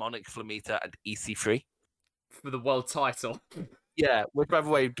King, Demonic Flamita, and EC3. For the world title. Yeah, which, by the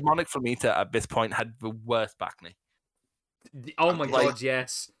way, Demonic Flamita at this point had the worst back knee. Oh my god,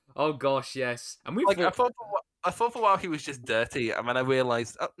 yes. Oh gosh, yes. And we I thought for a while he was just dirty, and then I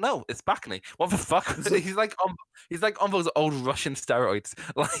realized, oh, no, it's back knee. What the fuck? He's like on those old Russian steroids.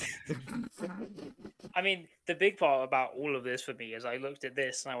 Like, I mean, the big part about all of this for me is I looked at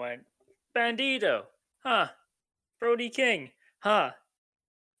this and I went, Bandido, huh? Brody King, huh?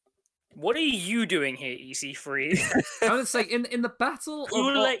 What are you doing here, EC3? I was gonna say in the battle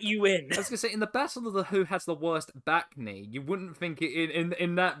Who let you in? I was gonna say in the battle of the who has the worst back knee, you wouldn't think it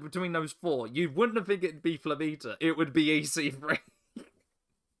in that between those four, you wouldn't think it'd be Flamita. It would be EC3.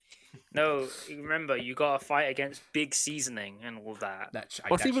 No, remember you got to fight against big seasoning and all that.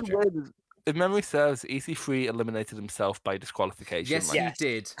 what's even weird is, if memory serves, EC3 eliminated himself by disqualification. Yes, like, he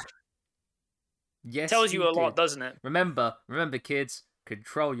did. Yes, Tells you a lot, doesn't it? Remember, kids.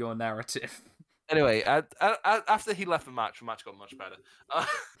 Control your narrative. Anyway, after he left the match got much better.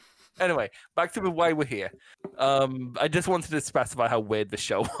 Anyway, back to why we're here. I just wanted to specify how weird the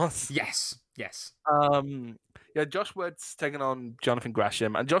show was. Yes. Yeah, Josh Woods taking on Jonathan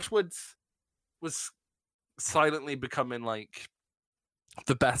Gresham, and Josh Woods was silently becoming like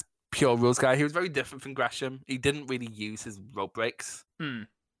the best pure rules guy. He was very different from Gresham. He didn't really use his rope breaks.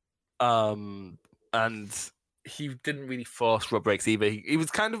 And he didn't really force rope breaks either. He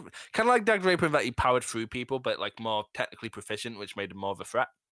was kind of like Dag Draper in that he powered through people, but like more technically proficient, which made him more of a threat.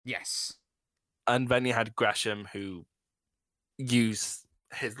 Yes. And then you had Gresham, who used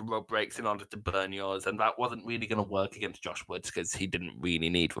his rope breaks in order to burn yours, and that wasn't really going to work against Josh Woods because he didn't really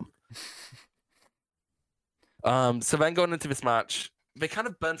need them. So then going into this match, they kind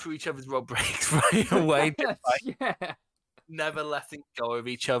of burn through each other's rope breaks right away. Yeah. Never letting go of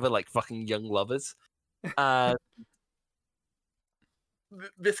each other like fucking young lovers. And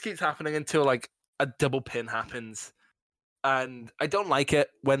this keeps happening until like a double pin happens, and I don't like it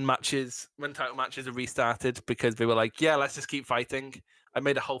when title matches are restarted because they were like, yeah, let's just keep fighting. I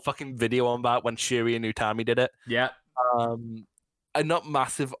made a whole fucking video on that when Shuri and Utami did it. Yeah. I'm not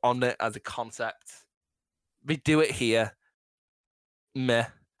massive on it as a concept. They do it here. Meh.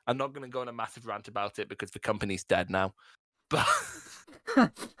 I'm not going to go on a massive rant about it because the company's dead now. But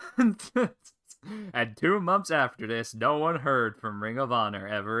and 2 months after this, no one heard from Ring of Honor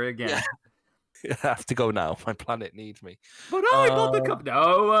ever again. Yeah. I have to go now. My planet needs me. But I bought the company.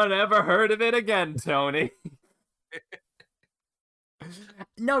 No one ever heard of it again, Tony.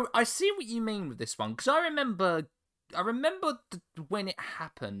 No, I see what you mean with this one because I remember when it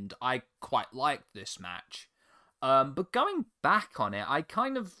happened. I quite liked this match. But going back on it, I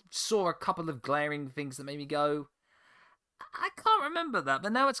kind of saw a couple of glaring things that made me go, I can't remember that,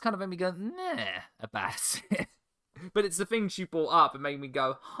 but now it's kind of made me go, nah, about it. But it's the things you brought up and made me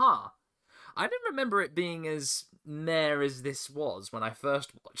go, huh. I didn't remember it being as meh as this was when I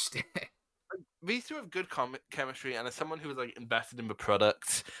first watched it. These two have good chemistry, and as someone who was like invested in the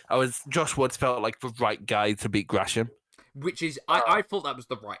product, Josh Woods felt like the right guy to beat Gresham. Which is, I thought that was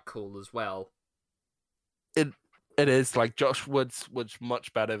the right call as well. It is like Josh Woods was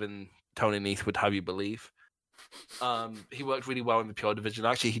much better than Tony Nese would have you believe. He worked really well in the pure division.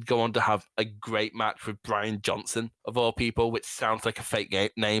 Actually, he'd go on to have a great match with Brian Johnson of all people, which sounds like a fake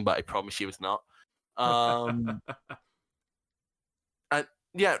name, but I promise you it's not. And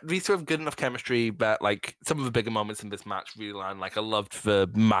yeah, these two have good enough chemistry that like some of the bigger moments in this match really land. Like I loved the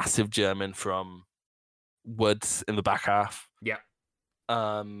massive German from Woods in the back half. Yeah.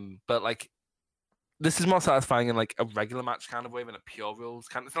 But like this is more satisfying in like a regular match kind of way than a pure rules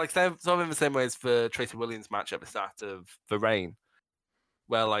kind of. Like they're sort of in the same way as the Tracy Williams match at the start of the reign,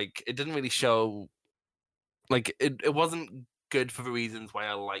 where like it didn't really show. Like it wasn't good for the reasons why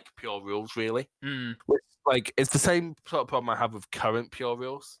I like pure rules really. Which like it's the same sort of problem I have with current pure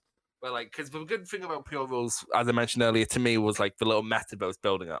rules. Where like because the good thing about pure rules, as I mentioned earlier, to me was like the little meta that was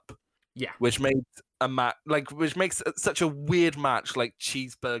building up. Yeah. Which made which makes such a weird match like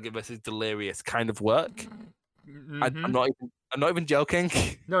Cheeseburger versus Delirious kind of work. Mm-hmm. I'm not even joking.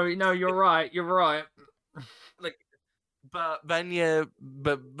 No, you're right. You're right. Like, but then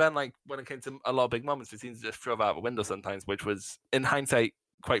like when it came to a lot of big moments, it seems to just throw that out the window sometimes, which was in hindsight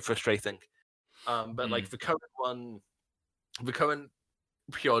quite frustrating. But like the current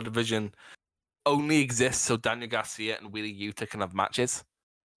pure division only exists so Daniel Garcia and Wheeler Yuta can have matches.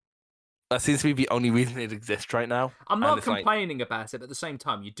 That seems to be the only reason it exists right now. I'm not complaining about it, but at the same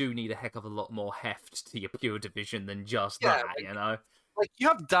time, you do need a heck of a lot more heft to your pure division than just that, like, you know? Like, you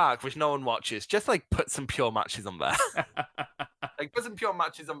have Dark, which no one watches. Just, like, put some pure matches on there. Like, put some pure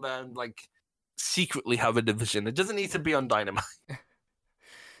matches on there and, like, secretly have a division. It doesn't need to be on Dynamite.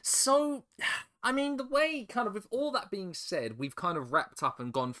 So, I mean, the way, kind of, with all that being said, we've kind of wrapped up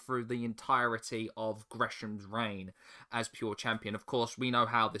and gone through the entirety of Gresham's reign as pure champion. Of course, we know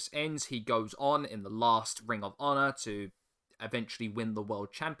how this ends. He goes on in the last Ring of Honor to eventually win the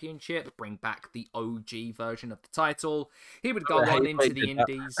World Championship, bring back the OG version of the title. He would go on into the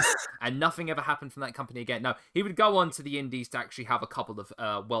Indies, and nothing ever happened from that company again. No, he would go on to the Indies to actually have a couple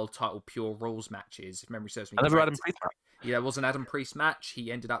of world title pure rules matches, if memory serves me correct. Adam Priest match. Yeah, it was an Adam Priest match.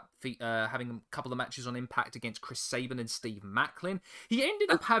 He ended up having a couple of matches on Impact against Chris Sabin and Steve Macklin. He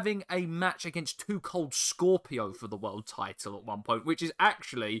ended up having a match against Too Cold Scorpio for the world title at one point, which is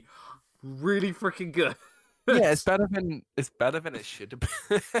actually really freaking good. Yeah, it's better than it should have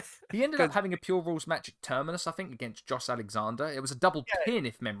been. He ended up having a pure rules match at Terminus, I think, against Josh Alexander. It was a double pin,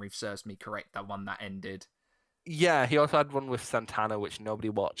 if memory serves me correct, that one that ended. Yeah, he also had one with Santana, which nobody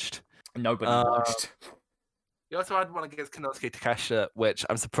watched. Nobody watched. He also had one against Konosuke Takeshita, which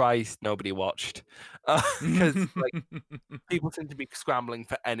I'm surprised nobody watched. Because like people seem to be scrambling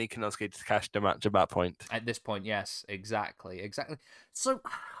for any Konosuke Takeshita match at that point. At this point, yes, exactly. So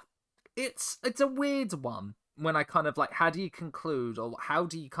it's a weird one when I kind of like, how do you conclude or how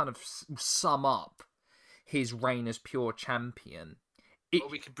do you kind of sum up his reign as pure champion? Well,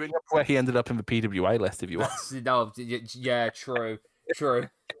 we could bring up where he ended up in the PWI list if you want. No, yeah, true.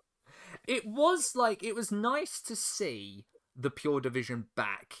 It was nice to see the pure division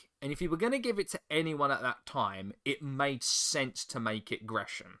back. And if you were going to give it to anyone at that time, it made sense to make it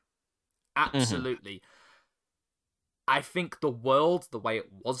Gresham. Absolutely. Mm-hmm. I think the world, the way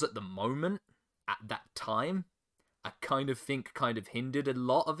it was at the moment, at that time, I kind of think kind of hindered a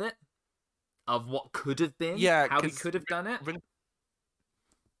lot of it, of what could have been, how he could have done it.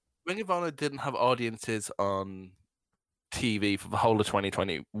 Ring of Honor didn't have audiences on TV for the whole of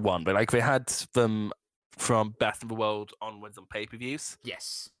 2021, but like they had them from Best of the World onwards on pay-per-views.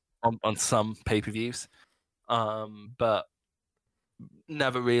 Yes. On some pay-per-views. But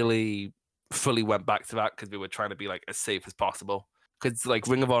never really fully went back to that because we were trying to be like as safe as possible. Because like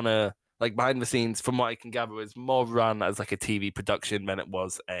Ring of Honor, like behind the scenes, from what I can gather, is more run as like a TV production than it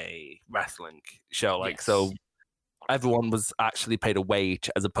was a wrestling show. Like so everyone was actually paid a wage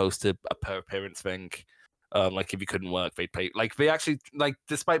as opposed to a per appearance thing. Like if you couldn't work, they'd pay. Like they actually, like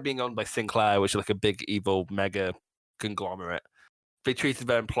despite being owned by Sinclair, which is like a big evil mega conglomerate, they treated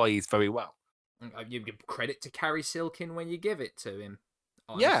their employees very well. You give credit to Carrie Silkin when you give it to him.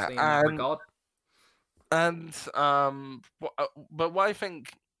 Honestly, yeah, in that regard. And but what I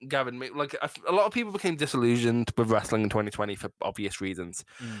think, Gavin, like a lot of people became disillusioned with wrestling in 2020 for obvious reasons.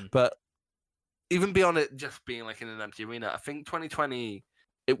 But even beyond it just being like in an empty arena, I think 2020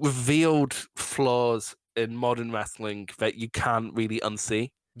 it revealed flaws in modern wrestling that you can't really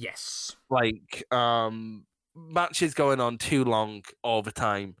unsee. Yes. Like, matches going on too long all the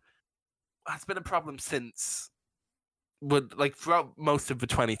time has been a problem since, throughout most of the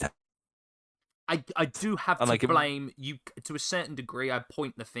 2010s. I do have And, to like, blame you to a certain degree. I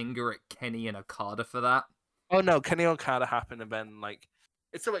point the finger at Kenny and Okada for that. Oh no, Kenny Okada happened, and then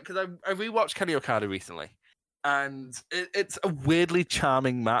it's so weird because I rewatched Kenny Okada recently, and it's a weirdly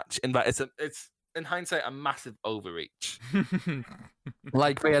charming match in that it's in hindsight a massive overreach.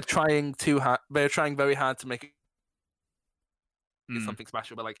 Like they are trying very hard to make it something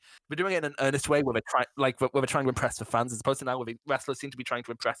special, but like they're doing it in an earnest way where they're trying to impress the fans, as opposed to now where the wrestlers seem to be trying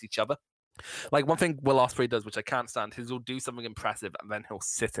to impress each other. Like one thing Will Ospreay does, which I can't stand, is he'll do something impressive and then he'll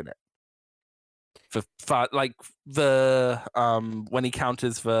sit in it. When he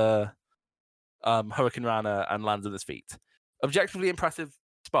counters the Hurricane Rana and lands on his feet, objectively impressive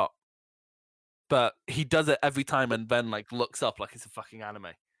spot, but he does it every time and then looks up like it's a fucking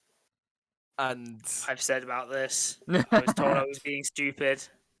anime. And I've said about this. I was told I was being stupid.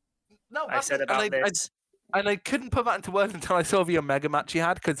 no, I said about this. And I couldn't put that into words until I saw the Omega match he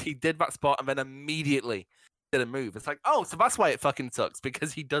had, because he did that spot and then immediately did a move. It's like, oh, so that's why it fucking sucks,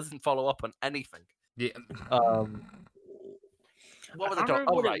 because he doesn't follow up on anything. Yeah. What was I the can't joke?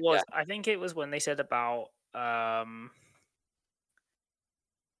 remember Oh, what right, it was. yeah. I think it was when they said about it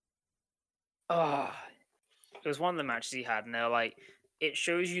was one of the matches he had, and they're like, it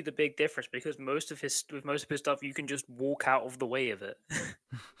shows you the big difference because most of his stuff you can just walk out of the way of it.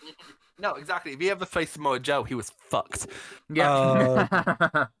 No, exactly. If he ever faced Samoa Joe, he was fucked. Yeah.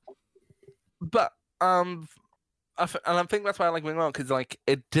 But I think that's why I like Ring of Honor, because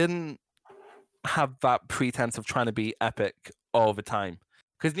it didn't have that pretense of trying to be epic all the time.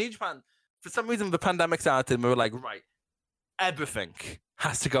 Because New Japan, for some reason, the pandemic started and we were like, right, everything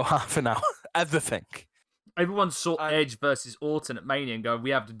has to go half an hour. Everything. Everyone saw Edge versus Orton at Mania and going,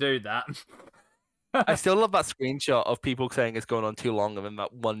 we have to do that. I still love that screenshot of people saying it's going on too long, and then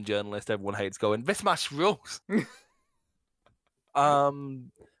that one journalist everyone hates going, this match rules. But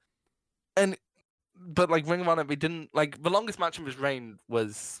Ring of Honor, we didn't the longest match of his reign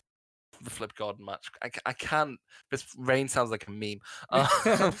was the Flip Gordon match. I can't. This reign sounds like a meme.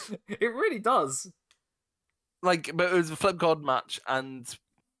 It really does. But it was the Flip Gordon match, and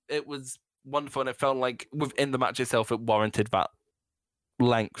it was wonderful, and it felt like within the match itself, it warranted that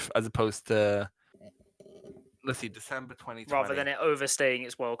length, as opposed to, let's see, December 2020. Rather than it overstaying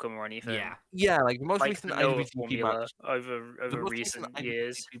its welcome or anything. Yeah, the most recent the Noah IWGP formula match over recent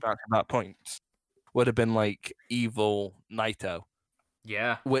years. Match at that point would have been Evil Naito.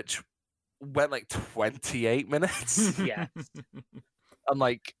 Yeah. Which went 28 minutes. Yeah.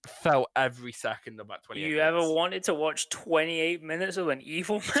 And felt every second of that 28 You minutes. ever wanted to watch 28 minutes of an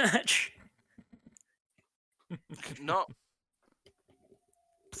Evil match? Not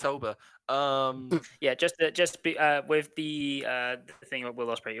sober. Yeah, just be with the thing about Will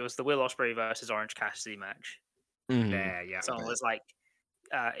Ospreay. It was the Will Ospreay versus Orange Cassidy match. Yeah. So it was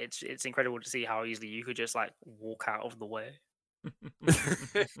it's incredible to see how easily you could just walk out of the way.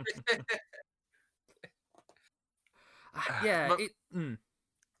 Yeah. And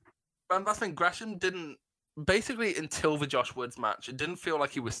that's when Gresham didn't, basically until the Josh Woods match, it didn't feel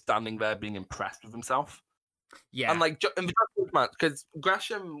like he was standing there being impressed with himself. Yeah. And in the Josh Woods match, because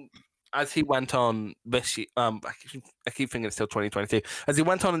Gresham, as he went on this year, I keep thinking it's still 2022. As he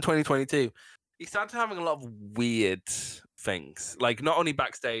went on in 2022, he started having a lot of weird things, not only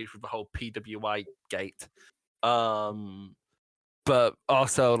backstage with the whole PWI gate, but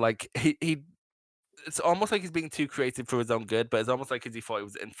also he it's almost like he's being too creative for his own good, but it's almost like because he thought he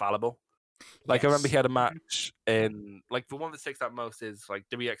was infallible. I remember he had a match in the one that sticks out most is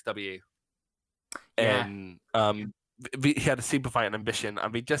WXW. Yeah. And he had a super fight and ambition,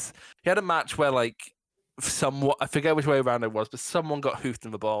 and he had a match where somewhat, I forget which way around it was, but someone got hoofed in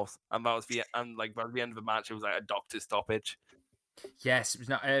the balls, and that was by the end of the match it was a doctor's stoppage. Yes, it was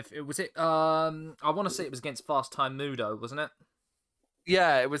not. Was it? I want to say it was against Fast Time Mudo, wasn't it?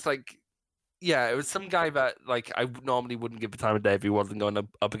 Yeah, it was it was some guy that I normally wouldn't give the time of day if he wasn't going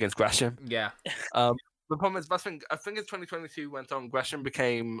up against Gresham. Yeah. The problem is, I think as 2022 went on, Gresham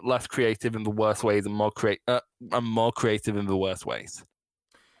became less creative in the worst ways and more creative in the worst ways,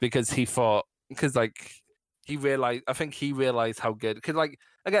 because he realized how good, because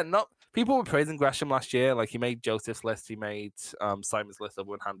again, not people were praising Gresham last year. He made Joseph's list, he made Simon's list of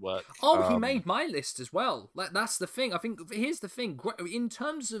one-hand work. Oh, he made my list as well. That's the thing. I think here's the thing. In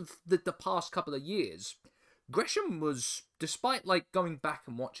terms of the past couple of years, Gresham was, despite going back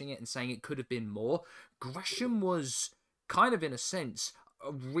and watching it and saying it could have been more, Gresham was kind of, in a sense,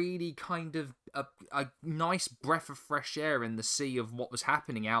 a really kind of a nice breath of fresh air in the sea of what was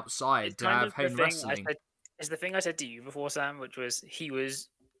happening outside It's to kind have of the him thing wrestling. it's the thing I said to you before, Sam, which was he was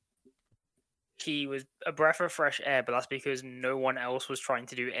a breath of fresh air, but that's because no one else was trying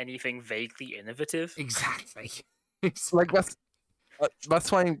to do anything vaguely innovative. Exactly. Like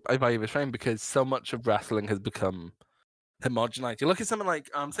that's why I value this frame, because so much of wrestling has become homogenized. You look at something like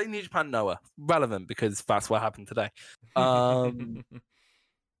say New Japan Noah, relevant because that's what happened today.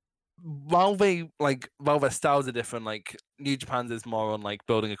 While their styles are different, like New Japan's is more on like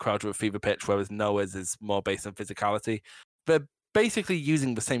building a crowd with a fever pitch, whereas Noah's is more based on physicality. They're basically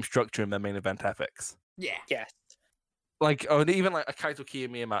using the same structure in their main event epics. Yeah. Yes. Like, or even like a Kaito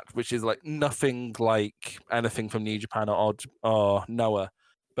Kiyomiya match, which is like nothing like anything from New Japan or Noah,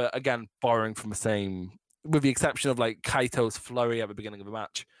 but again borrowing from the same, with the exception of like Kaito's flurry at the beginning of the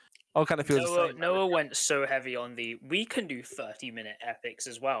match. All kind of feels the same. Noah went so heavy on we can do 30-minute epics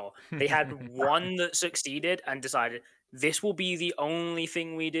as well. They had one that succeeded and decided this will be the only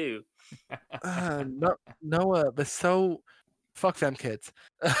thing we do. Noah, they're so fuck them kids.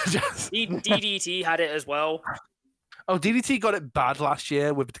 DDT had it as well. Oh, DDT got it bad last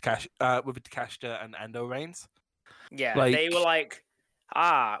year with the Takeshita and Endo reigns. Yeah, Like- they were like,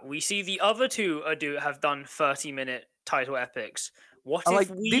 we see the other two have done 30-minute title epics. What I if like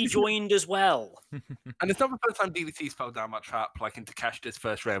we DDT joined as well? And it's not the first time DDT's fell down that trap. Like in Takeshita's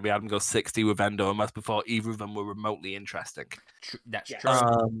first round, we had him go 60 with Endo, and that's before either of them were remotely interesting. That's Yes.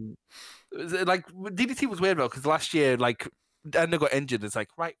 true. Like DDT was weird though, because last year, like Endo got injured. It's like,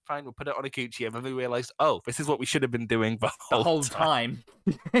 right, fine, we'll put it on Iguchi, and then we realized, oh, this is what we should have been doing the whole time.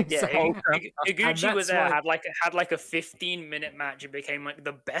 Yeah, So- Iguchi was that's there, why- had like a 15-minute match. It became like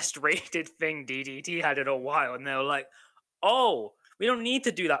the best rated thing DDT had in a while, and they were like, oh, we don't need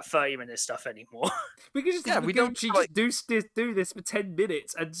to do that 30-minute stuff anymore. We could just Yeah, have we don't, Higuchi like- just do this for 10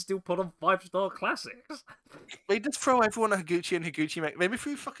 minutes and still put on 5-star classics. They just throw everyone at Higuchi, and Higuchi maybe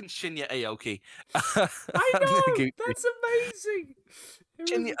threw fucking Shinya Aoki. I know! That's amazing! It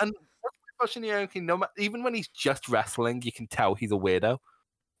was- Shinya, and what's about Shinya Aoki? No, even when he's just wrestling, you can tell he's a weirdo.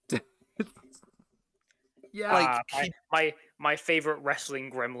 Yeah. Like, My favorite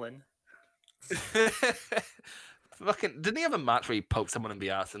wrestling gremlin. Fucking, didn't he have a match where he poked someone in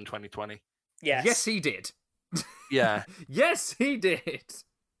the ass in 2020? Yes. He did. Yeah. Yes, he did.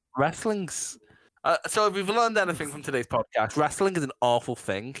 Wrestling's. So if we've learned anything from today's podcast, wrestling is an awful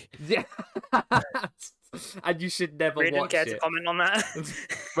thing. Yeah. And you should never Really didn't watch care to it. comment on that.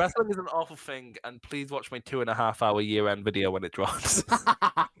 Wrestling is an awful thing, and please watch my 2.5-hour year-end video when it drops.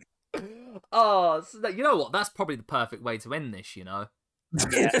 Oh, so you know what? That's probably the perfect way to end this, you know?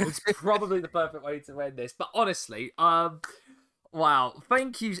 Yeah. It's probably the perfect way to end this. But honestly, wow,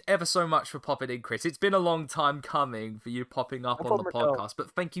 thank you ever so much for popping in, Chris. It's been a long time coming for you popping up No on the problem at all. podcast,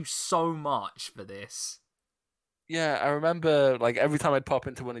 but thank you so much for this. Yeah, I remember, like, every time I'd pop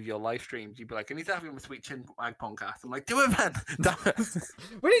into one of your live streams, you'd be like, I need to have you on the Sweet Chin Mag podcast. I'm like, do it, man! Damn it.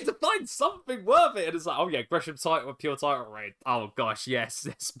 We need to find something worth it. And it's like, oh yeah, Gresham title and pure title reign. Oh gosh, yes.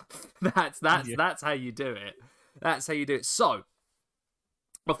 That's how you do it. That's how you do it. So,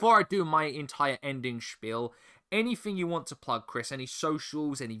 before I do my entire ending spiel, anything you want to plug, Chris? Any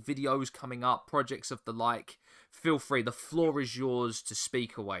socials, any videos coming up, projects of the like? Feel free. The floor is yours to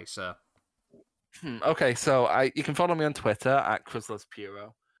speak away, sir. Okay, so you can follow me on Twitter at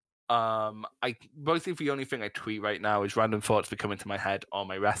ChrisLosPuro. I mostly the only thing I tweet right now is random thoughts that come into my head on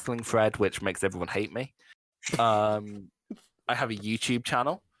my wrestling thread, which makes everyone hate me. I have a YouTube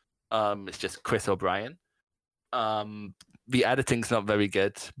channel. It's just Chris O'Brien. The editing's not very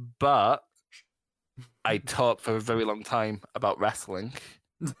good, but I talk for a very long time about wrestling.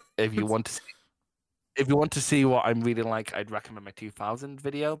 If you want to see what I'm really like, I'd recommend my 2000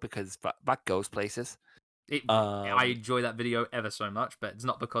 video because that goes places. I enjoy that video ever so much, but it's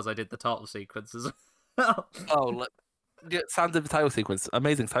not because I did the title sequences. Oh, yeah, sounds of the title sequence,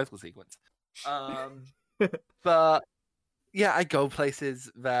 amazing title sequence. But yeah, I go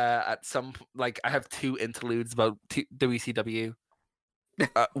places there at some like I have 2 interludes about WCW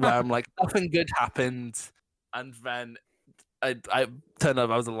where I'm like nothing good happened, and then I turned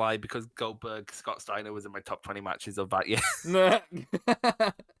out I was a lie because Goldberg Scott Steiner was in my top 20 matches of that year,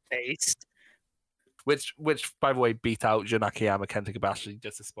 Based. which by the way beat out Jun Akiyama, Kenta Kobashi.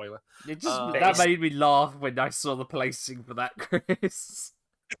 Just a spoiler. That made me laugh when I saw the placing for that, Chris.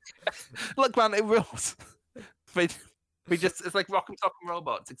 Look, man, it rules. We just it's like Rock'em Sock'em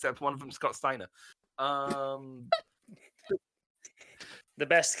Robots, except one of them Scott Steiner. The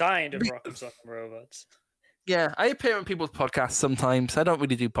best kind of Rock'em Sock'em Robots. Yeah, I appear on people's podcasts sometimes. I don't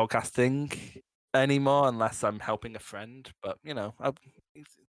really do podcasting anymore unless I'm helping a friend. But you know,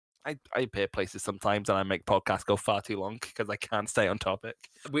 I appear places sometimes and I make podcasts go far too long because I can't stay on topic.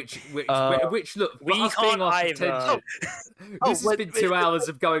 Which look, we us can't being off either. tangent, this has been 2 hours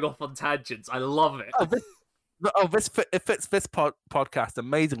of going off on tangents. I love it. It fits this podcast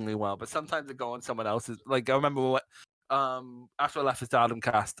amazingly well, but sometimes I go on someone else's. Like I remember what after I left the Stardom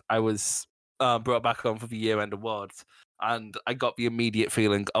cast, I was brought back on for the year-end awards, and I got the immediate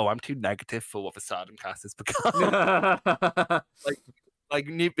feeling, oh, I'm too negative for what the Stardom cast has become.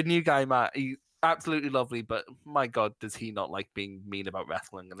 The new guy Matt, he's absolutely lovely, but my God, does he not like being mean about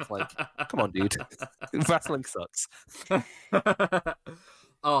wrestling? And it's like, come on, dude, wrestling sucks.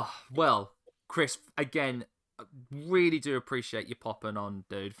 Oh well, Chris, again, really do appreciate you popping on,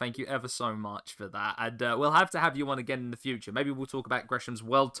 dude. Thank you ever so much for that, and we'll have to have you on again in the future. Maybe we'll talk about Gresham's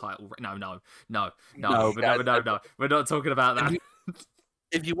world title. No, we're not talking about that.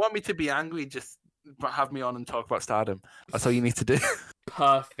 If you want me to be angry, just have me on and talk about Stardom. That's all you need to do.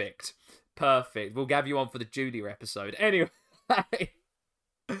 Perfect. We'll have you on for the Junior episode. Anyway,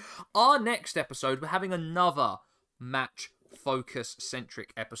 our next episode, we're having another match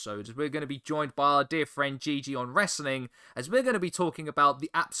focus-centric episode, as we're going to be joined by our dear friend Gigi on wrestling, as we're going to be talking about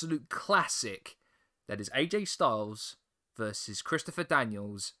the absolute classic that is AJ Styles versus Christopher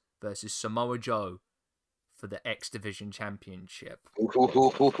Daniels versus Samoa Joe for the X Division Championship.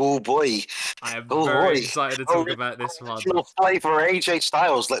 Oh boy. I am very excited to talk about this one. Flavor AJ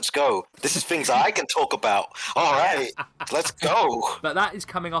Styles, let's go. This is things I can talk about. All right, let's go. But that is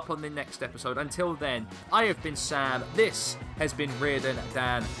coming up on the next episode. Until then, I have been Sam. This has been Reardon,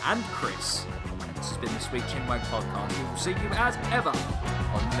 Dan, and Chris. And this has been the Sweet Chinwag Podcast. We will see you as ever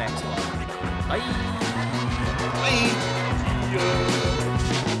on the next one. Bye. Bye.